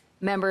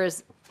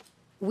members,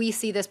 we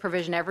see this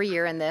provision every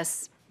year in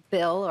this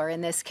bill or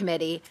in this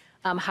committee.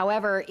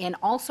 However, in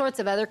all sorts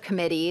of other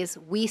committees,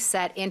 we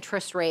set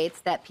interest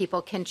rates that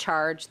people can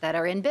charge that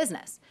are in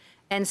business.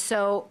 And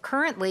so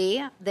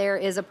currently, there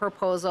is a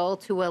proposal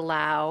to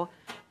allow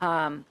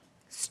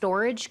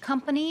storage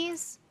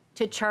companies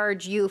to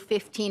charge you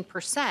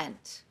 15%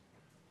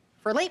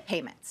 for late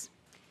payments.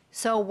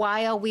 So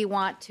while we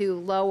want to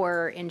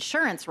lower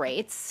insurance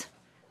rates,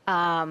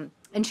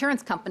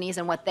 insurance companies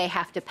and what they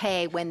have to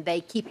pay when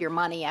they keep your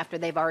money after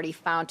they've already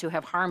found to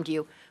have harmed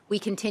you, we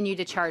continue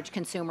to charge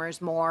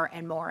consumers more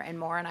and more and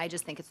more, and I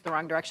just think it's the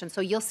wrong direction. So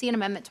you'll see an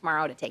amendment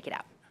tomorrow to take it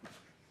out.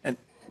 And,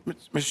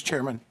 Mr.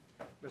 Chairman.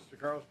 Mr.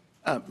 Carlson.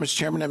 Mr.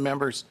 Chairman and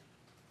members,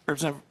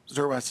 Representative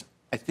Zerwas,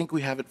 I think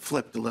we have it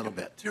flipped a little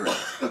bit. You're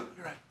right. You're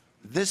right.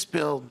 This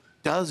bill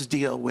does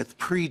deal with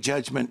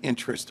prejudgment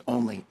interest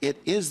only.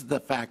 It is the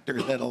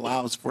factor that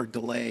allows for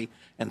delay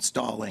and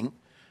stalling.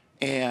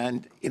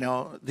 And, you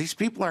know, these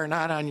people are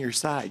not on your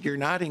side. You're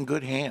not in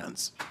good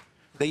hands.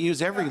 They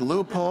use every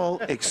loophole,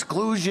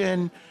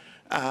 exclusion,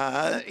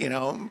 you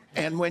know,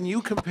 and when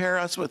you compare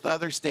us with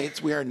other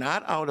states, we are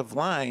not out of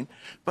line,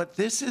 but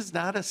this is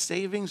not a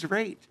savings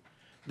rate.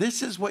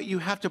 This is what you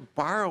have to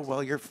borrow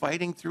while you're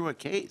fighting through a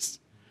case.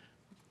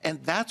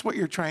 And that's what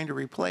you're trying to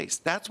replace.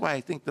 That's why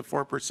I think the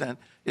 4%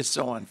 is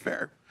so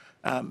unfair.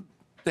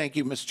 Thank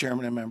you, Mr.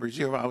 Chairman and members.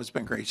 You've always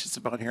been gracious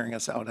about hearing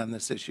us out on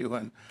this issue,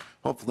 and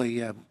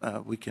hopefully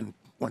we can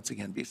once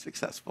again be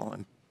successful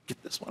and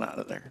get this one out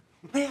of there.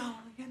 Well,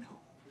 you know.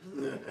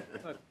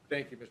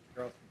 Thank you, Mr.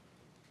 Carlson.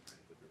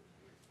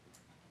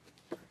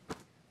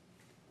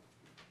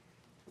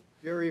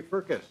 Jerry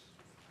Furcus.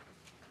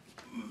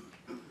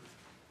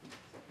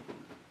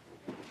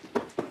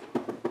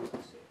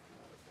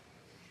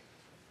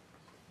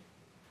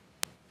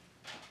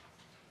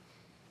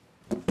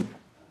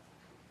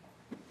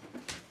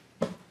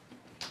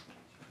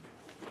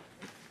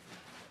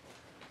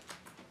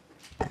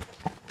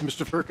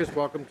 Mr. Furcus,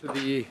 welcome to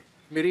the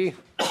committee.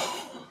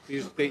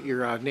 Please state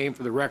your name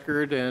for the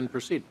record and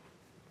proceed.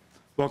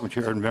 Welcome,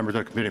 Chair and members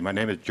of the committee. My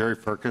name is Jerry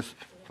Furcus.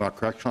 I'm a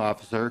correctional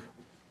officer,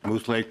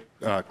 Moose Lake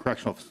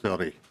Correctional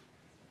Facility.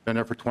 Been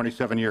there for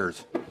 27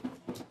 years.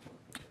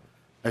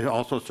 I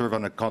also serve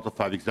on the Council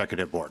 5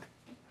 Executive Board.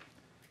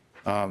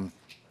 First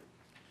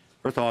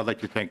of all, I'd like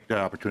to thank the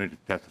opportunity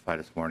to testify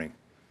this morning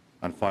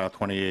on File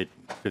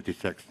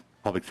 2856,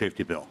 Public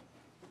Safety Bill.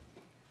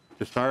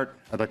 To start,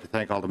 I'd like to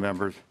thank all the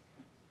members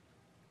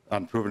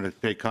on approving the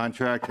state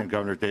contract and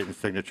Governor Dayton's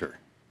signature.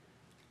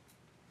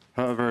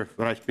 However,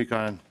 what I speak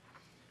on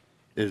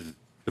is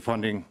the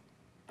funding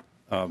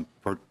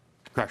for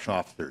correctional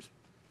officers,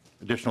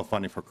 additional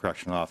funding for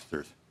correctional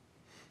officers.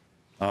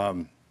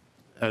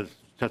 As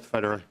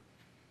testified earlier,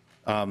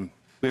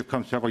 we have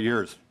come several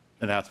years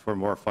and asked for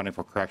more funding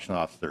for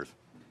correctional officers.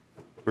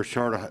 We're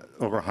short of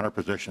over 100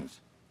 positions,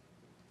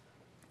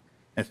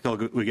 and still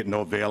we get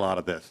no avail out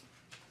of this.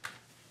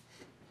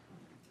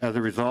 As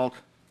a result,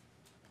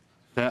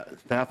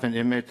 staff and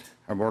inmates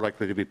are more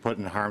likely to be put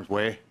in harm's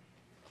way.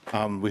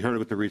 We heard it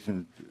with the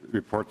recent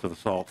reports of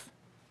assaults.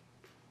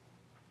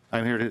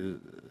 I'm here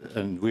to,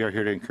 and we are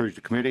here to encourage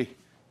the committee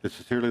to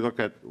sincerely look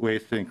at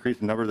ways to increase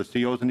the number of the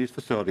COs in these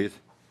facilities,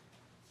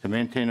 to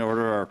maintain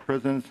order in our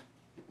prisons,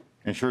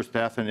 ensure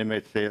staff and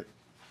inmates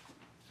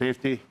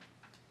safety,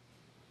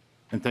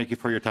 and thank you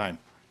for your time.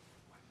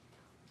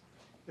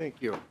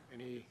 Thank you.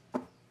 Any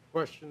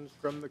questions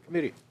from the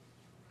committee?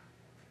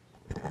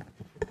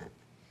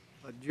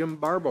 Jim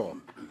Barbo.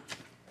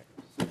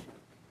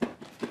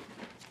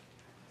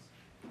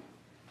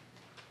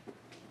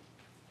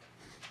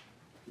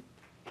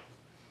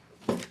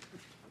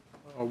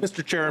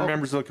 Mr. Chair and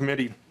members of the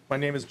committee, my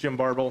name is Jim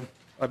Barble.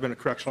 I've been a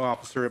correctional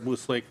officer at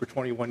Moose Lake for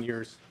 21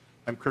 years.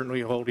 I'm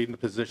currently holding the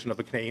position of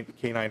a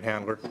canine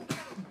handler,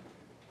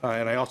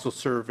 and I also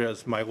serve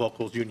as my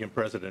local's union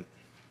president.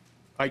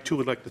 I too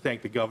would like to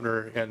thank the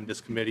governor and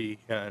this committee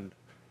and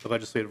the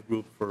legislative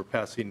group for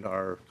passing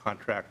our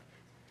contract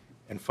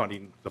and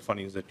funding the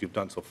fundings that you've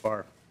done so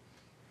far.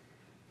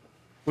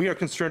 We are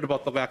concerned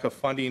about the lack of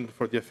funding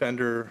for the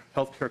offender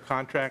healthcare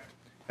contract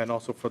and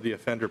also for the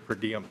offender per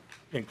diem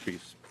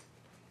increase.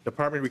 The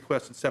department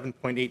requested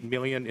 $7.8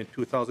 million in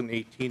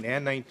 2018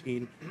 and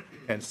 19,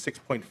 and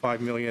 $6.5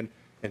 million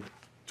in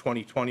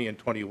 2020 and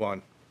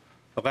 21.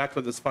 The lack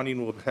of this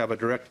funding will have a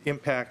direct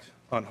impact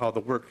on how the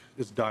work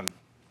is done.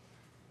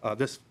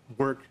 This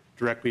work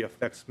directly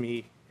affects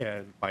me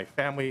and my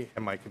family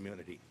and my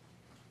community.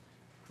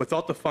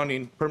 Without the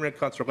funding, permanent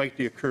cuts are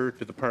likely to occur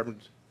to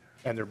departments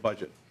and their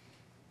budget.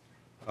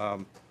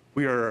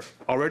 We are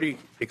already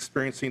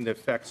experiencing the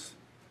effects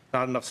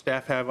not enough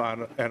staff have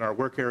on our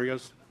work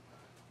areas.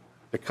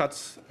 The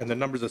cuts and the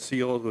numbers of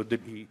COs would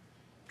be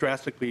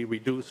drastically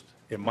reduced,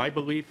 in my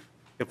belief,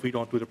 if we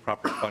don't do the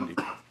proper funding.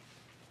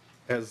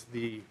 As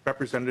the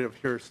representative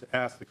here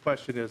asked, the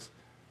question is,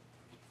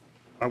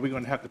 are we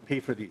going to have to pay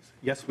for these?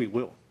 Yes, we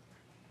will.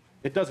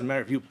 It doesn't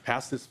matter if you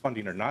pass this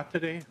funding or not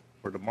today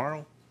or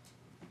tomorrow.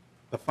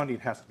 The funding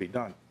has to be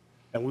done.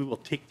 And we will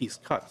take these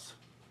cuts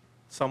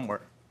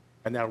somewhere.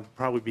 And that will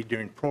probably be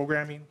during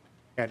programming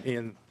and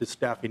in the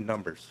staffing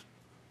numbers.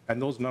 And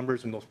those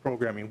numbers and those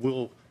programming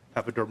will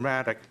have a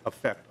dramatic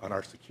effect on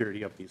our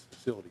security of these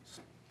facilities.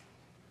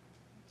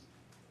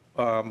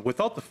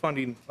 Without the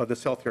funding of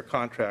this healthcare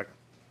contract,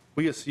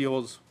 we as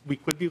COs, we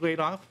could be laid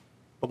off,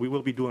 but we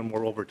will be doing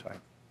more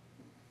overtime.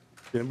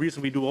 The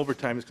reason we do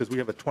overtime is because we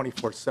have a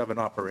 24/7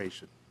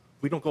 operation.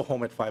 We don't go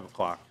home at 5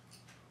 o'clock.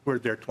 We're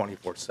there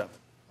 24/7.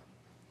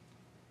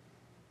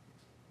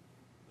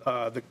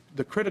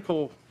 The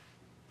critical,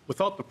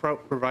 without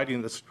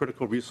providing this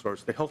critical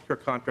resource, the healthcare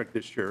contract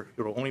this year,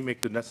 it will only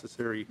make the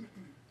necessary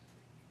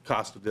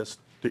cost of this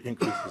to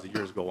increase as the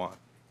years go on.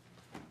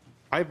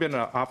 I've been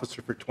an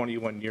officer for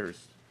 21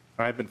 years.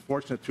 I've been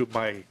fortunate through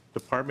my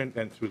department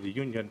and through the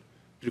union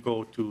to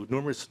go to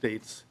numerous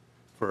states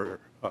for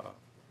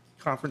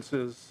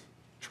conferences,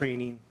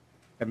 training,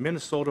 and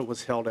Minnesota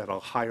was held at a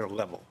higher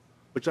level,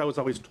 which I was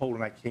always told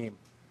when I came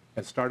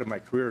and started my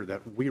career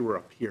that we were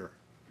up here.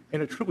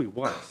 And it truly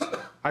was.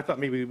 I thought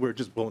maybe we were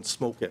just blowing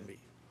smoke at me.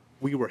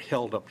 We were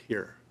held up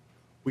here.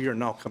 We are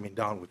now coming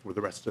down with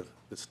the rest of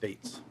the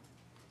states.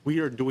 We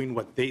are doing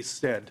what they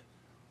said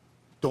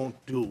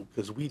don't do,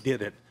 because we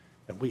did it,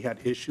 and we had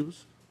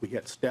issues. We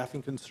had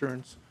staffing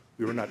concerns.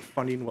 We were not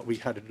funding what we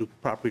had to do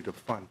properly to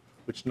fund,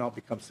 which now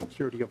becomes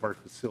security of our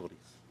facilities.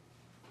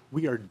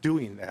 We are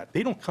doing that.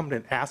 They don't come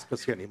and ask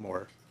us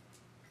anymore,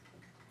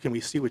 can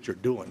we see what you're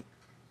doing?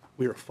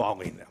 We are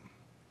following them.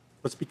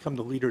 Let's become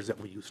the leaders that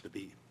we used to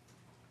be.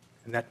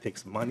 And that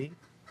takes money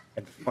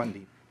and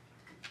funding.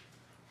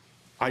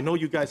 I know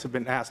you guys have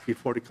been asked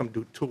before to come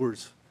do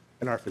tours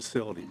in our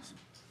facilities.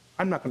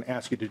 I'm not going to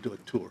ask you to do a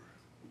tour.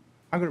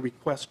 I'm going to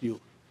request you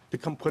to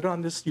come put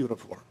on this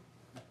uniform,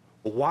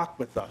 walk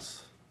with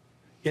us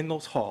in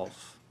those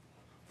halls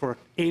for an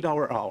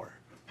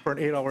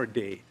 8-hour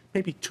day,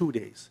 maybe 2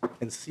 days,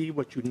 and see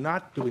what you're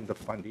not doing the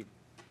funding,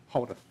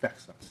 how it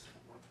affects us.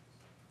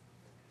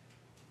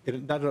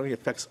 It not only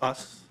affects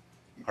us,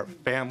 our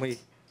family,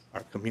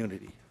 our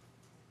community.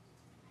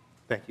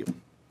 Thank you.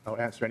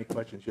 I'll answer any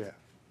questions you have.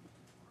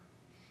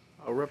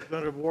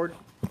 Representative Ward.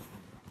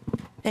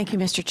 Thank you,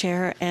 Mr.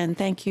 Chair, and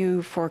thank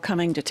you for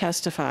coming to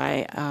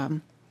testify,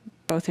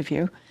 both of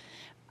you.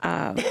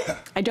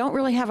 I don't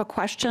really have a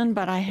question,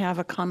 but I have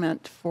a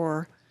comment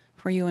for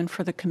you and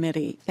for the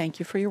committee. Thank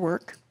you for your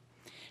work.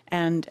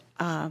 And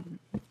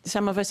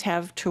some of us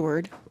have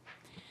toured,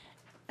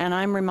 and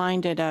I'm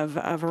reminded of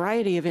a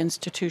variety of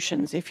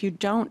institutions. If you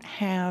don't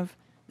have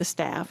the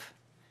staff,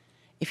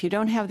 if you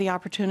don't have the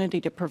opportunity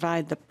to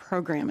provide the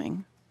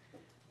programming,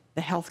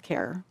 the health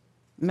care,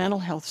 mental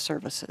health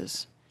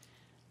services,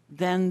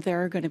 then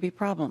there are going to be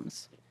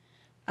problems.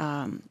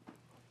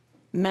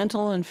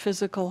 Mental and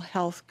physical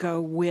health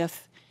go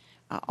with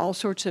all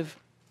sorts of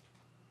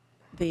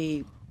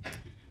the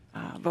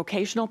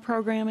vocational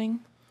programming.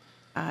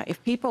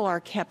 If people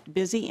are kept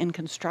busy in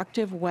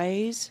constructive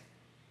ways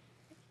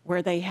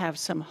where they have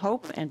some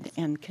hope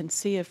and can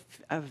see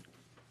a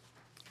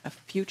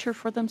future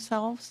for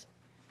themselves,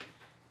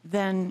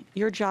 then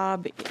your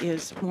job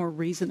is more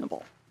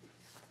reasonable.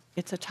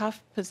 It's a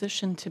tough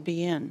position to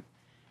be in.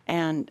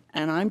 And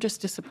I'm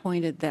just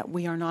disappointed that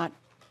we are not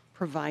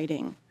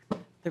providing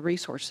the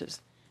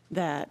resources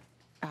that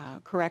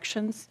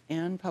corrections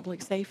and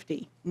public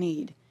safety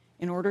need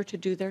in order to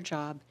do their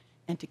job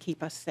and to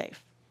keep us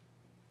safe.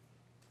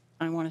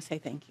 I want to say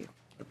thank you.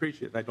 I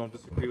appreciate it. I don't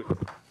disagree with you.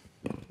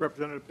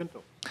 Representative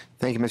Pinto.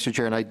 Thank you, Mr.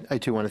 Chair, and I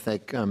too want to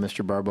thank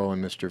Mr. Barbo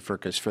and Mr.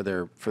 Firkus for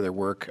their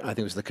work. I think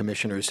it was the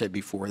commissioner who said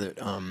before that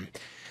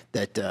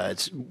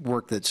it's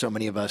work that so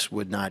many of us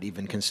would not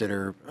even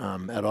consider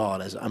at all.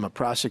 And as I'm a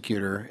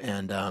prosecutor,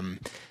 and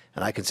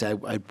I can say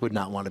I would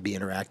not want to be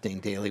interacting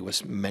daily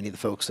with many of the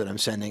folks that I'm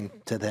sending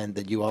to them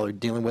that you all are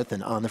dealing with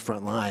and on the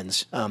front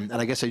lines. And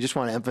I guess I just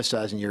want to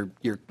emphasize, and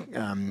your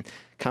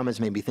comments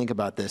made me think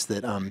about this,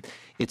 that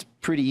it's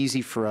pretty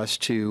easy for us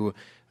to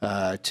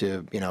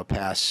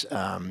pass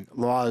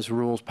laws,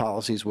 rules,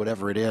 policies,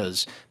 whatever it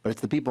is, but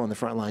it's the people on the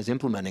front lines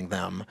implementing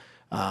them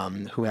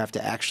who have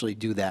to actually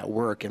do that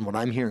work. And what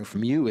I'm hearing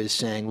from you is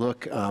saying,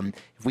 look,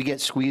 if we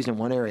get squeezed in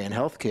one area in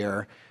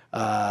healthcare,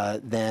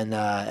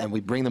 and we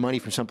bring the money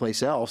from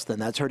someplace else, then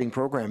that's hurting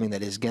programming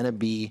that is going to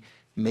be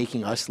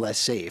making us less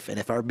safe. And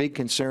if our big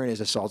concern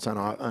is assaults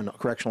on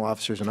correctional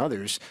officers and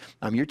others,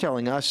 you're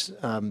telling us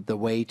the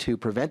way to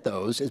prevent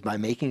those is by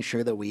making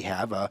sure that we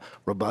have a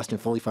robust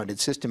and fully funded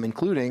system,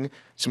 including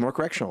some more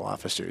correctional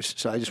officers.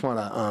 So I just want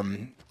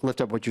to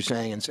lift up what you're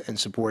saying and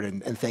support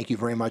and thank you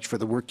very much for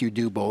the work you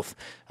do both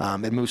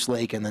at Moose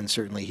Lake and then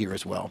certainly here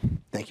as well.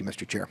 Thank you,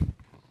 Mr. Chair.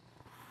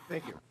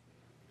 Thank you.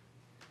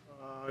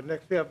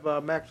 Next, we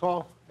have Max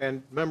Hall.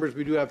 And members,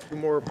 we do have 2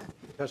 more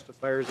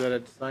testifiers that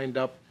had signed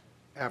up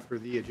after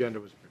the agenda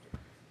was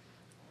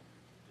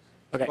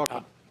presented.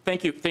 Okay.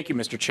 Thank you,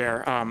 Mr.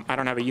 Chair. I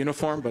don't have a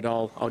uniform, but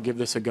I'll give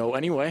this a go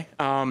anyway.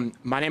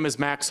 My name is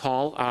Max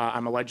Hall.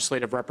 I'm a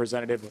legislative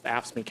representative with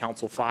AFSCME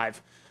Council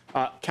 5.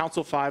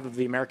 Council 5 of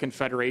the American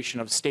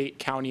Federation of State,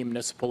 County, and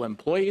Municipal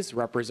Employees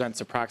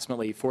represents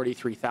approximately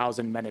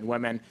 43,000 men and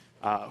women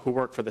who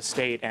work for the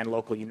state and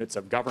local units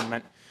of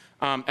government.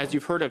 As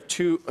you've heard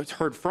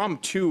from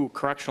 2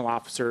 correctional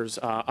officers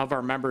of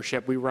our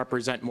membership, we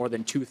represent more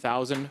than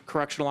 2,000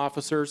 correctional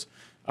officers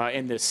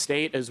in this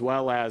state, as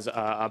well as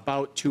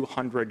about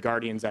 200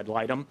 guardians ad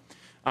litem.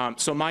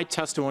 So my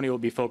testimony will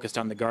be focused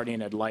on the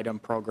guardian ad litem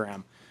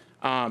program.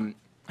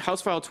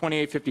 House File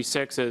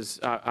 2856, as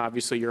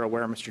obviously you're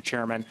aware, Mr.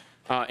 Chairman,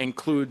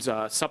 includes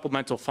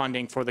supplemental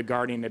funding for the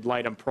guardian ad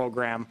litem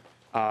program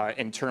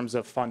in terms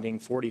of funding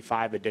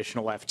 45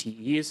 additional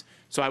FTEs.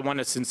 So I want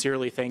to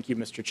sincerely thank you,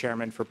 Mr.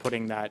 Chairman, for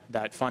putting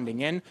that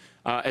funding in,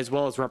 as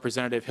well as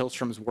Representative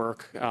Hillstrom's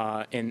work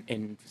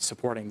in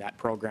supporting that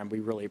program. We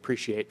really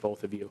appreciate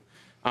both of you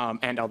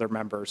and other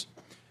members.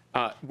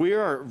 We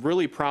are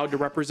really proud to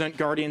represent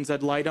guardians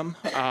ad litem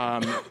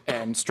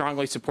and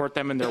strongly support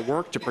them in their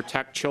work to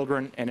protect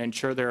children and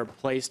ensure they're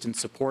placed in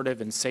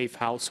supportive and safe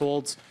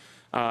households.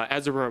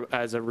 As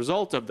a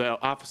result of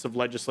the Office of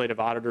Legislative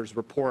Auditor's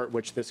report,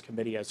 which this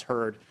committee has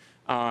heard,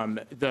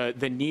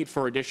 the need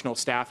for additional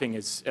staffing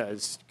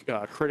is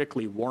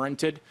critically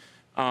warranted.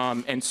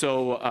 And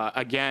so,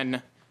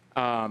 again,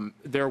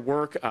 their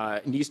work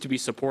needs to be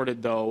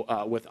supported,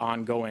 though, with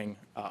ongoing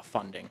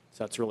funding.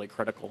 So that's really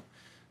critical.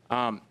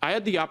 I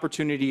had the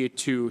opportunity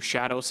to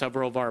shadow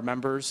several of our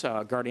members,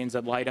 guardians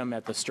ad litem,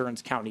 at the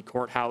Stearns County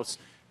Courthouse.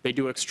 They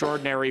do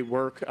extraordinary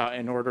work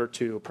in order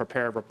to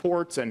prepare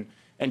reports and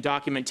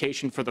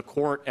documentation for the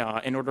court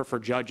in order for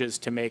judges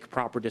to make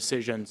proper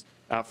decisions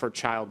for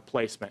child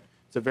placement.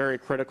 It's a very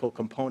critical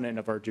component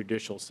of our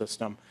judicial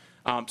system.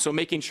 So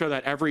making sure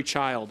that every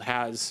child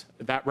has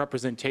that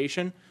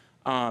representation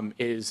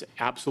is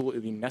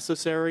absolutely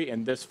necessary,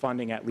 and this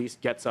funding at least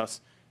gets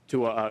us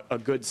to a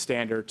good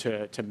standard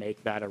to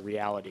make that a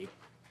reality.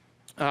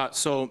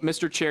 So,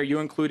 Mr. Chair, you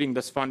including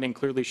this funding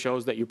clearly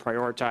shows that you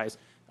prioritize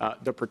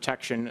the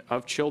protection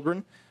of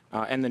children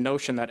and the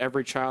notion that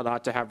every child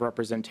ought to have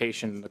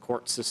representation in the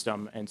court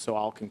system. And so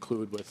I'll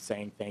conclude with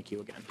saying thank you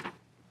again.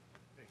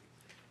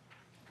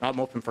 I'm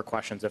open for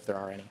questions if there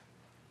are any.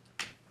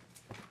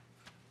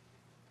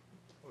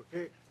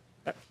 Okay.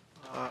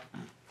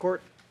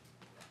 Court.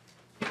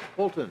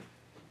 Holton.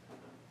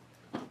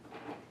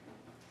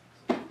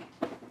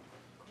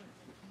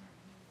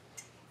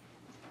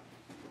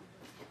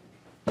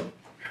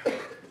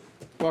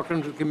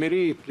 Welcome to the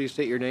committee. Please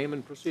state your name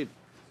and proceed.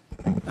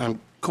 I'm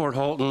Court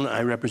Holton.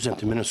 I represent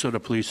the Minnesota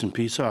Police and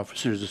Peace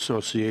Officers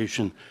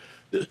Association.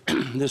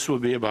 This will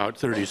be about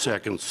 30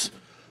 seconds,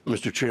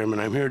 Mr. Chairman.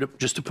 I'm here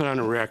just to put on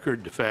a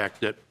record the fact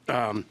that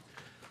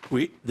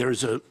we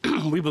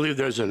believe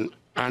there's an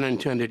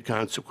unintended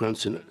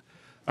consequence in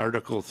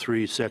Article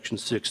 3, Section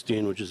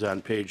 16, which is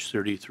on page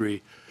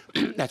 33.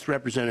 That's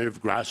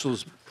Representative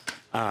Grossel's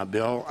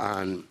bill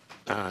on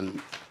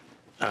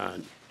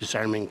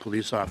disarming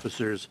police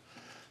officers.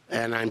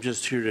 And I'm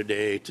just here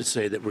today to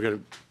say that we're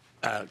going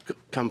to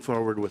come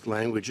forward with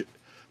language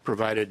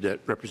provided that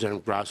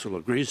Representative Grossel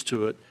agrees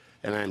to it.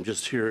 And I'm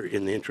just here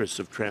in the interest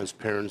of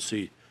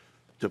transparency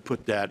to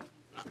put that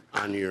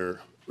on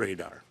your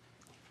radar.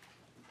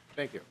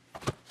 Thank you.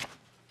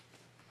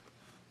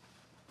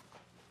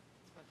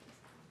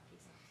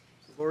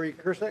 Lori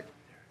Kursek.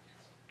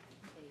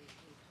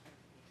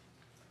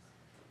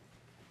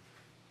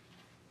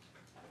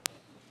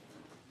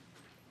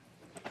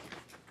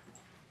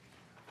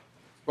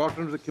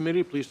 Welcome to the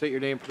committee. Please state your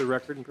name for the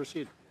record and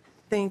proceed.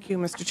 Thank you,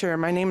 Mr. Chair.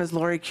 My name is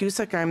Lori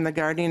Cusick. I'm the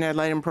Guardian Ad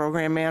Litem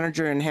Program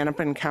Manager in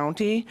Hennepin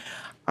County.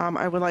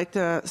 I would like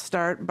to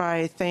start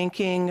by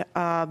thanking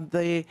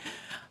the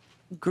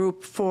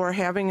group for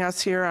having us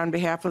here on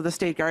behalf of the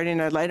State Guardian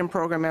Ad Litem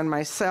Program and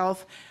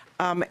myself.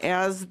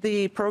 As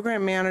the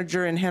program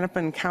manager in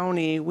Hennepin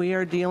County, we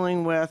are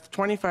dealing with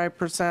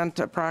 25%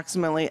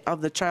 approximately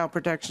of the child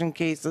protection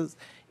cases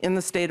in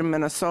the state of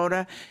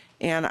Minnesota.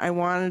 And I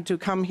wanted to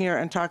come here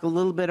and talk a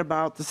little bit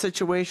about the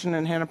situation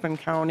in Hennepin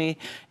County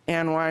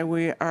and why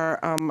we are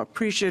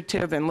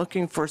appreciative and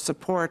looking for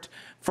support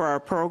for our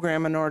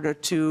program in order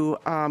to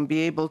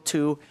be able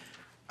to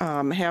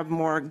have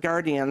more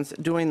guardians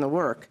doing the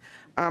work.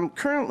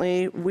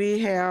 Currently, we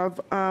have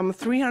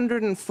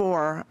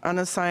 304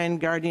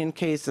 unassigned guardian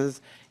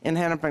cases in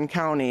Hennepin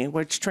County,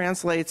 which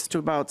translates to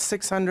about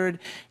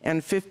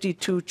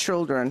 652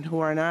 children who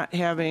are not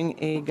having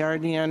a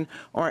guardian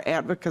or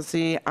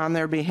advocacy on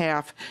their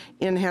behalf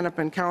in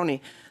Hennepin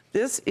County.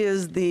 This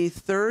is the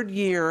third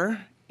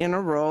year in a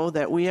row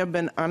that we have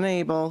been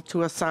unable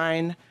to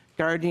assign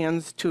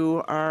guardians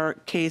to our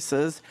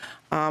cases,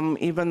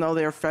 even though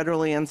they're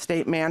federally and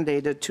state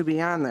mandated to be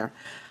on there.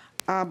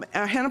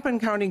 A Hennepin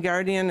County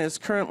guardian is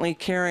currently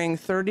carrying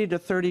 30 to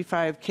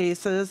 35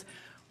 cases,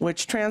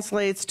 which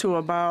translates to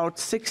about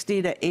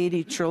 60 to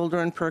 80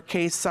 children per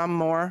case, some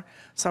more.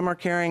 Some are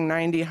carrying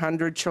 90,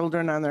 100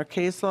 children on their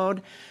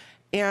caseload.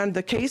 And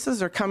the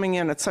cases are coming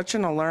in at such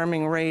an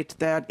alarming rate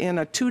that in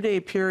a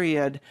 2-day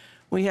period,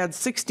 we had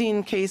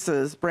 16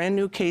 cases, brand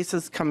new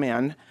cases come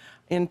in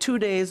 2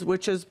 days,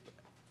 which is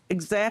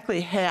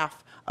exactly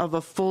half of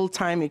a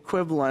full-time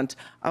equivalent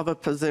of a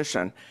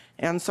position.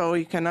 And so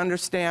you can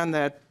understand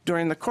that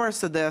during the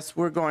course of this,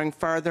 we're going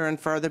farther and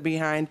farther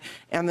behind,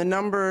 and the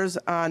numbers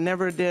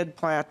never did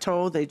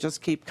plateau, they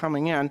just keep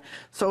coming in.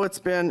 So it's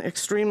been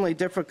extremely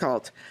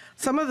difficult.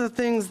 Some of the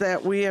things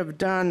that we have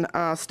done,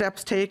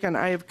 steps taken,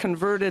 I have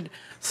converted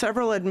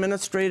several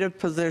administrative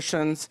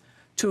positions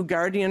to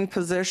guardian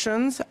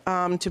positions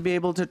to be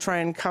able to try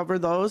and cover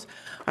those.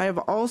 I have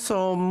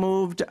also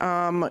moved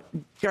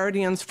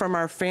guardians from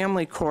our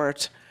family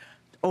court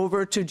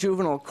over to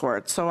juvenile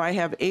court. So I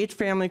have 8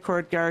 family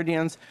court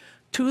guardians.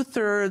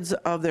 2/3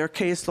 of their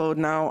caseload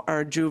now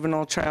are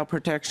juvenile child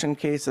protection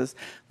cases.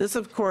 This,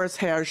 of course,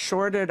 has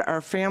shorted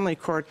our family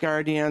court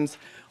guardians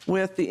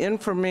with the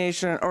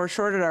information, or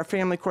shorted our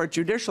family court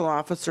judicial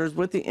officers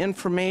with the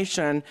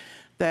information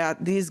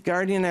that these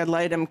guardian ad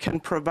litem can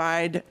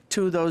provide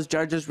to those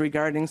judges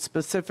regarding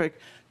specific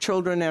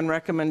children and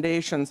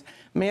recommendations.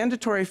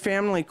 Mandatory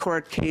family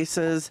court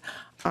cases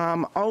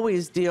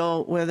always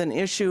deal with an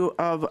issue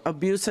of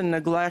abuse and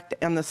neglect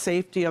and the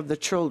safety of the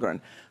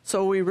children.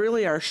 So we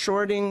really are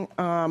shorting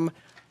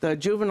the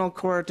juvenile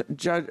court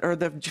judge or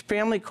the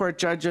family court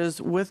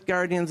judges with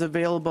guardians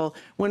available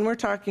when we're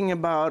talking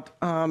about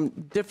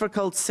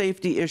difficult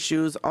safety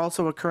issues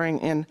also occurring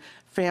in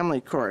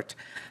family court.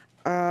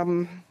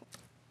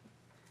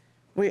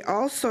 We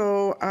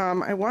also,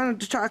 I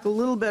wanted to talk a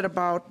little bit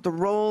about the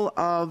role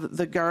of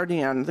the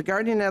guardian. The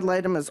guardian ad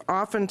litem is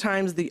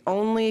oftentimes the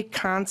only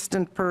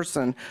constant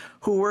person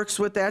who works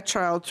with that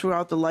child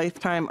throughout the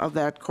lifetime of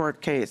that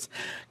court case.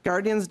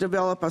 Guardians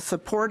develop a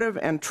supportive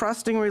and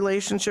trusting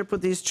relationship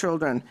with these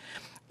children.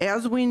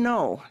 As we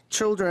know,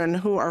 children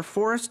who are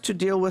forced to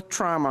deal with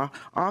trauma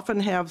often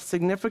have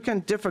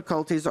significant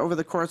difficulties over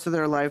the course of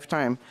their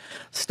lifetime.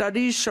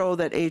 Studies show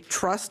that a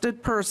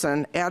trusted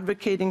person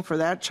advocating for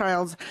that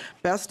child's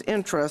best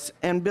interests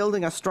and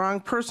building a strong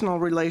personal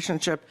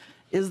relationship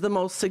is the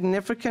most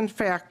significant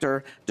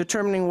factor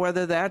determining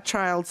whether that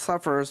child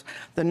suffers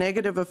the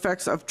negative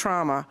effects of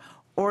trauma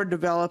or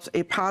develops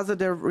a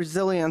positive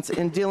resilience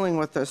in dealing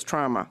with this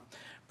trauma.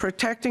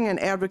 Protecting and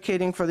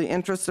advocating for the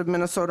interests of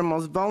Minnesota's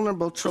most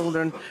vulnerable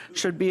children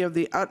should be of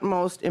the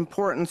utmost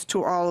importance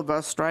to all of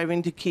us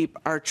striving to keep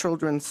our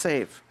children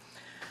safe.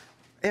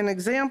 An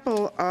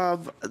example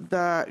of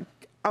the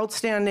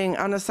outstanding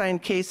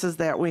unassigned cases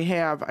that we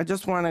have, I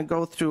just want to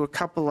go through a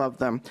couple of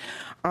them.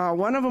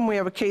 One of them, we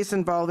have a case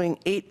involving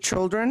 8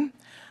 children.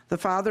 The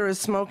father is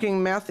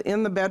smoking meth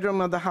in the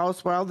bedroom of the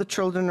house while the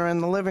children are in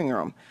the living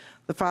room.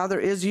 The father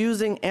is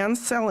using and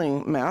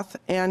selling meth,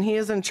 and he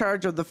is in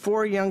charge of the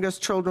 4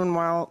 youngest children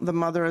while the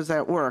mother is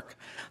at work.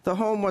 The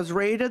home was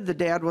raided, the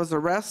dad was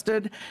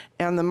arrested,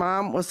 and the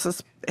mom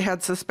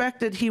had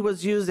suspected he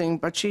was using,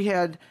 but she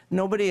had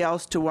nobody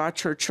else to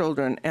watch her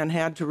children and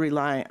had to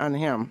rely on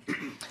him.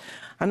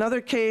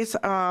 Another case,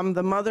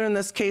 the mother in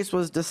this case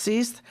was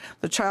deceased.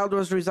 The child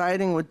was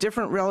residing with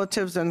different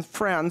relatives and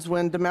friends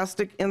when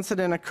domestic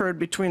incident occurred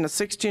between a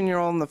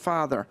 16-year-old and the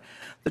father.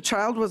 The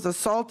child was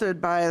assaulted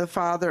by the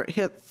father,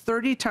 hit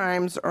 30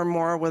 times or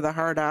more with a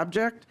hard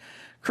object.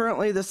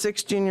 Currently, the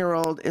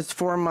 16-year-old is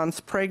 4 months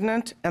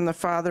pregnant, and the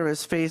father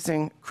is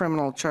facing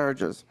criminal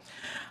charges.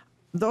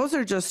 Those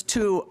are just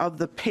 2 of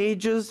the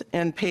pages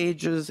and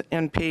pages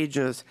and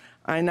pages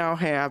I now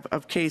have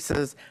of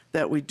cases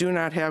that we do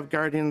not have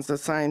guardians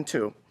assigned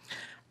to.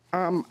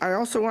 I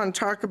also want to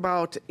talk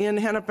about in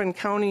Hennepin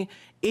County,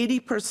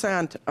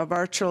 80% of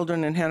our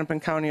children in Hennepin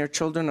County are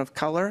children of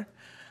color.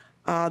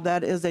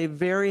 That is a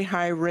very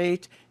high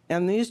rate,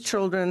 and these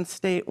children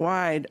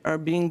statewide are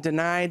being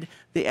denied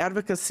the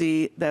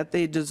advocacy that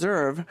they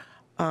deserve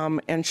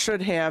and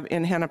should have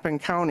in Hennepin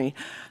County.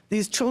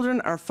 These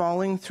children are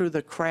falling through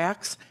the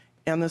cracks,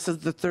 and this is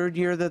the 3rd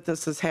year that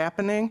this is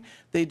happening.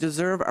 They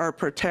deserve our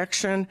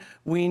protection.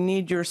 We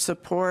need your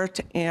support,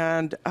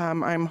 and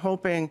I'm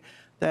hoping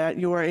that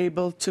you are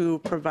able to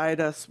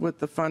provide us with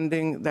the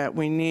funding that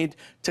we need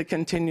to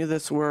continue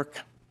this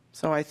work.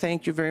 So I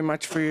thank you very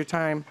much for your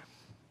time.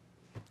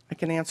 I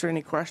can answer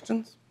any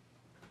questions.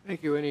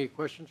 Thank you. Any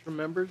questions from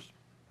members?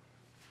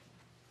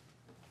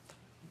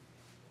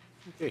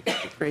 Okay.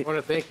 Great. I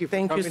want to thank you for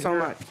Thank you coming so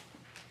here.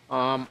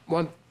 much.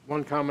 One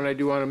one comment I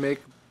do want to make,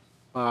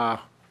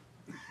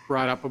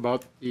 brought up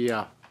about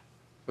the,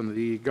 from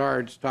the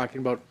guards, talking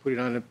about putting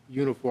on a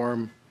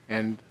uniform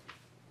and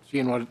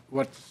seeing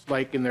what's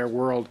like in their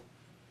world.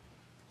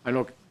 I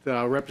know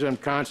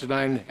Representative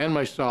Considine and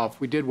myself,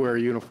 we did wear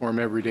a uniform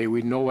every day.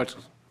 We know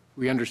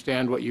we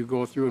understand what you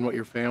go through and what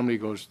your family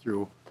goes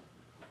through.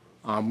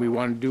 We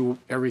want to do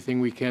everything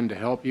we can to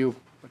help you,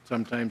 but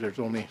sometimes there's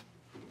only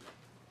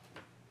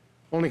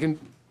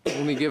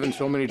given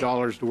so many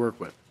dollars to work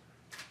with.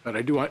 But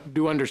I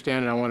do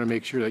understand, and I want to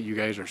make sure that you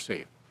guys are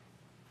safe.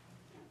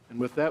 And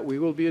with that, we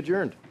will be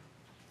adjourned.